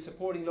community,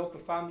 supporting local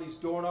families,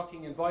 door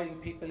knocking, inviting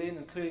people in,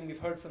 including we've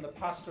heard from the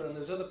pastor, and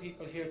there's other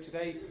people here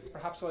today,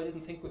 perhaps who I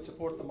didn't think would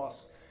support the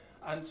mosque.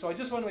 And so I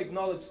just want to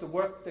acknowledge the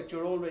work that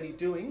you're already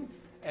doing.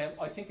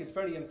 I think it's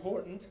very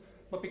important.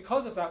 But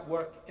because of that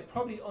work, it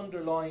probably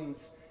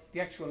underlines the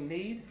actual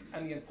need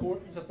and the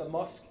importance of the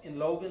mosque in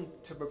Logan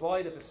to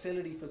provide a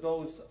facility for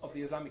those of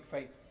the Islamic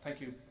faith. Thank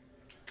you.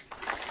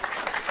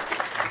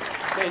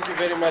 Thank you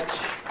very much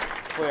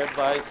for your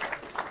advice,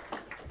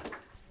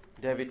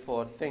 David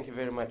Ford. Thank you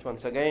very much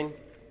once again.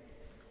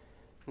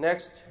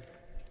 Next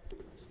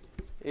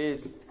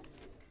is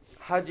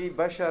Haji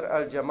Bashar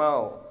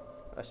Al-Jamal,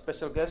 a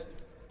special guest.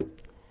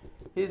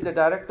 He is the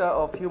Director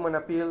of Human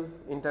Appeal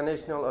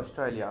International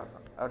Australia.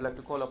 I would like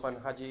to call upon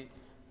Haji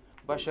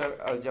Bashar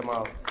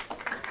Al-Jamal.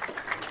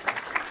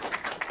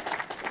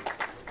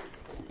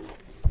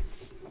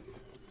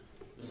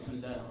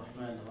 Bismillah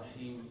ar-Rahman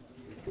ar-Rahim.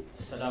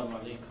 Assalamu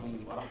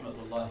alaikum wa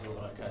rahmatullahi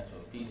wa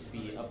barakatuh. Peace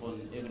be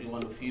upon every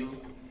one of you.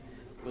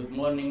 Good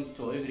morning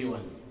to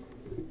everyone.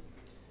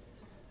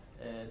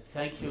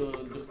 Thank you,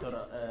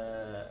 Dr.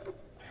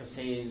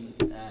 Hussein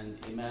and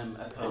Imam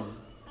Akram,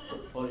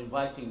 for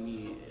inviting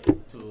me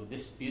to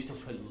this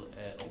beautiful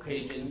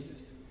occasion.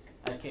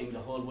 I came the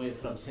whole way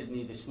from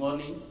Sydney this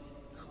morning.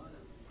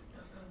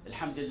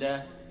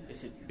 Alhamdulillah,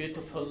 it's a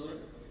beautiful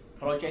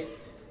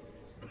project.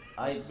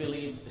 I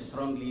believe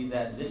strongly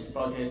that this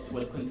project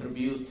will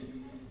contribute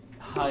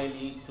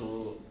highly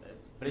to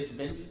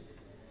Brisbane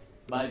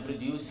by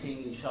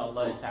producing,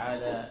 inshallah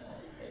ta'ala,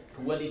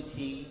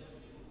 quality,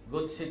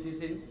 good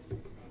citizen.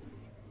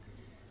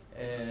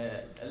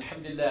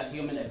 Alhamdulillah,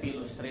 Human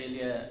Appeal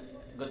Australia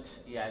got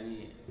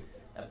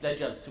a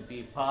pleasure to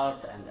be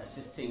part and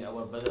assisting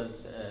our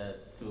brothers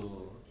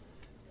to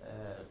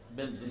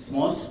build this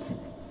mosque.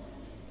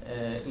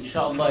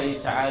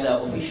 Inshallah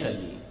ta'ala,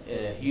 officially,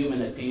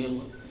 Human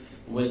Appeal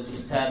will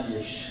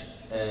establish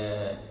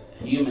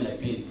Human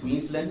Appeal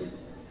Queensland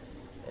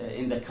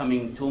in the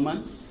coming 2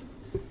 months.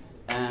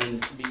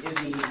 And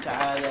bi'idhnihi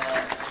ta'ala,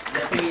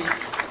 the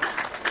base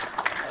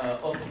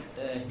of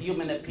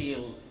Human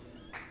Appeal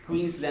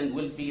Queensland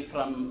will be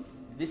from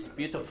this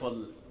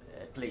beautiful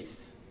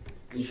place,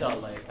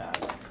 inshallah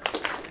ta'ala.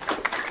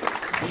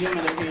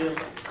 Human Appeal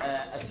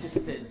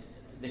assisted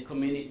the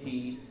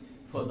community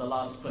for the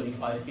last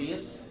 25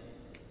 years,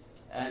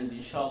 and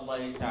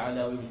inshallah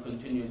ta'ala we will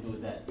continue to do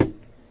that.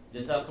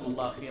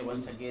 Jazakumullah khair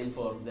once again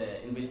for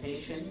the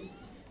invitation,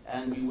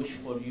 and we wish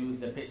for you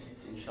the best,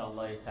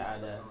 inshallah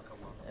ta'ala,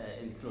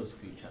 in the close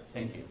future.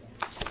 Thank you.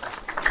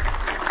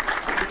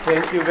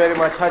 Thank you very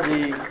much,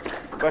 Haji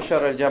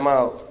Bashar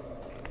Al-Jamal.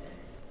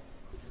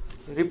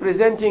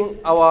 Representing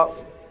our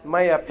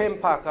Mayor Pem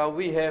Parker,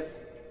 we have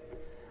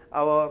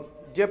our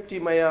Deputy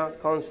Mayor,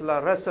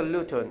 Councillor Russell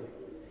Luton.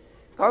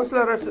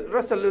 Councillor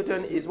Russell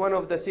Luton is one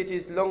of the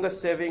city's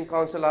longest-serving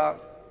councillor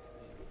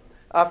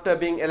after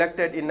being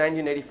elected in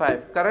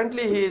 1985.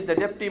 Currently, he is the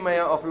Deputy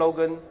Mayor of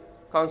Logan.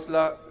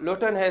 Councillor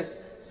Luton has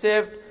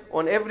served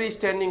on every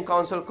standing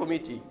council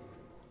committee,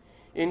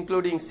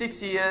 including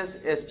 6 years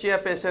as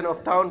chairperson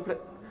of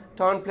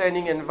Town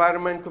Planning and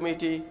Environment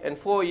Committee and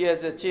 4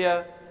 years as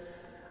chair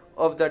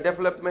of the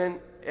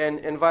Development and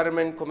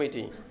Environment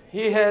Committee.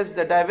 He has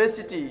the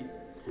diversity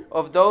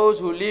of those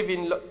who live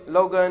in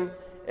Logan,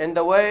 and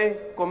the way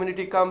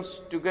community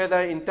comes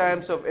together in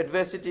times of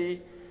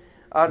adversity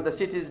are the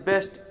city's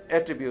best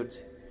attributes.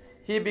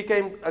 He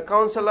became a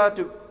councillor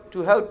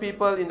to help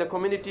people in the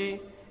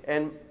community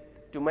and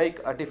to make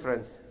a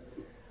difference.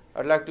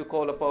 I'd like to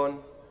call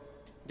upon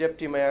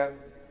Deputy Mayor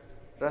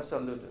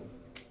Russell Luton.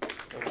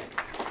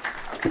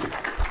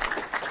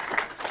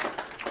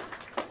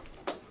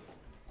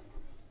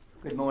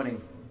 Good morning.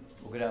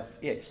 Or good afternoon.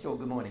 Yeah, still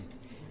good morning.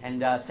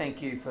 And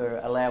thank you for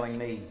allowing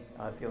me.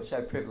 I feel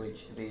so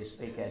privileged to be a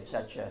speaker at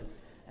such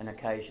an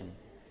occasion.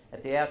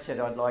 At the outset,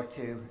 I'd like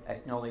to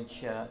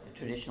acknowledge the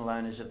traditional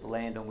owners of the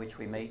land on which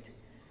we meet,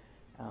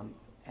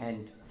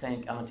 and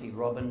thank Auntie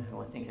Robin,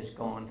 who I think has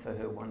gone, for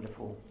her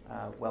wonderful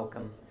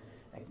welcome.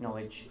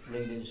 Acknowledge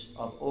leaders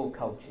of all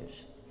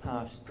cultures,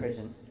 past,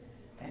 present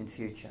and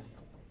future.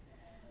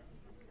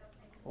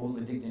 All the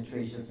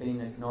dignitaries have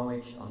been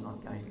acknowledged. I'm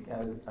not going to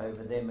go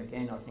over them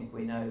again. I think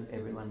we know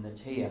everyone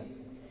that's here.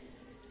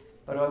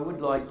 But I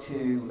would like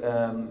to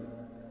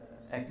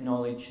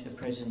acknowledge the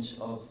presence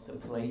of the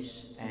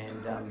police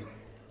and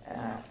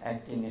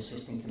Acting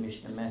Assistant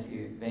Commissioner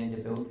Matthew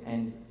Vanderbilt.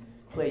 And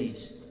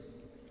please,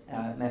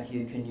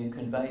 Matthew, can you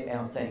convey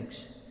our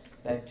thanks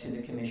back to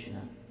the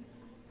Commissioner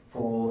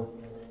for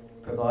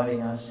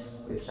providing us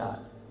with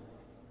Saad,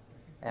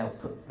 our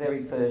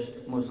very first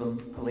Muslim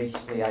police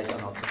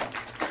liaison officer.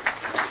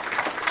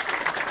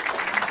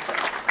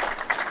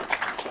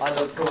 I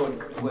look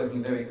forward to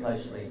working very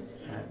closely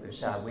with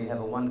Saad. We have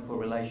a wonderful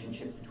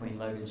relationship between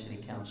Logan City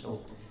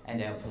Council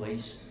and our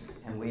police,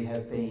 and we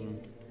have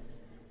been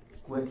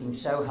working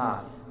so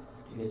hard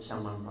to get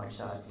someone like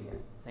Saad here.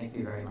 Thank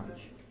you very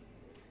much.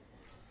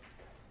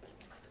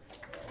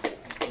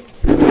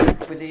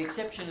 With the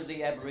exception of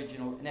the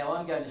Aboriginal, now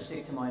I'm going to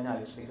stick to my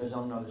notes because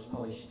I'm not as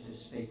polished a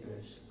speaker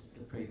as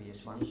the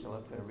previous one, so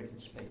I've got a written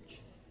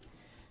speech.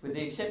 With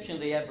the exception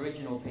of the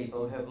Aboriginal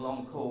people who have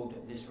long called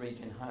this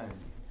region home,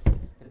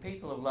 the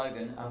people of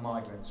Logan are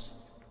migrants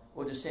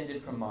or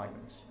descended from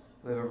migrants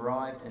who have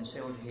arrived and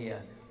settled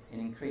here in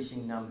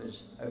increasing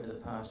numbers over the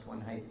past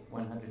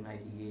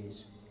 180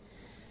 years.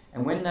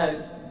 And when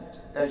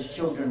those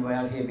children were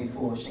out here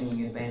before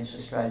singing Advance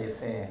Australia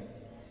Fair,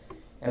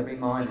 it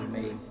reminded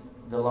me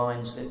the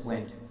lines that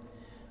went,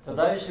 "For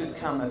those who've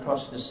come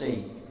across the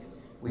sea,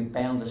 we've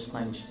boundless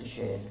plans to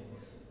share."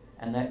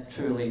 And that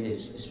truly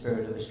is the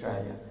spirit of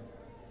Australia.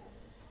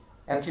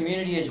 Our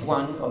community is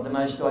one of the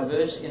most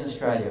diverse in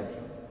Australia,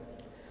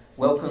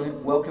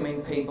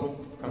 welcoming people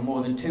from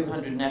more than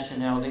 200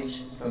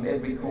 nationalities from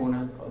every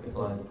corner of the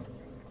globe.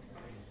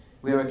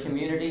 We are a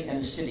community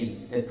and a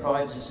city that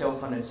prides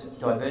itself on its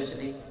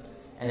diversity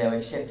and our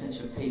acceptance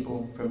of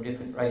people from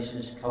different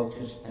races,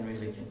 cultures and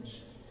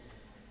religions.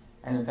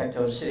 And in fact,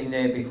 I was sitting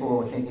there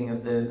before thinking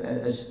of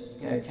as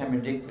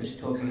Cameron Dick was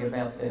talking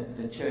about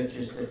the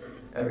churches that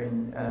are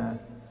in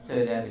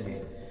 3rd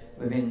Avenue.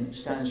 Within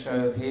stone's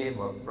throw of here,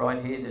 well,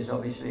 right here, there's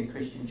obviously a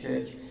Christian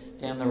church.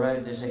 Down the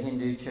road, there's a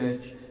Hindu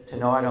church.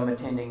 Tonight, I'm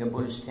attending a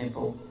Buddhist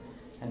temple.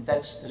 And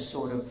that's the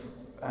sort of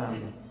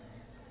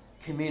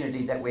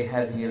community that we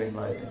have here in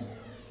Logan.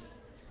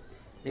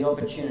 The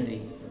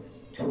opportunity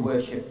to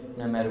worship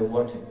no matter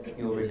what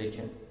your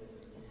religion.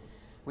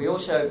 We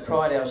also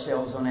pride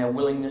ourselves on our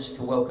willingness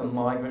to welcome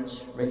migrants,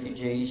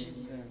 refugees,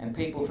 and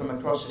people from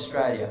across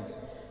Australia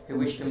who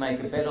wish to make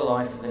a better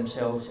life for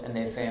themselves and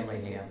their family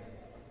here.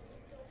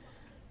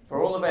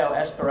 For all of our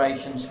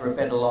aspirations for a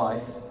better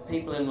life,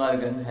 people in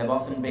Logan have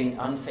often been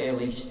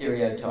unfairly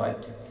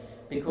stereotyped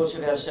because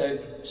of our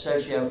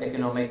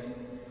socio-economic,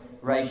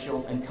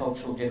 racial and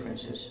cultural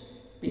differences,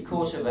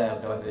 because of our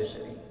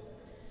diversity.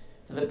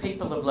 For the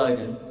people of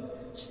Logan,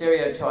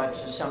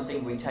 stereotypes are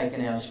something we take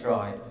in our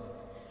stride.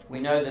 We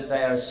know that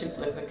they are a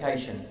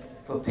simplification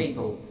for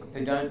people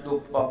who don't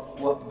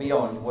look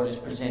beyond what is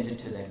presented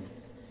to them.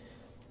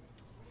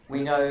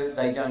 We know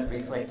they don't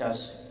reflect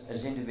us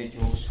as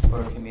individuals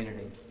or a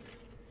community.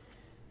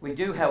 We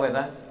do,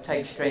 however,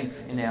 take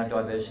strength in our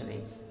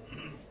diversity,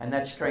 and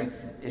that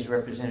strength is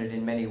represented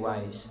in many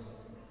ways.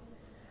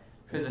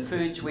 Through the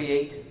foods we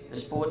eat, the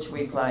sports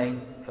we play,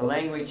 the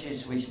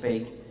languages we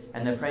speak,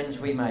 and the friends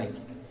we make,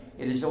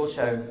 it is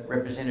also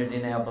represented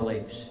in our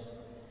beliefs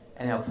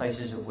and our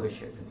places of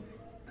worship.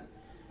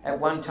 At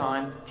one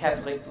time,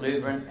 Catholic,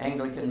 Lutheran,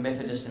 Anglican,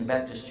 Methodist and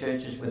Baptist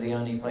churches were the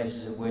only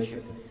places of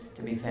worship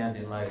to be found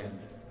in Logan.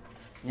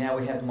 Now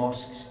we have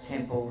mosques,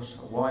 temples,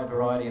 a wide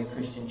variety of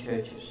Christian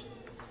churches.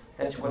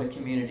 That's what a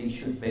community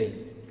should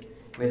be,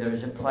 where there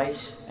is a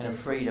place and a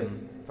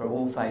freedom for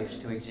all faiths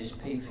to exist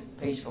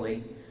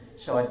peacefully,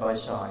 side by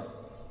side.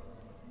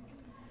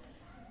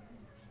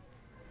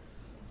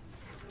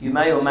 You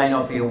may or may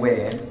not be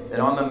aware that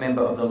I'm a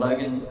member of the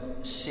Logan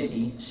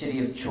City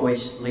of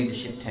Choice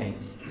leadership team.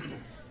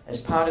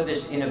 As part of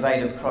this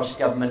innovative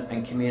cross-government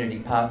and community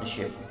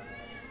partnership,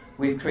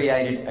 we've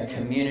created a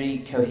community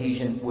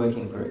cohesion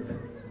working group,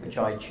 which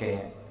I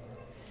chair.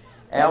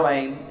 Our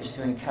aim is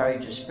to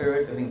encourage a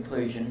spirit of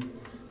inclusion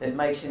that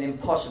makes it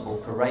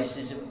impossible for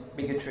racism,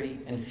 bigotry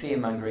and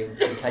fear-mongering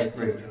to take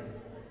root.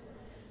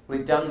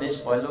 We've done this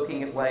by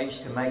looking at ways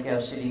to make our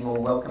city more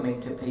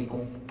welcoming to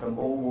people from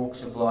all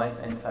walks of life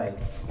and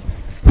faith,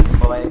 and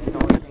by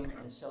acknowledging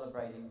and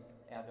celebrating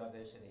our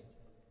diversity.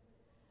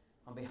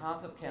 On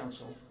behalf of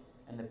Council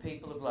and the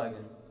people of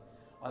Logan,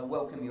 I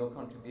welcome your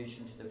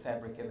contribution to the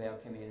fabric of our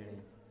community.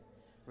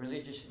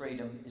 Religious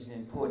freedom is an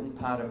important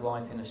part of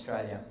life in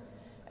Australia,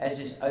 as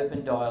is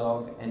open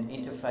dialogue and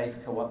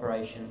interfaith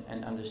cooperation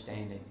and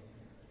understanding.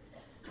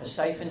 A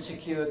safe and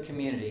secure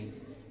community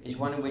is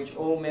one in which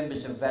all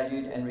members are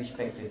valued and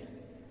respected.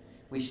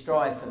 We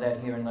strive for that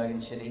here in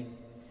Logan City,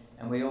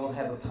 and we all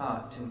have a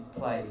part to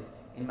play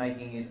in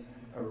making it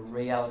a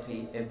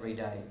reality every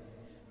day,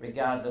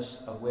 regardless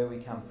of where we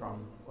come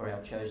from or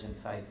our chosen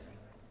faith.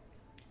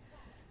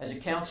 As a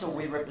council,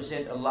 we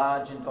represent a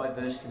large and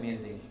diverse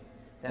community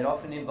that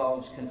often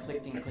involves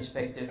conflicting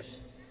perspectives,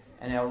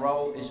 and our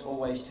role is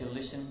always to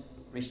listen,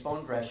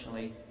 respond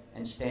rationally,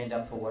 and stand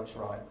up for what's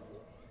right.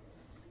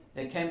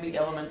 There can be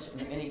elements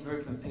in any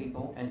group of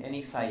people and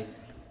any faith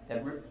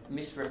that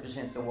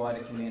misrepresent the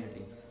wider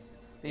community.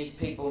 These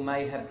people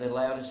may have the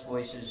loudest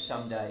voices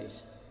some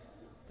days,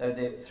 though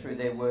through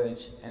their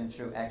words and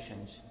through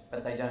actions,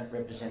 but they don't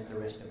represent the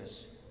rest of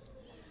us.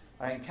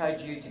 I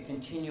encourage you to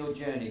continue your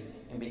journey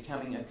in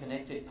becoming a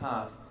connected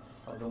part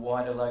of the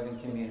wider Logan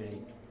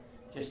community,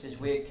 just as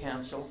we at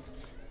Council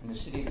and the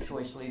City of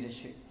Choice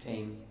leadership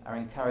team are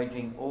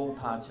encouraging all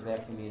parts of our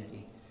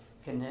community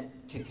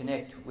to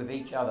connect with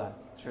each other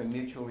through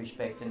mutual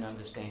respect and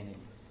understanding.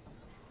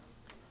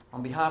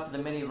 On behalf of the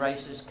many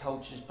races,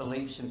 cultures,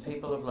 beliefs and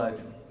people of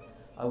Logan,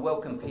 I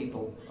welcome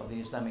people of the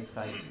Islamic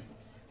faith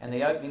and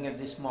the opening of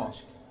this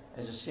mosque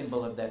as a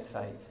symbol of that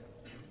faith.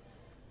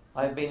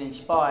 I have been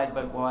inspired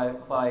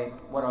by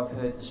what I've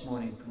heard this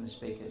morning from the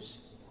speakers.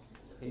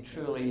 It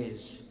truly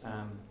is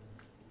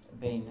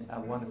been a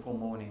wonderful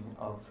morning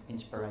of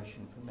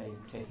inspiration for me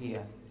to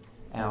hear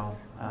our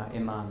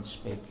imams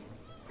speak.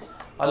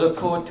 I look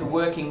forward to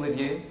working with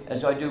you,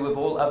 as I do with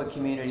all other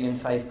community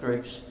and faith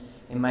groups,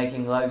 in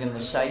making Logan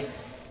the safe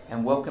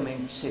and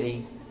welcoming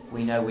city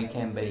we know we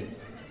can be.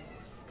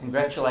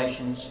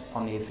 Congratulations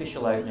on the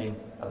official opening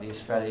of the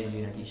Australian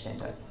Unity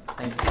Centre.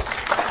 Thank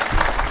you.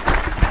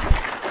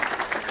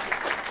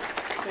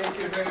 Thank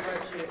you very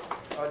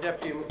much, our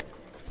Deputy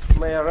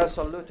Mayor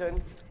Russell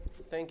Luton.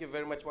 Thank you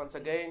very much once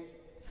again.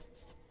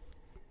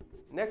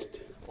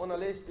 Next on the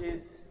list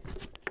is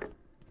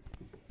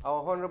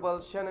our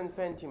Honorable Shannon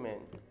Fentiman,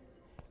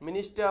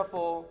 Minister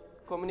for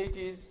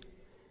Communities,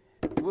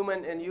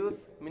 Women and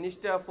Youth,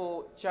 Minister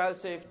for Child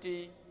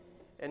Safety,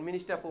 and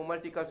Minister for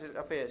Multicultural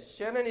Affairs.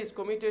 Shannon is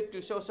committed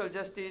to social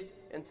justice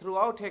and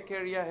throughout her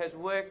career has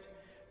worked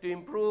to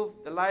improve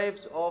the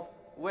lives of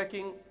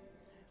working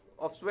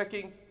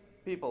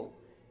people.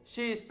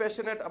 She is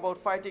passionate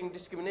about fighting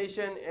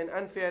discrimination and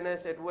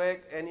unfairness at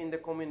work and in the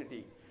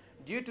community.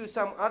 Due to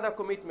some other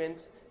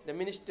commitments, the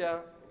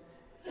Minister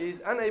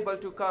is unable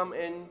to come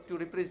and to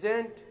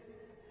represent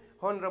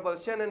Honorable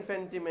Shannon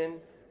Fentiman.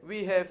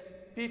 We have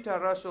Peter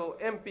Russell,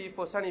 MP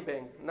for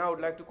Sunnybank. Now I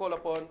would like to call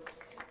upon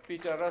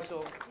Peter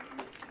Russell.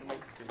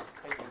 Thank you.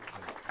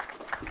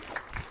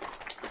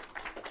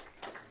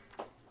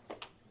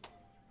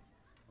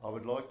 I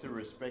would like to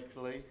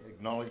respectfully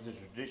acknowledge the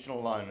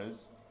traditional owners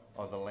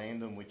of the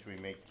land on which we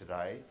meet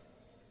today,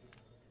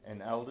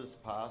 and elders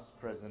past,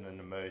 present and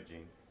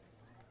emerging,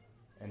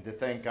 and to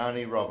thank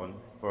Auntie Robin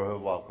for her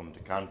welcome to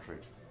country.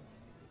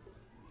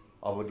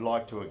 I would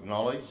like to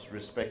acknowledge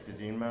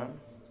respected imams,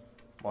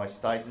 my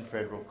state and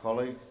federal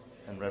colleagues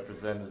and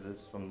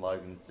representatives from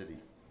Logan City,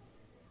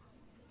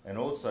 and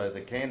also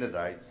the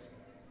candidates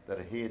that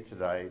are here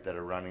today that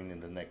are running in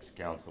the next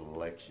council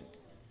election.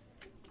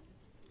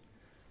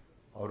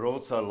 I would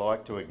also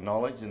like to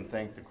acknowledge and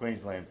thank the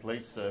Queensland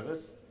Police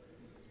Service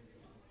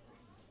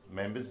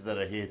members that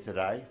are here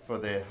today for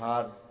their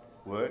hard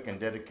work and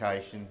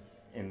dedication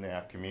in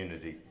our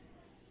community.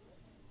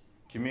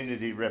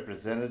 Community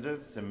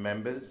representatives and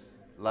members,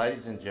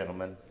 ladies and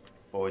gentlemen,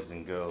 boys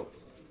and girls.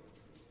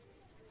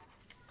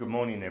 Good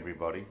morning,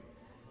 everybody.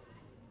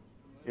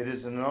 It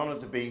is an honour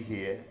to be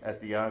here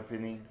at the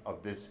opening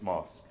of this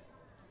mosque,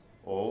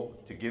 or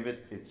to give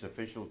it its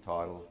official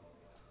title,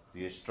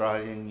 the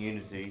Australian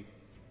Unity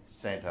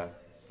Centre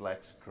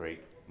Slacks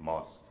Creek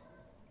Mosque.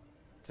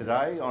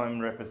 Today I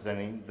am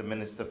representing the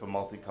Minister for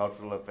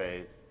Multicultural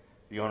Affairs,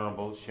 the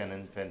Honourable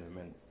Shannon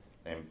Fentiman,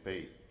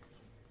 MP.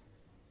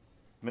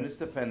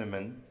 Minister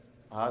Fentiman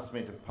asked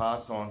me to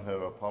pass on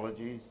her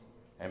apologies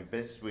and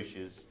best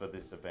wishes for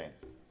this event.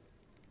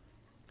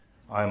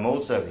 I am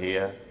also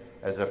here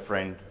as a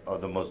friend of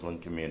the Muslim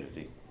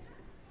community.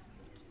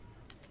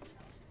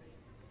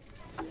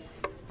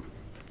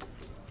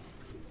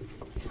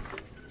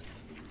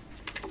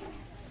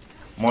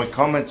 My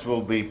comments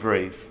will be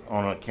brief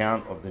on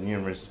account of the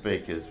numerous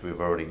speakers we've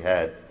already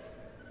had.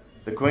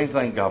 The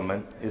Queensland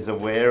Government is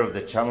aware of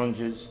the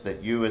challenges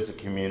that you as a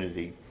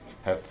community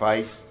have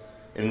faced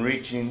in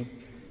reaching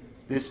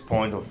this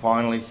point of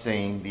finally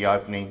seeing the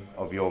opening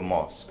of your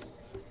mosque.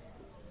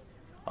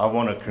 I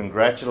want to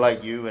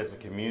congratulate you as a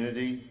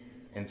community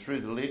and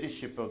through the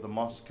leadership of the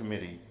Mosque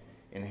Committee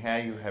in how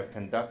you have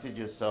conducted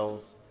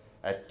yourselves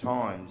at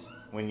times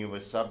when you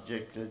were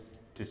subjected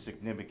to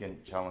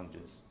significant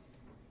challenges.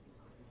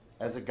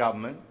 As a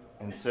government,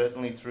 and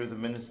certainly through the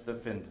Minister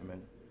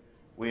Fentiman,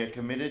 we are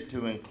committed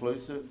to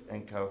inclusive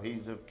and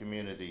cohesive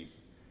communities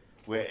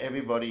where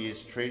everybody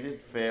is treated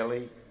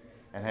fairly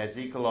and has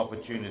equal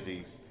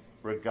opportunities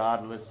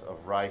regardless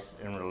of race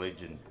and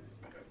religion.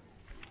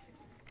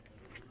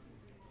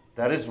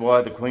 That is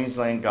why the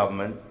Queensland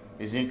Government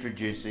is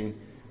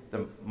introducing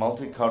the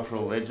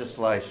multicultural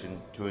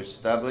legislation to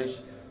establish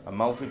a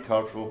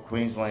Multicultural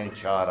Queensland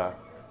Charter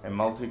and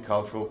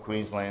Multicultural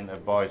Queensland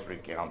Advisory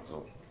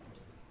Council.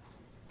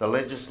 The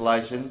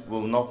legislation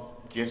will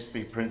not just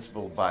be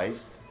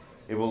principle-based,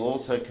 it will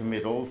also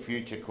commit all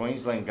future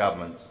Queensland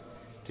governments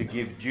to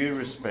give due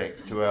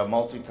respect to our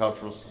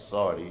multicultural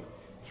society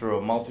through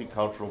a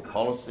multicultural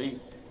policy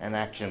and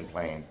action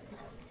plan.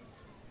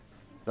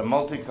 The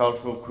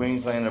Multicultural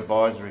Queensland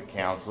Advisory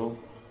Council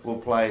will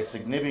play a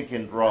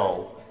significant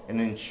role in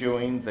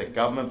ensuring that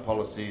government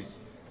policies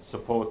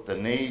support the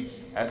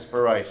needs,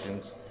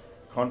 aspirations,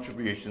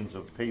 contributions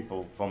of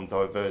people from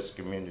diverse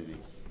communities.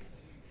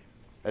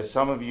 As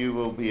some of you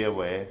will be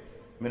aware,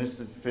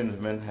 Minister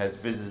Fentiman has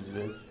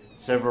visited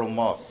several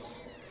mosques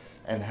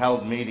and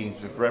held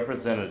meetings with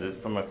representatives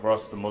from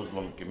across the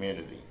Muslim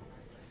community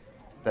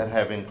that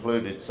have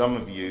included some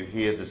of you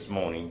here this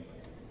morning,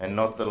 and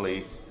not the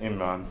least,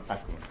 Imran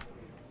Akram.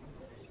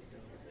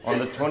 On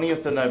the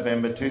 20th of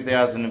November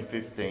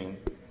 2015,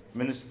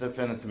 Minister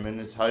Fentiman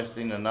is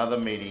hosting another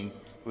meeting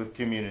with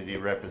community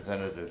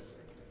representatives.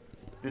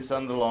 This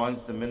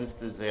underlines the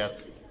Minister's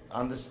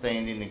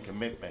understanding and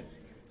commitment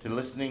to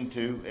listening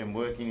to and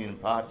working in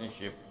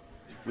partnership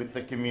with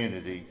the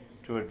community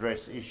to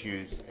address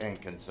issues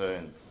and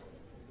concerns.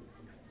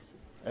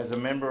 As a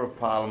Member of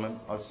Parliament,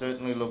 I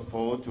certainly look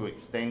forward to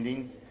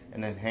extending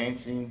and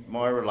enhancing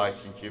my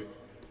relationship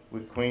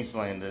with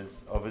Queenslanders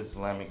of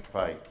Islamic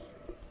faith.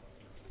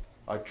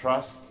 I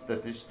trust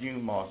that this new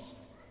mosque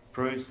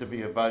proves to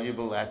be a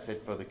valuable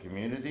asset for the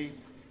community,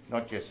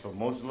 not just for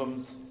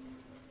Muslims,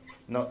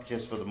 not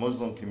just for the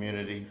Muslim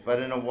community,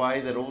 but in a way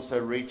that also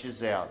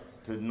reaches out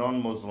to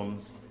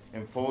non-Muslims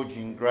in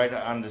forging greater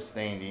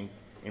understanding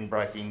in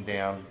breaking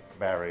down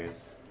barriers.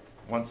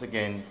 Once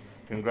again,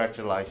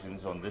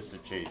 congratulations on this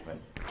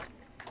achievement.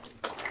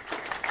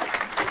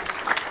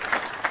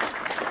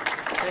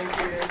 Thank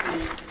you,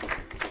 MP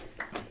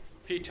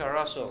Peter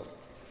Russell.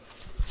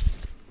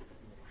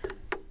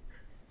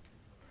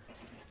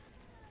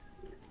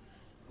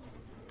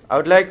 I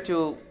would like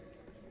to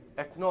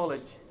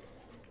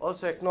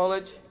also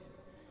acknowledge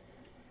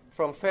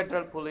from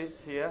Federal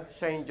Police here,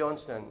 Shane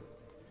Johnston,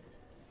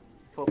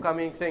 for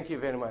coming. Thank you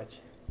very much.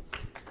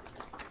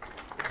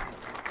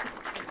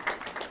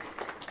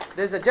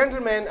 There's a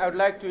gentleman I would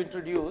like to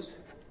introduce,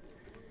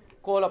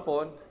 call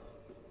upon,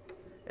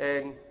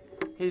 and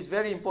he's a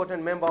very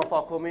important member of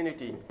our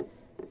community.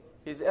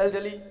 He's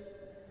elderly,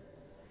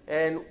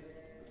 and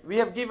we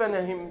have given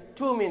him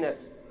 2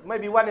 minutes,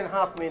 maybe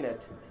 1.5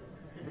 minutes,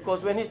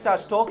 because when he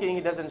starts talking,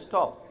 he doesn't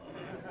stop.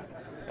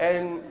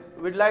 And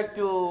I'd like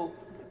to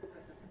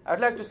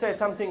say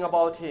something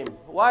about him.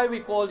 Why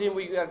we called him,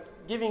 we are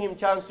giving him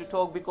chance to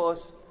talk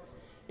because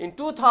in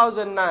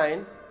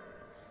 2009,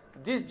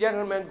 this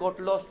gentleman got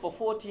lost for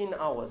 14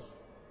 hours,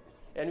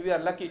 and we are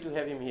lucky to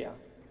have him here.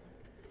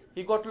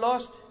 He got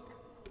lost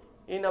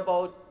in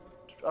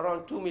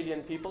around 2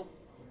 million people,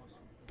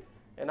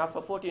 and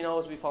after 14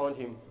 hours we found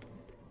him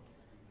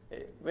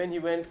when he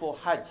went for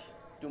Hajj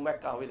to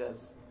Mecca with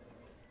us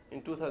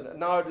in 2000.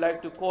 Now I'd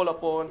like to call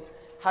upon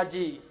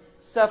Haji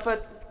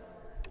Safat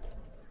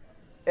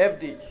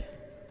Evdij.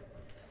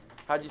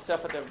 Haji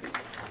Safat Evdij.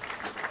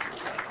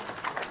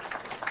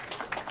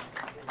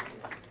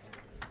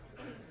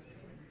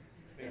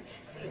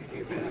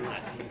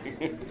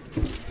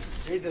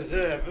 He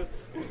deserves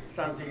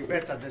something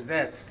better than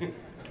that.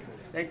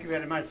 Thank you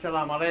very much.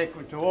 Assalamu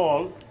alaikum to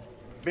all,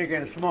 big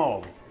and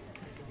small.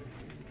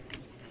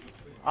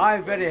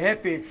 I'm very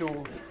happy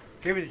to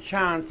give it a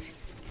chance.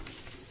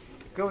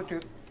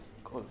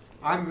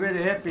 I'm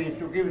very happy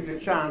to give it a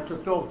chance to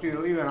talk to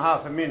you even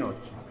half a minute.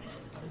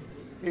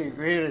 He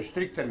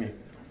restricted me.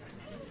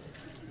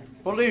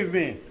 Believe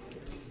me,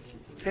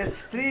 there's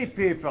 3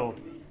 people.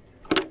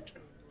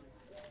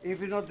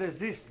 If it not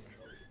exist,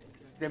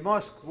 the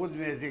mosque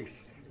wouldn't exist.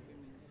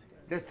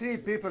 The 3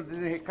 people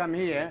that come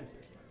here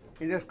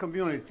in this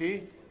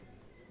community,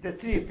 the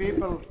 3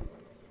 people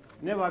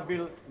never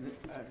built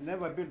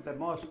the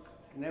mosque,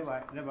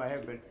 never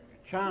have a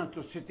chance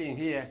to sit in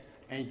here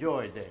and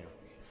enjoy there.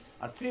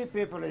 3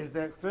 people is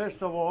the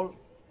first of all,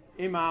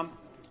 Imam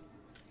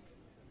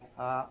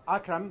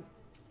Akram,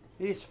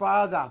 his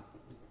father,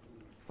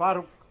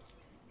 Farooq,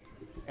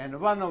 and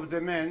one of the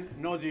men,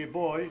 Nodi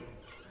boy,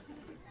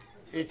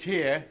 is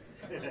here.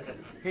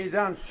 He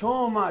done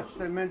so much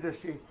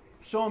tremendously,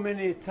 so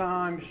many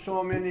times,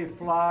 so many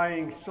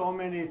flying, so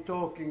many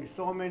talking,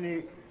 so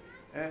many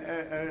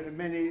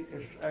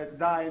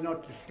die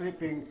not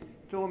sleeping,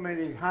 too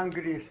many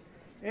hungry,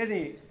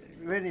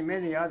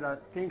 many other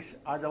things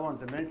I don't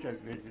want to mention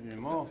it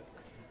anymore.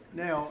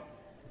 Now,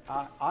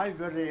 I'm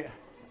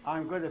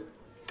got a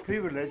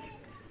privilege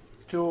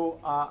to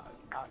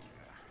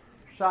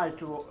say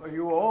to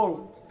you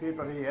all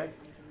people here,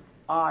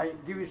 I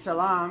give you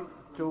salam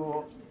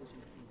to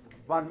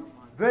one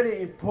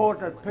very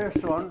important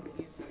person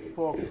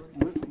for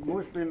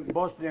Muslim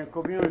Bosnian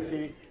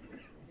community,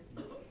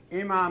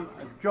 Imam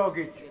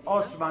Jogic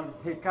Osman.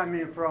 He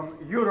coming from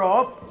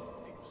Europe,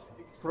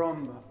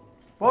 from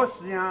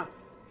Bosnia,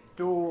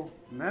 to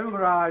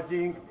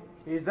memorizing.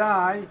 He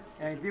died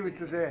and give it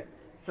to the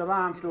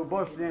salam to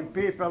Bosnian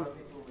people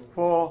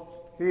for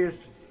his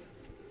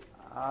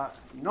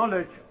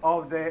knowledge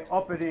of the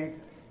opening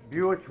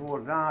beautiful,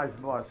 nice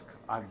mosque.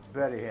 I'm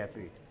very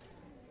happy.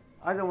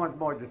 I don't want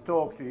more to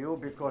talk to you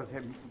because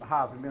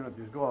half a minute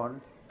is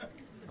gone,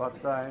 but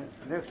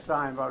next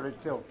time I will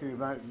talk to you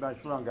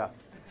much longer.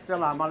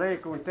 Assalamu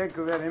alaikum, thank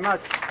you very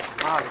much.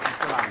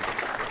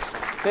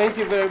 Thank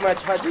you very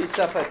much, Haji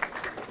Safat.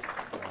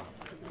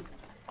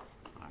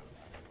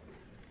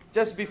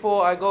 Just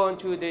before I go on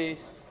to the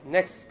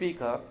next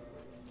speaker,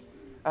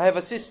 I have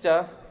a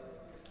sister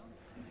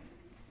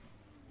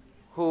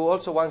who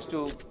also wants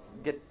to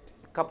get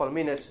a couple of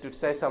minutes to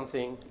say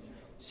something.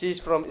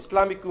 She's from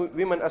Islamic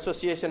Women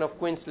Association of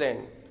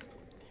Queensland,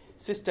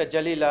 Sister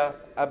Jalila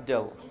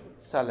Abdel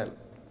Salem.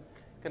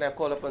 Can I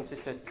call upon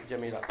Sister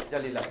Jalila?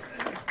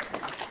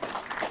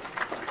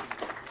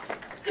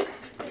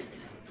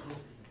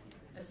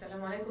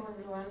 Assalamu alaikum,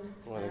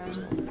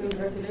 everyone.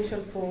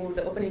 Congratulations for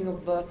the opening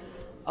of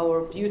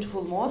our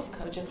beautiful mosque.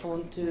 I just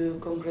want to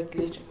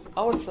congratulate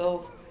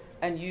ourselves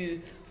and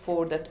you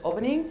for that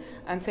opening,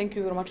 and thank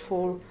you very much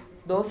for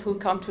those who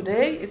come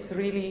today. It's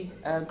really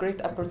a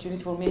great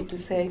opportunity for me to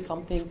say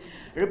something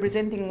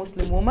representing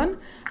Muslim women.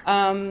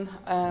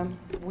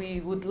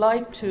 We would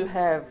like to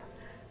have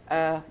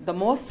the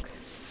mosque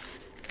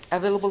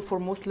available for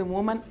Muslim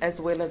women as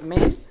well as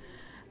men.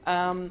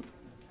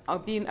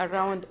 I've been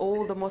around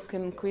all the mosques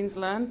in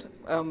Queensland,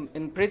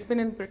 in Brisbane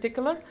in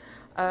particular.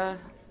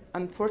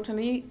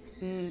 Unfortunately,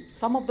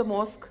 some of the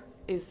mosque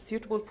is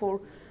suitable for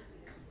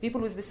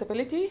people with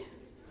disability,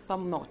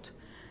 some not.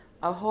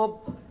 I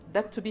hope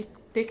that to be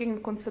taken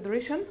in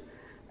consideration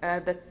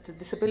that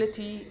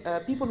disability,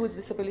 people with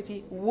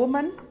disability,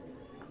 women,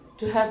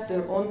 to have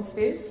their own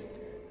space,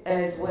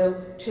 as well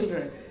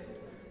children.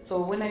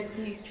 So when I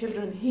see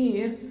children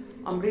here,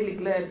 I'm really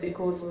glad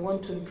because we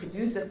want to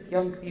introduce the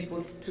young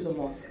people to the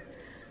mosque.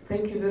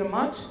 Thank you very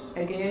much.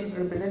 Again,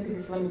 representing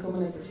Islamic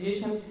Women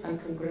Association,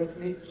 and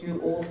congratulate you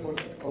all for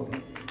the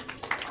opening.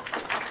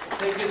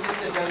 Thank you,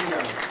 Sister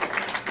Jalina.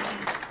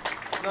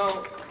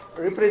 Now,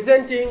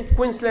 representing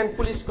Queensland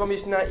Police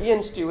Commissioner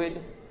Ian Stewart,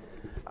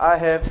 I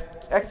have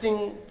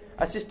Acting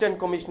Assistant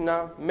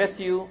Commissioner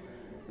Matthew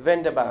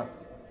Vanderbar.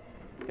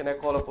 Can I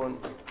call upon?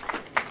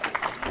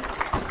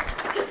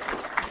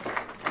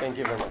 Thank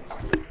you very much.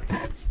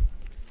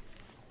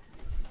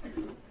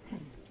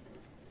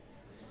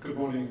 Good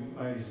morning,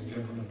 ladies and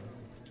gentlemen.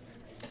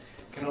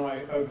 Can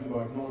I open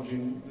by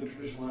acknowledging the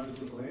traditional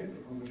owners of the land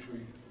on which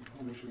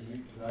we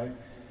meet today,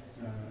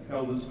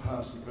 elders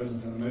past and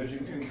present and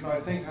emerging, and can I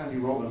thank Auntie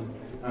Robin,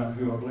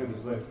 who I believe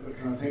has left, but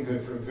can I thank her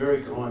for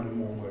very kind and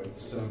warm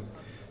words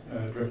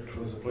directed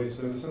towards the police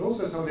service, and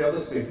also some of the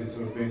other speakers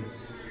who have been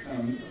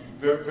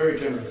very, very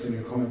generous in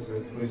your comments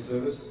about the police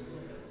service.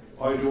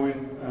 I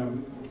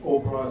join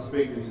all prior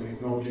speakers in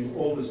acknowledging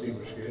all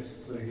distinguished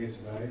guests that are here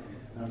today,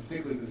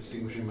 particularly the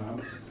distinguished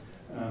imams,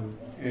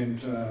 and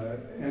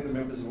the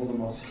members of all the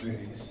mosque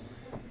communities.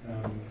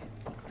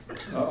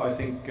 I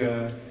think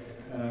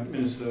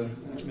Minister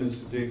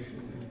Dick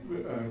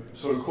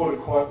sort of caught it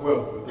quite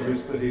well with the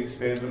list that he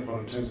expanded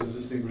upon in terms of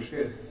distinguished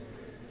guests.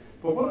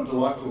 But what a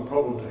delightful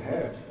problem to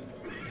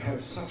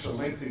have such a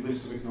lengthy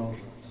list of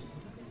acknowledgements.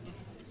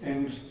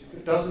 And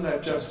doesn't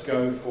that just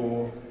go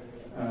for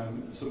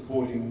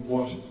supporting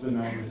what the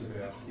name is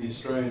about, the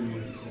Australian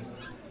Unity Centre?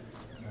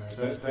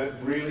 That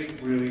really,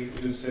 really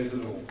just says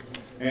it all.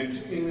 And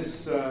in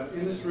this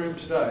room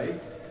today,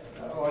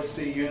 I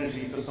see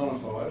unity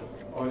personified.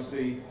 I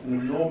see an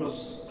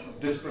enormous,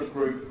 disparate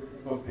group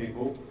of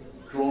people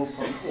drawn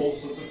from all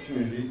sorts of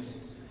communities,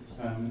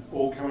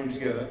 all coming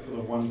together for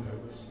the one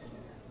purpose.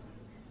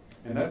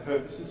 And that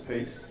purpose is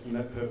peace, and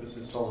that purpose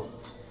is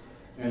tolerance.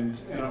 And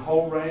a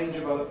whole range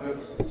of other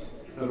purposes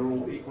that are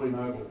all equally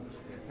noble.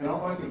 And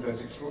I think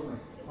that's extraordinary.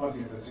 I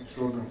think that's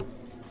extraordinary.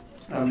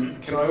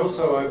 Can I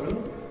also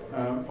open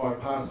by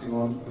passing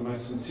on the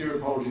most sincere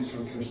apologies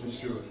from Commissioner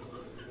Stewart.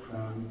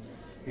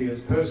 He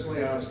has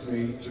personally asked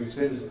me to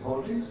extend his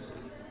apologies.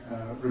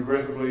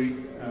 Regrettably,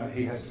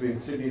 he has to be in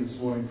Sydney this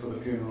morning for the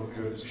funeral of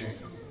Curtis Cheng.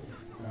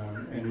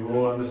 And you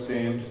will all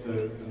understand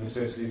the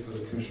necessity for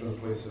the Commissioner of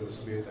the Police Service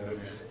to be at that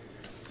event.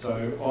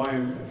 So I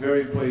am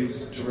very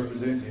pleased to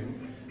represent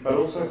him, but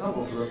also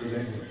humbled to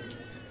represent him.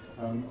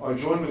 I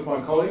join with my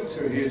colleagues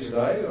who are here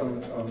today.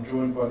 I'm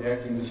joined by the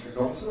Acting District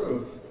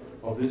Officer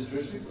of this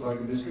district,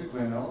 Logan District,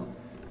 Glenn Allen,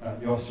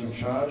 the Officer in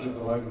charge of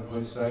the Logan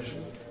Police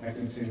Station,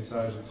 Acting Senior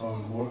Sergeant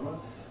Simon Mortimer.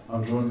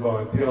 I'm joined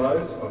by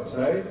PLOs, by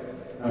SAID,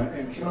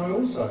 and can I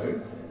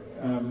also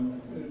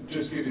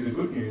just give you the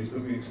good news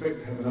that we expect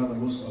to have another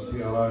Muslim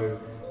PLO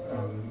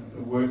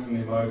working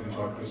in Logan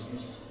by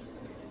Christmas.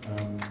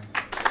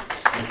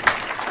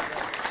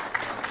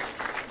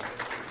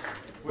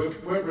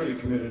 We're really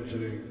committed to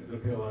the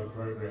PLO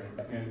program,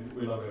 and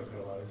we love our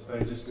PLOs.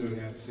 They just do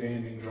an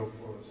outstanding job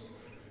for us.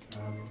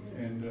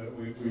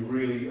 We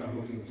really are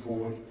looking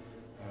forward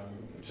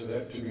to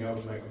that, to being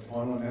able to make a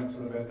final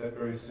announcement about that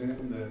very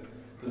soon.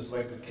 The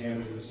selected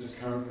candidate is just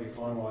currently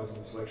finalising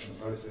the selection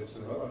process,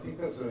 so I think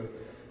that's a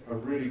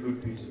really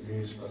good piece of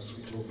news for us to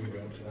be talking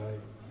about today.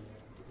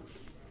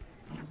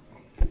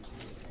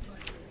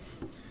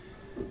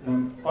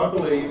 I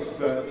believe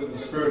that the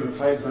spirit of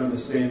faith and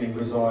understanding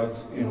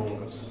resides in all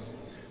of us.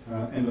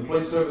 And the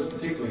police service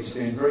particularly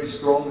stand very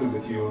strongly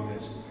with you on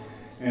this.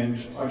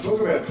 And I talk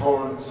about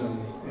tolerance,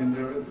 and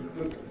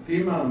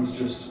the imams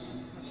just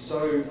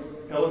so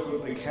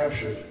eloquently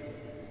captured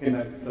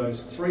in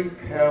those three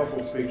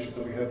powerful speeches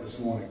that we had this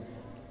morning.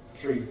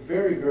 Three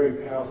very, very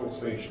powerful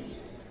speeches.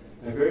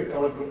 They very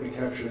eloquently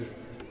captured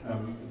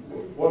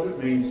what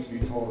it means to be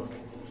tolerant,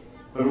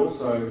 but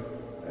also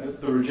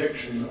the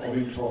rejection of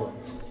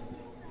intolerance.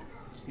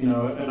 You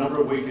know, a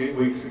number of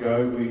weeks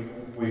ago,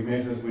 we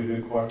met, as we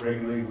do quite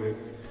regularly,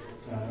 with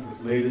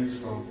leaders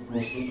from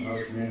Muslim and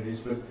other communities,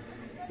 but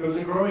there was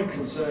a growing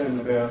concern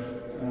about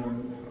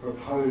a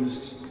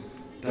proposed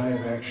day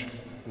of action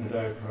and a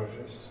day of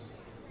protest.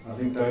 I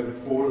think David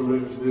Ford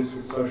alluded to this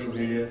with social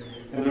media,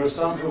 and there are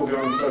some who will go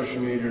on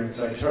social media and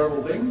say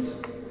terrible things,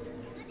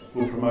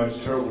 will promote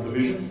terrible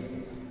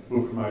division,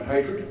 will promote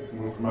hatred,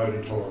 and will promote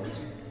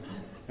intolerance.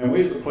 And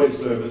we as a police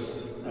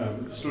service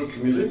stood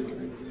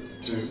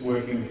committed to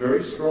working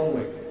very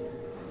strongly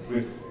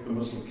with the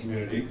Muslim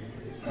community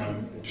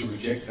to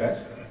reject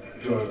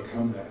that, to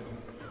overcome that.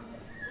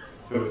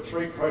 There were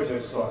 3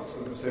 protest sites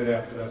that were set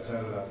out for that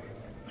Saturday.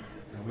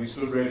 And we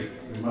stood ready.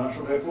 We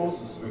marshalled our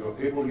forces. We got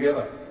people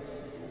together.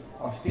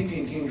 I think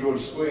in King George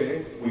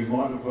Square, we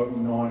might have got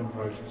 9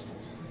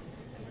 protesters.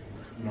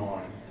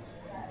 9.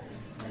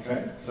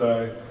 Okay?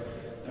 So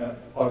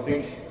I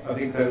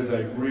think that is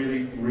a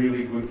really,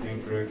 really good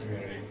thing for our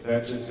community.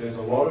 That just says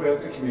a lot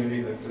about the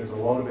community, that says a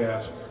lot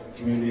about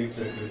community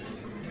acceptance,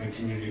 and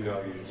community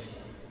values.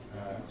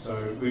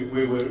 So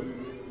we were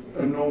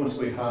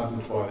enormously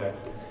heartened by that.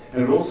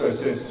 And it also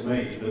says to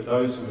me that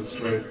those who have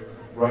spread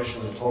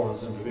racial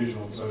intolerance and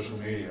division on social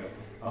media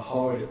are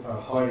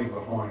hiding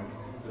behind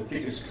the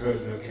thickest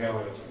curtain of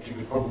cowardice that you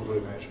could probably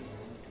imagine.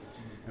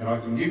 And I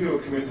can give you a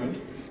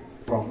commitment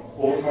from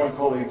all of my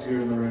colleagues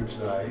here in the room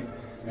today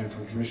and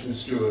from Commissioner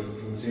Stewart and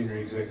from the Senior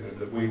Executive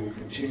that we will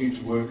continue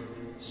to work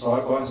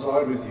side by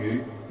side with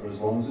you for as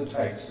long as it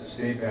takes to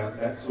stamp out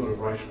that sort of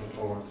racial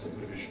intolerance and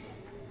division.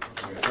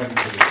 Thank you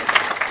for that.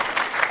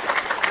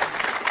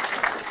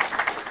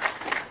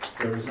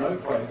 There is no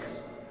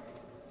place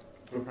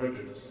for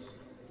prejudice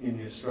in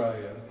the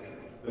Australia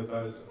that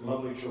those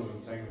lovely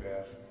children sang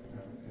about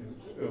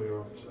earlier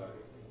on today.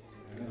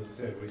 And as I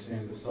said, we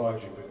stand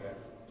beside you with that.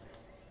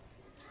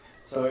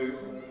 So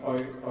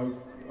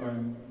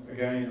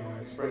again,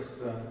 I express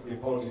the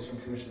apologies from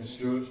Commissioner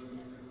Stewart.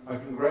 I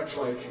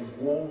congratulate you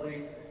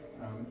warmly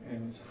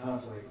and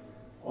heartily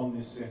on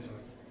this centre.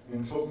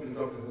 In talking to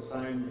Dr.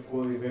 Hussain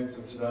before the events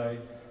of today,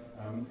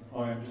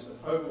 I am just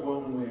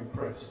overwhelmingly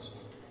impressed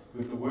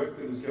with the work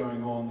that is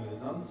going on that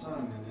is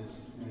unsung and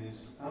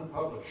is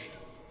unpublished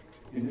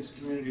in this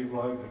community of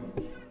Logan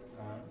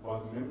by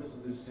the members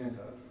of this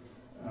centre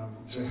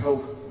to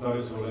help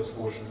those who are less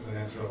fortunate than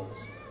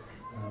ourselves.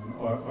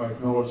 I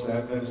acknowledge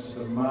that. That is just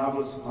a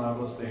marvellous,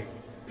 marvellous thing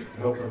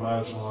to help the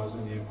marginalised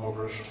and the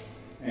impoverished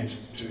and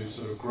to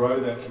sort of grow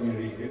that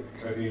community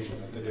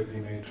cohesion that the Deputy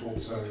Mayor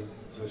talked so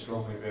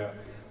strongly about.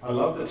 I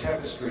love the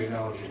tapestry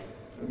analogy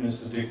that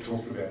Minister Dick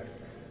talked about.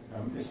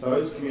 It's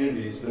those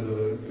communities that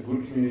are the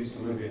good communities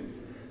to live in.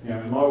 You know,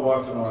 and my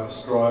wife and I are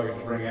striving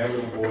to bring our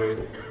little boy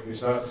who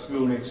starts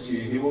school next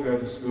year. He will go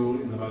to school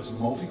in the most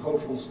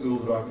multicultural school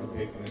that I can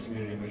pick in the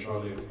community in which I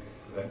live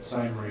for that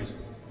same reason.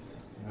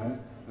 You know?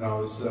 And I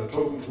was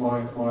talking to my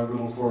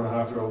little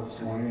 4.5-year-old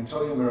this morning and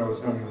telling him where I was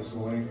going this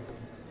morning.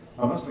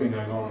 I must have been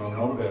going on and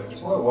on about it.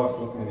 Because my wife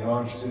looked me in the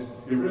eye and she said,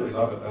 "You really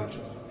love it, don't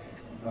you?"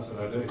 And I said,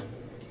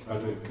 I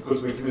do,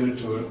 because we're committed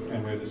to it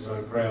and we're just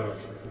so proud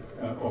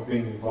of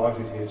being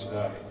invited here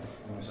today.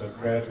 And we're so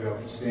proud to be able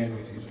to stand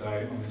with you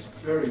today on this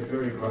very,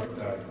 very great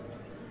day.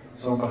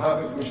 So on behalf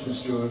of Commissioner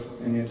Stewart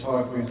and the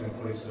entire Queensland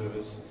Police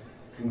Service,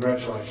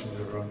 congratulations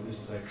everyone.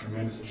 This is a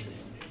tremendous achievement.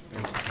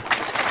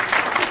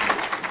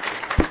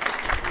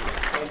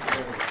 Thank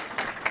you.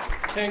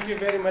 Thank you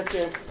very much,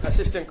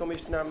 Assistant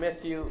Commissioner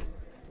Matthew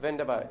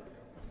Vanderby.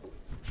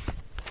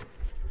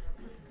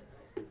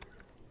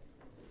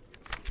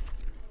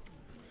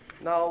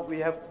 Now we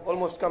have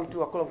almost come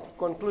to a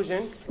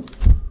conclusion.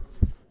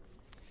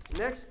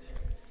 Next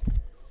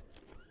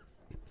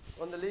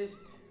on the list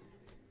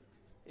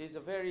is a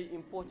very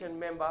important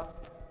member,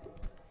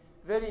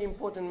 very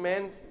important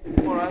man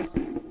for us.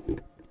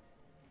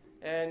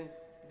 And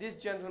this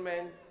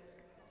gentleman,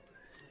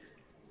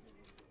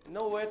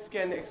 no words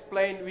can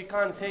explain, we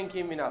can't thank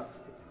him enough.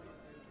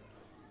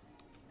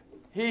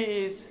 He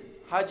is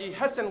Haji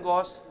Hassan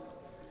Ghosh,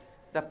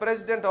 the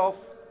president of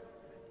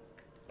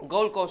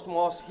Gold Coast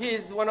Mosque. He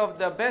is one of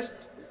the best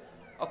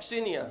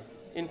auctioneer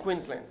in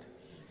Queensland.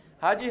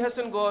 Haji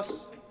Hassan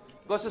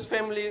Ghosh's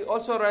family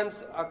also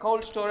runs a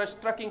cold storage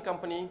trucking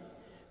company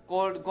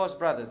called Ghosh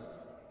Brothers.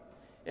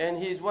 And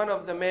he is one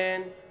of the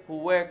men who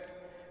work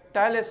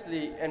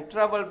tirelessly and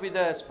traveled with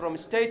us from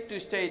state to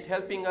state,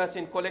 helping us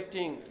in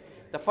collecting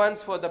the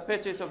funds for the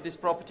purchase of this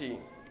property.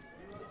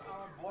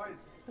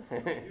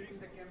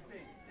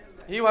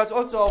 He was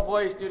also a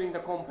voice during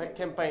the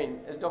campaign,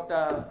 as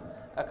Dr.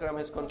 Akram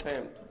has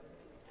confirmed.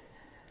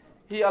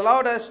 He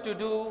allowed us to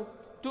do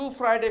 2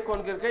 Friday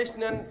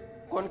congregational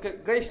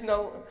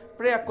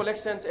prayer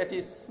collections at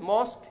his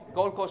mosque,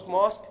 Gold Coast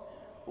Mosque,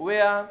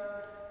 where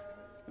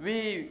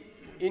we,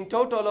 in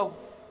total of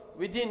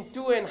within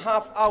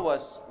 2.5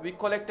 hours, we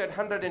collected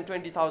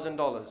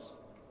 $120,000.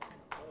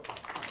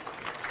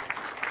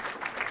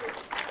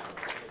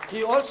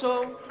 He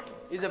also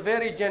is a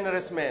very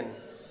generous man.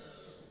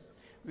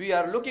 We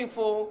are looking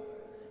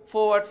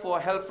forward for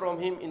help from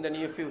him in the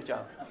near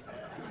future.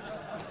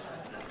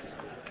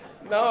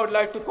 Now I would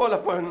like to call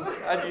upon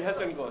Haji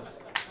Hassan Ghosh.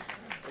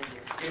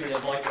 Give me the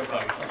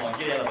microphone. Come on,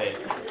 get out of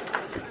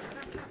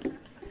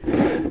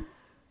bed.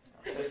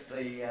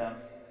 Firstly, I'd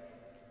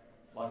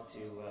like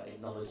to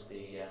acknowledge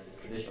the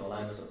traditional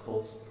owners, of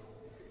course.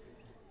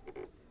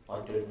 I'd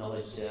like to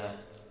acknowledge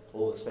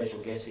all the special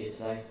guests here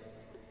today,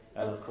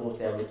 and of course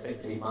our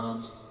respective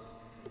imams.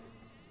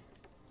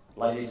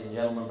 Ladies and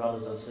gentlemen,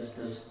 brothers and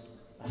sisters,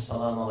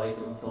 Assalamu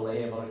alaikum wa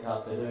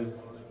barakatuhu,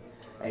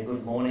 and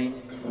good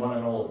morning to one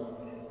and all.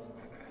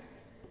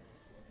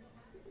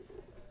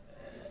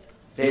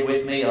 Bear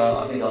with me,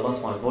 I think I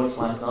lost my voice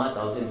last night.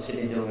 I was in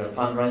Sydney doing a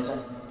fundraiser,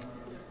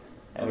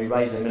 and we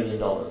raised $1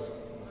 million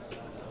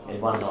in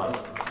one night.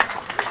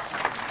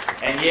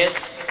 And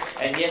yes,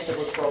 it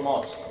was for a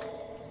mosque.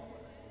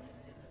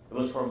 It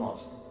was for a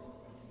mosque.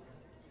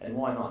 And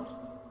why not?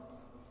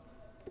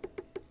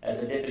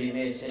 As the Deputy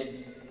Mayor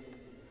said,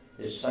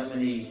 there's so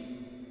many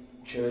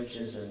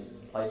churches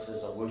and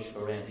places of worship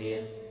around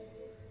here,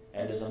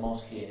 and there's a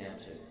mosque here now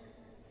too.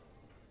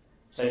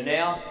 So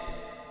now,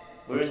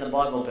 We're in the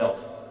Bible Belt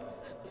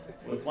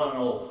with one and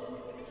all.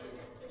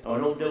 And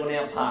we're all doing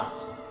our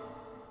part.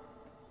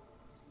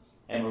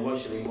 And we're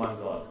worshipping one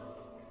God.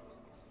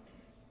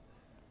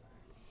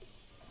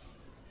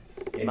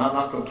 Imam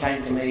Akram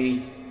came to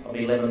me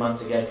probably 11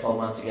 months ago, 12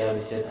 months ago, and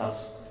he said to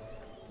us,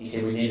 he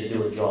said, we need to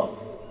do a job.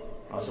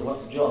 I said,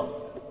 what's the job?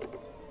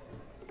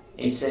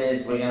 He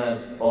said, we're going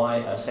to buy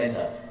a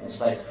centre in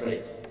Slates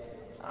Creek.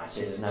 I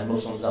said, there's no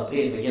Muslims up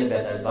here, forget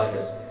about those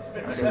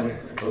buggers. I said,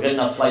 we've got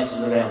enough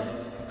places around.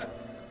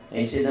 And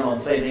he said, no,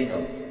 I'm fair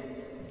income.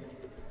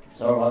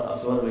 So all right, I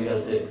said, what are we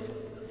going to do?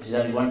 He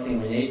said, only one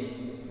thing we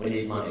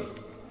need money.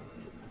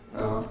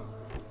 I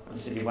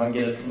said, you won't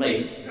get it from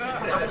me.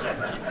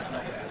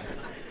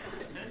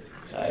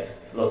 So,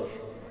 look,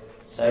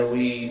 so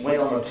we went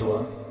on a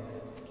tour.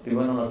 We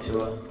went on a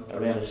tour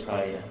around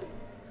Australia.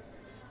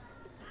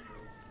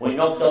 We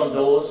knocked on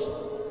doors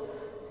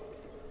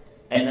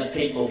and the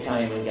people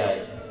came and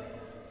gave.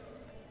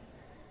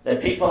 The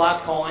people are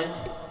kind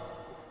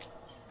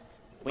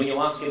when you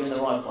ask them in the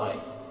right way.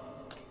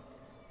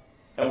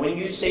 And when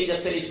you see the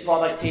finished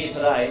product here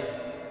today,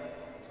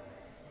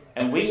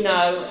 and we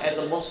know as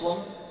a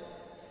Muslim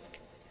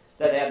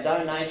that our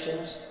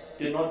donations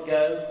do not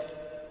go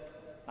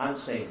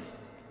unseen.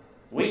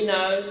 We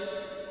know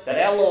that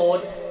our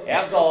Lord,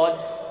 our God,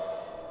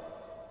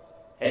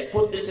 has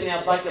put this in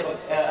our book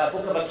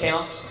of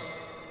accounts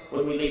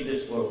when we leave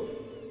this world.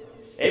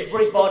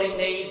 Everybody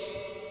needs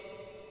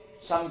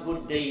some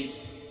good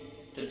deeds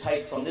to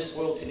take from this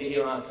world to the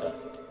hereafter.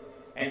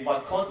 And by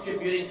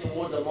contributing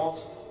towards a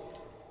mosque,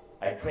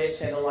 a prayer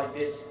centre like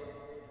this,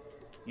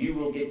 you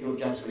will get your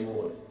just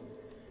reward.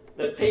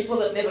 The people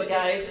that never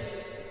gave,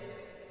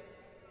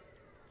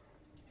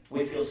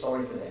 we feel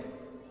sorry for them.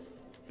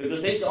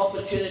 Because these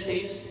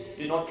opportunities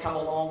do not come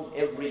along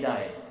every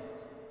day.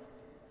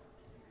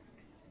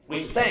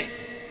 We thank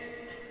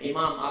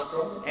Imam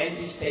Akram and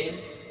his team,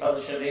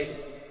 Brother Sharif.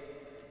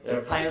 They're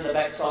a pain in the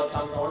backside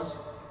sometimes,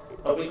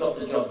 but we got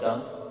the job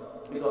done.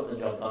 We got the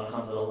job done,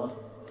 alhamdulillah.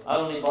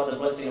 Only by the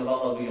blessing of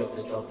Allah we got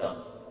this job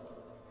done.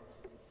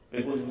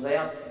 Because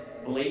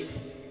without belief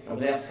and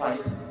without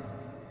faith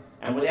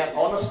and without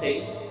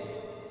honesty,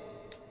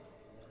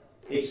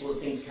 these sort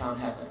of things can't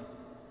happen.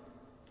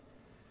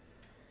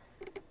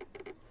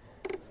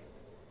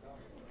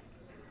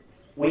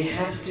 We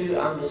have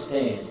to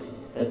understand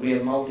that we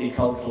are a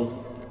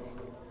multicultural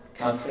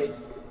country,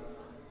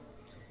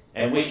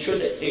 and we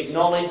should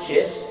acknowledge,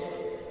 yes,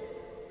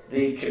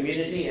 the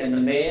community and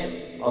the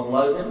mayor of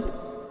Logan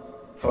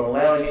for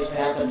allowing this to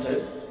happen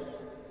too.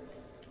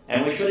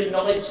 And we should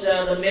acknowledge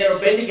the mayor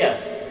of Bendigo.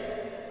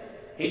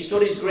 He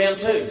stood his ground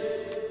too.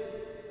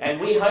 And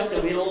we hope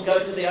that we'll all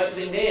go to the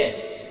opening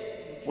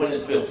there when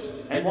it's built.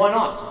 And why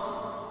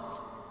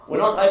not? We're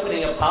not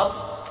opening a pub,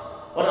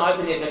 we're not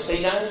opening a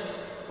casino,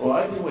 we're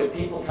opening where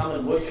people come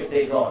and worship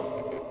their God.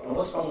 And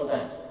what's wrong with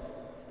that?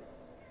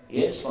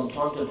 Yes, from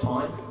time to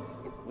time,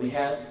 we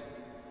have,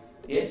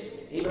 yes,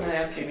 even in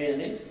our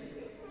community,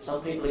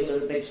 some people get a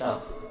little mixed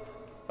up.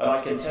 But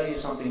I can tell you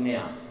something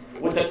now.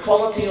 With the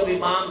quality of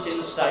imams in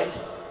the state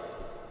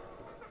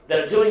that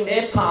are doing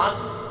their part,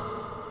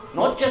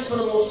 not just for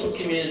the Muslim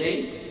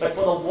community, but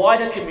for the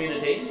wider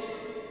community,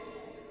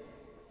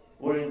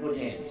 we're in good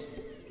hands.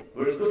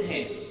 We're in good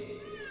hands.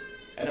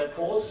 And of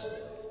course,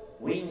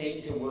 we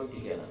need to work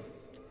together.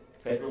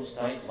 Federal,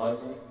 state,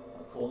 local,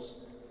 of course.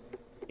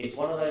 It's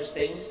one of those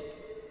things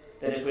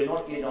that if we're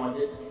not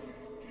united,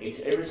 it's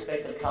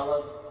irrespective of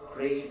colour,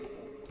 creed,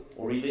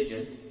 or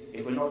religion,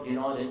 if we're not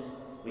united,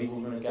 we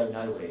will go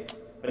nowhere.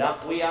 But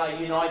if we are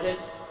united,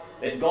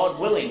 then God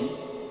willing,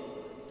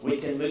 we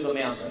can move a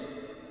mountain.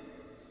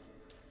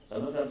 So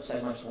I'm not going to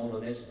say much more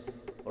than this,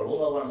 but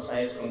all I want to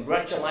say is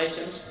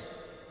congratulations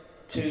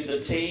to the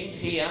team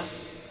here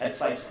at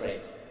Slates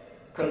Creek.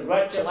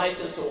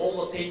 Congratulations to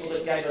all the people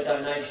that gave a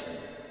donation.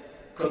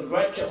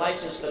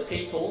 Congratulations to the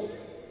people,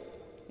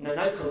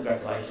 no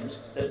congratulations,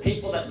 the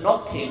people that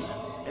knocked him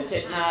and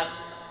said, no,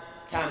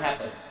 can't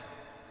happen,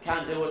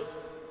 can't do it,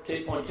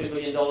 $2.2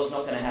 million not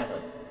going to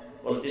happen.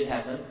 Well, it did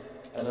happen,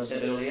 as I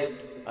said earlier,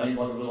 only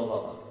by the will of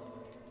Allah.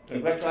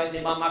 Congratulations,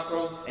 Imam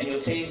Akram and your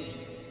team,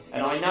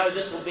 and I know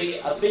this will be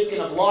a beacon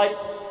of light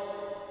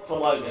for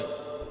Logan,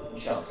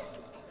 inshallah.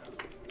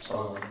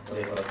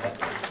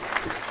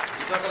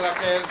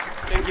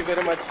 Thank you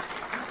very much.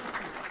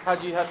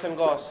 Haji Hassan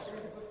Goss.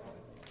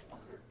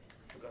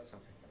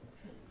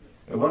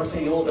 We want to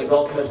see you all at the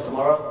Gold Coast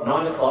tomorrow,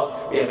 9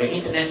 o'clock. We have an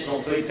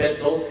international food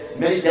festival,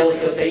 many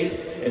delicacies.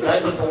 It's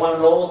open for one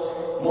and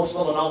all,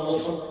 Muslim and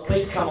non-Muslim.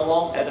 Please come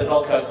along at the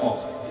Gold Coast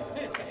Mosque.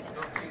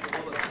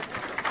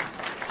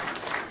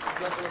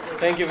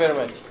 Thank you very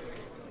much.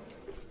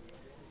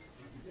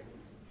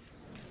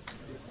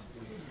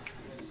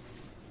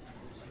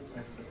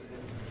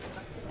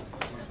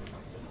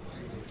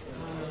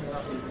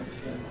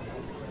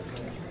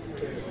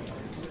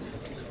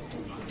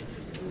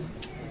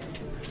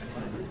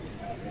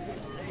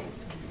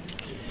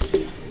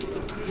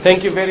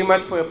 Thank you very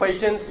much for your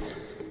patience.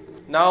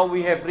 Now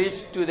we have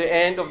reached to the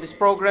end of this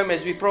program.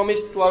 As we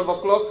promised, 12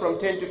 o'clock, from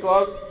 10 to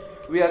 12.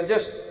 We are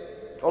just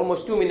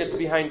almost 2 minutes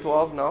behind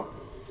 12 now.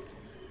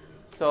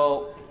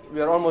 So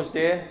we are almost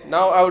there.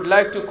 Now I would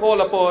like to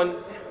call upon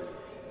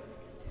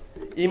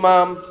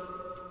Imam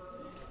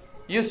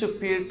Yusuf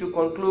Pir to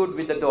conclude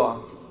with the dua.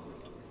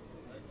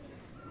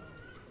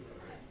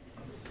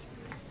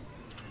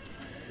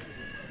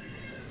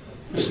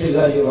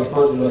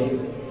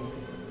 Bismillahirrahmanirrahim.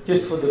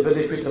 Just for the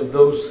benefit of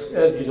those,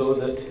 as you know,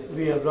 that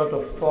we have a lot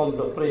of forms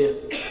of prayer,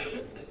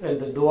 and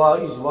the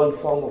dua is one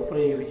form of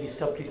prayer, which is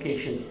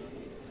supplication.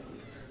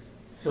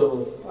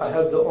 So I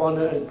have the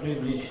honor and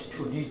privilege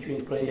to lead you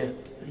in prayer,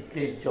 and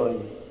please join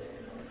me.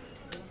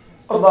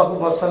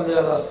 Allahumma salli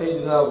ala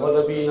Sayyidina wa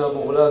Nabiyina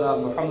Mawlana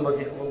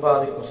Muhammadin wa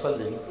barik wa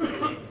sallim.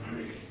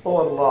 O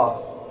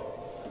Allah,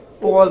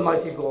 O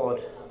Almighty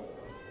God,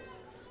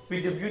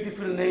 with the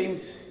beautiful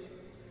names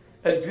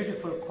and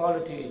beautiful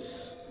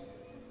qualities,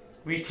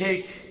 we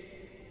take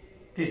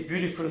these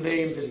beautiful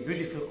names and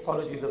beautiful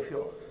qualities of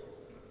yours.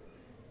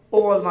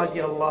 O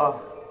Almighty Allah,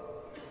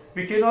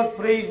 we cannot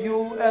praise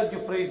you as you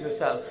praise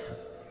yourself.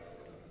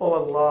 O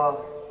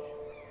Allah,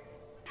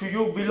 to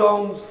you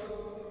belongs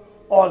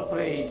all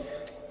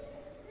praise.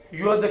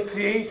 You are the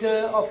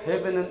creator of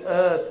heaven and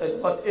earth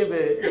and whatever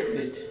is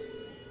in it.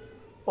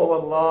 O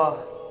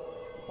Allah,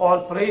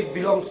 all praise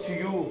belongs to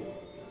you.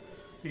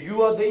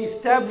 You are the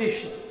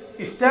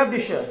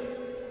establisher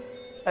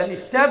and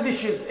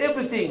establishes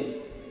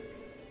everything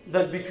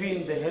that's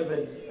between the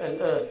heaven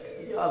and earth.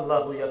 Ya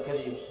Allah, Ya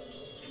Kareem.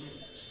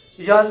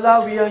 Ya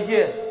Allah, we are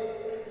here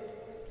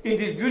in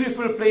this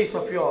beautiful place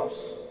of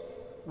yours,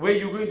 where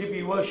you're going to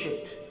be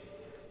worshipped,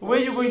 where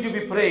you're going to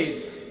be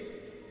praised.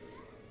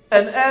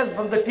 And as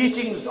from the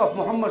teachings of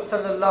Muhammad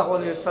sallallahu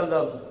alaihi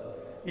wasallam,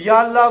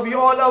 Ya Allah, we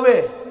all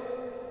aware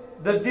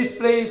that this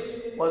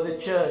place was a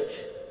church.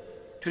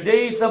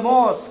 Today is a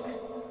mosque.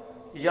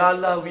 Ya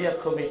Allah, we are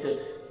committed.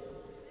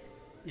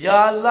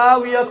 Ya Allah,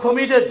 we are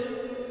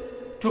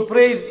committed to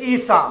praise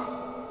Isa,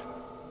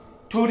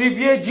 to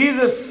revere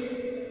Jesus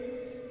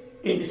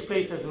in this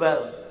place as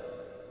well.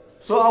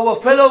 So our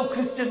fellow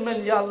Christian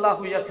men, Ya Allah,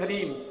 Ya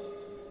Kareem,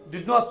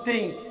 do not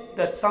think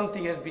that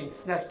something has been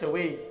snatched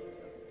away.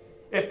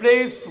 A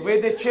place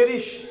where they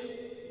cherish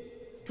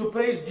to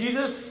praise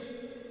Jesus,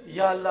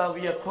 Ya Allah,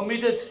 we are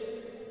committed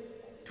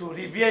to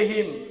revere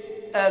him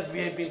as we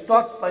have been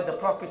taught by the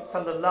Prophet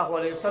sallallahu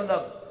alaihi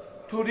wasallam,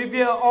 to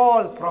revere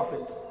all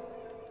prophets.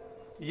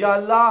 Ya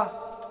Allah,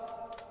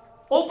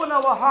 open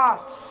our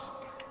hearts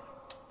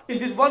in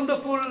this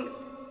wonderful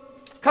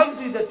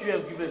country that you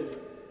have given,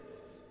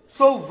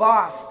 so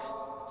vast,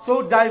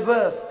 so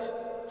diverse,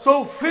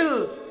 so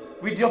filled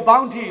with your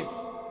bounties.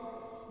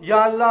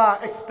 Ya Allah,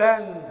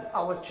 expand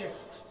our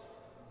chest,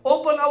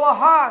 open our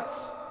hearts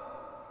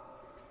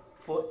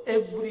for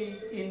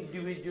every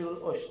individual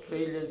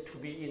Australian to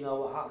be in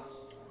our hearts,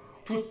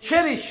 to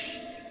cherish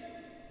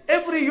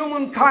every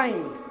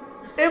humankind,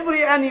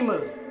 every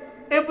animal,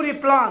 every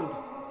plant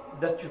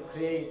that you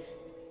create.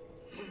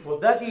 For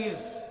that is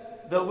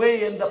the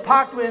way and the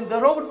pathway and the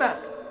roadmap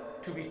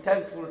to be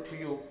thankful to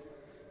you.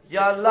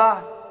 Ya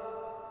Allah,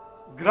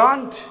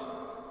 grant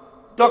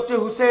Dr.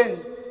 Hussein,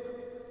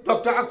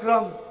 Dr.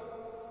 Akram,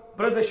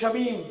 Brother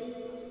Shamim,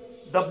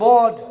 the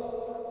board,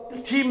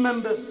 the team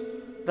members,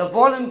 the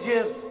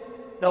volunteers,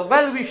 the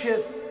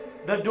well-wishers,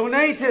 the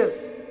donators,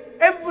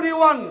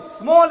 everyone,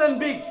 small and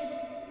big,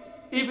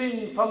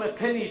 even from a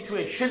penny to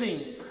a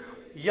shilling.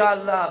 Ya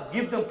Allah,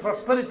 give them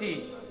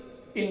prosperity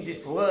in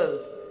this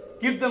world.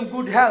 Give them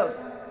good health.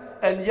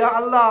 And Ya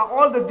Allah,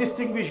 all the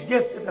distinguished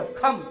guests that have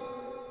come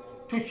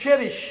to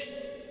cherish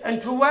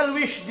and to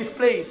well-wish this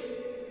place,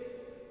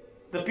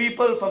 the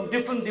people from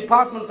different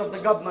departments of the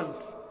government,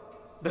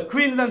 the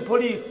Queensland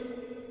Police,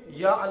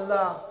 Ya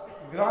Allah,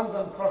 grant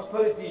them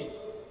prosperity,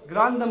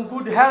 grant them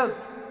good health,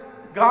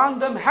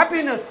 grant them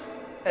happiness,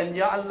 and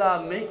Ya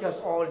Allah, make us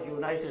all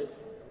united.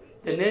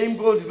 The name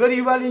goes very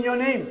well in your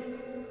name,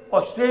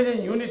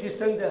 Australian Unity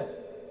Centre.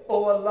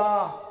 Oh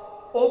Allah,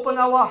 open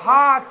our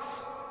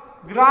hearts,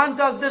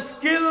 grant us the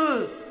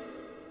skill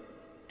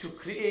to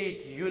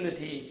create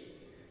unity.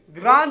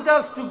 Grant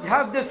us to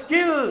have the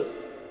skill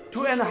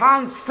to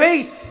enhance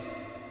faith,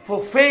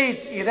 for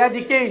faith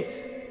eradicates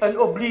and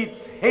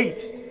oblites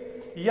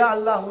hate. Ya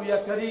Allah,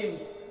 Ya Kareem,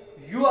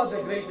 you are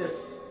the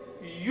greatest.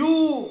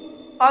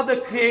 You are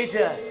the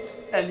creator.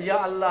 And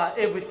Ya Allah,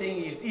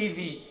 everything is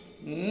easy.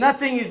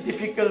 Nothing is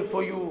difficult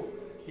for you.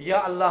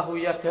 Ya Allah,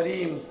 Ya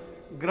Kareem,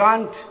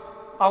 grant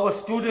our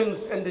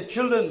students and the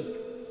children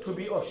to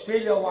be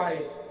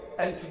Australia-wise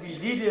and to be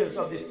leaders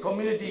of this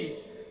community.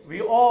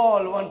 We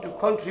all want to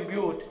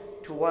contribute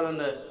to one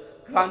another.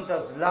 Grant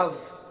us love,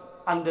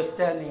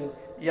 understanding.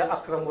 Ya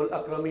Akramul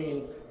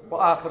Akrameen.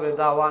 Wa akhir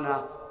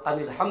dawana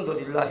anil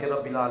hamdulillahi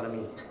rabbil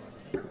alameen.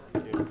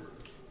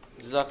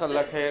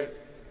 Jazakallah khair,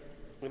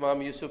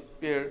 Imam Yusuf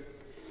Pir.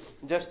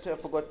 Just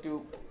forgot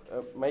to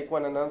make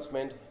one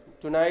announcement.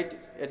 Tonight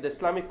at the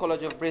Islamic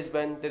College of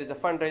Brisbane, there is a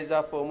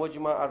fundraiser for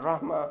Mujma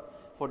Al-Rahma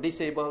for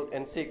disabled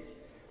and sick.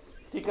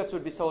 Tickets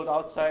would be sold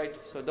outside.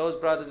 So those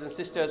brothers and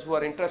sisters who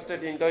are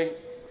interested in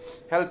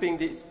helping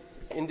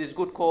in this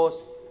good cause,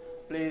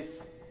 please,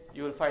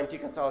 you will find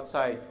tickets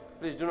outside.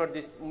 Please do not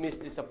miss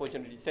this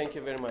opportunity. Thank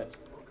you very much.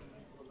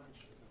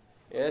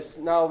 Yes,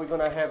 now we're going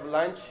to have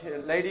lunch.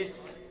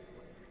 Ladies,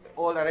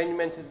 all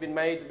arrangements has been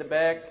made at the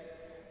back,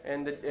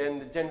 and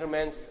the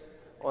gentlemen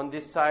on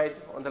this side,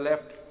 on the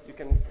left, you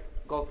can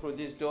go through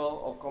this door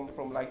or come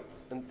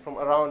from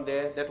around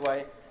there, that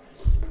way.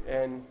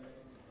 And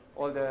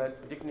all the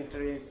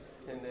dignitaries,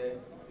 and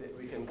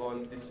we can go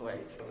on this way.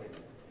 So,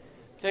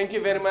 thank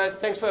you very much.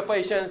 Thanks for your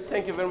patience.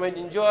 Thank you very much.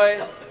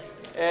 Enjoy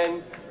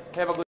and have a good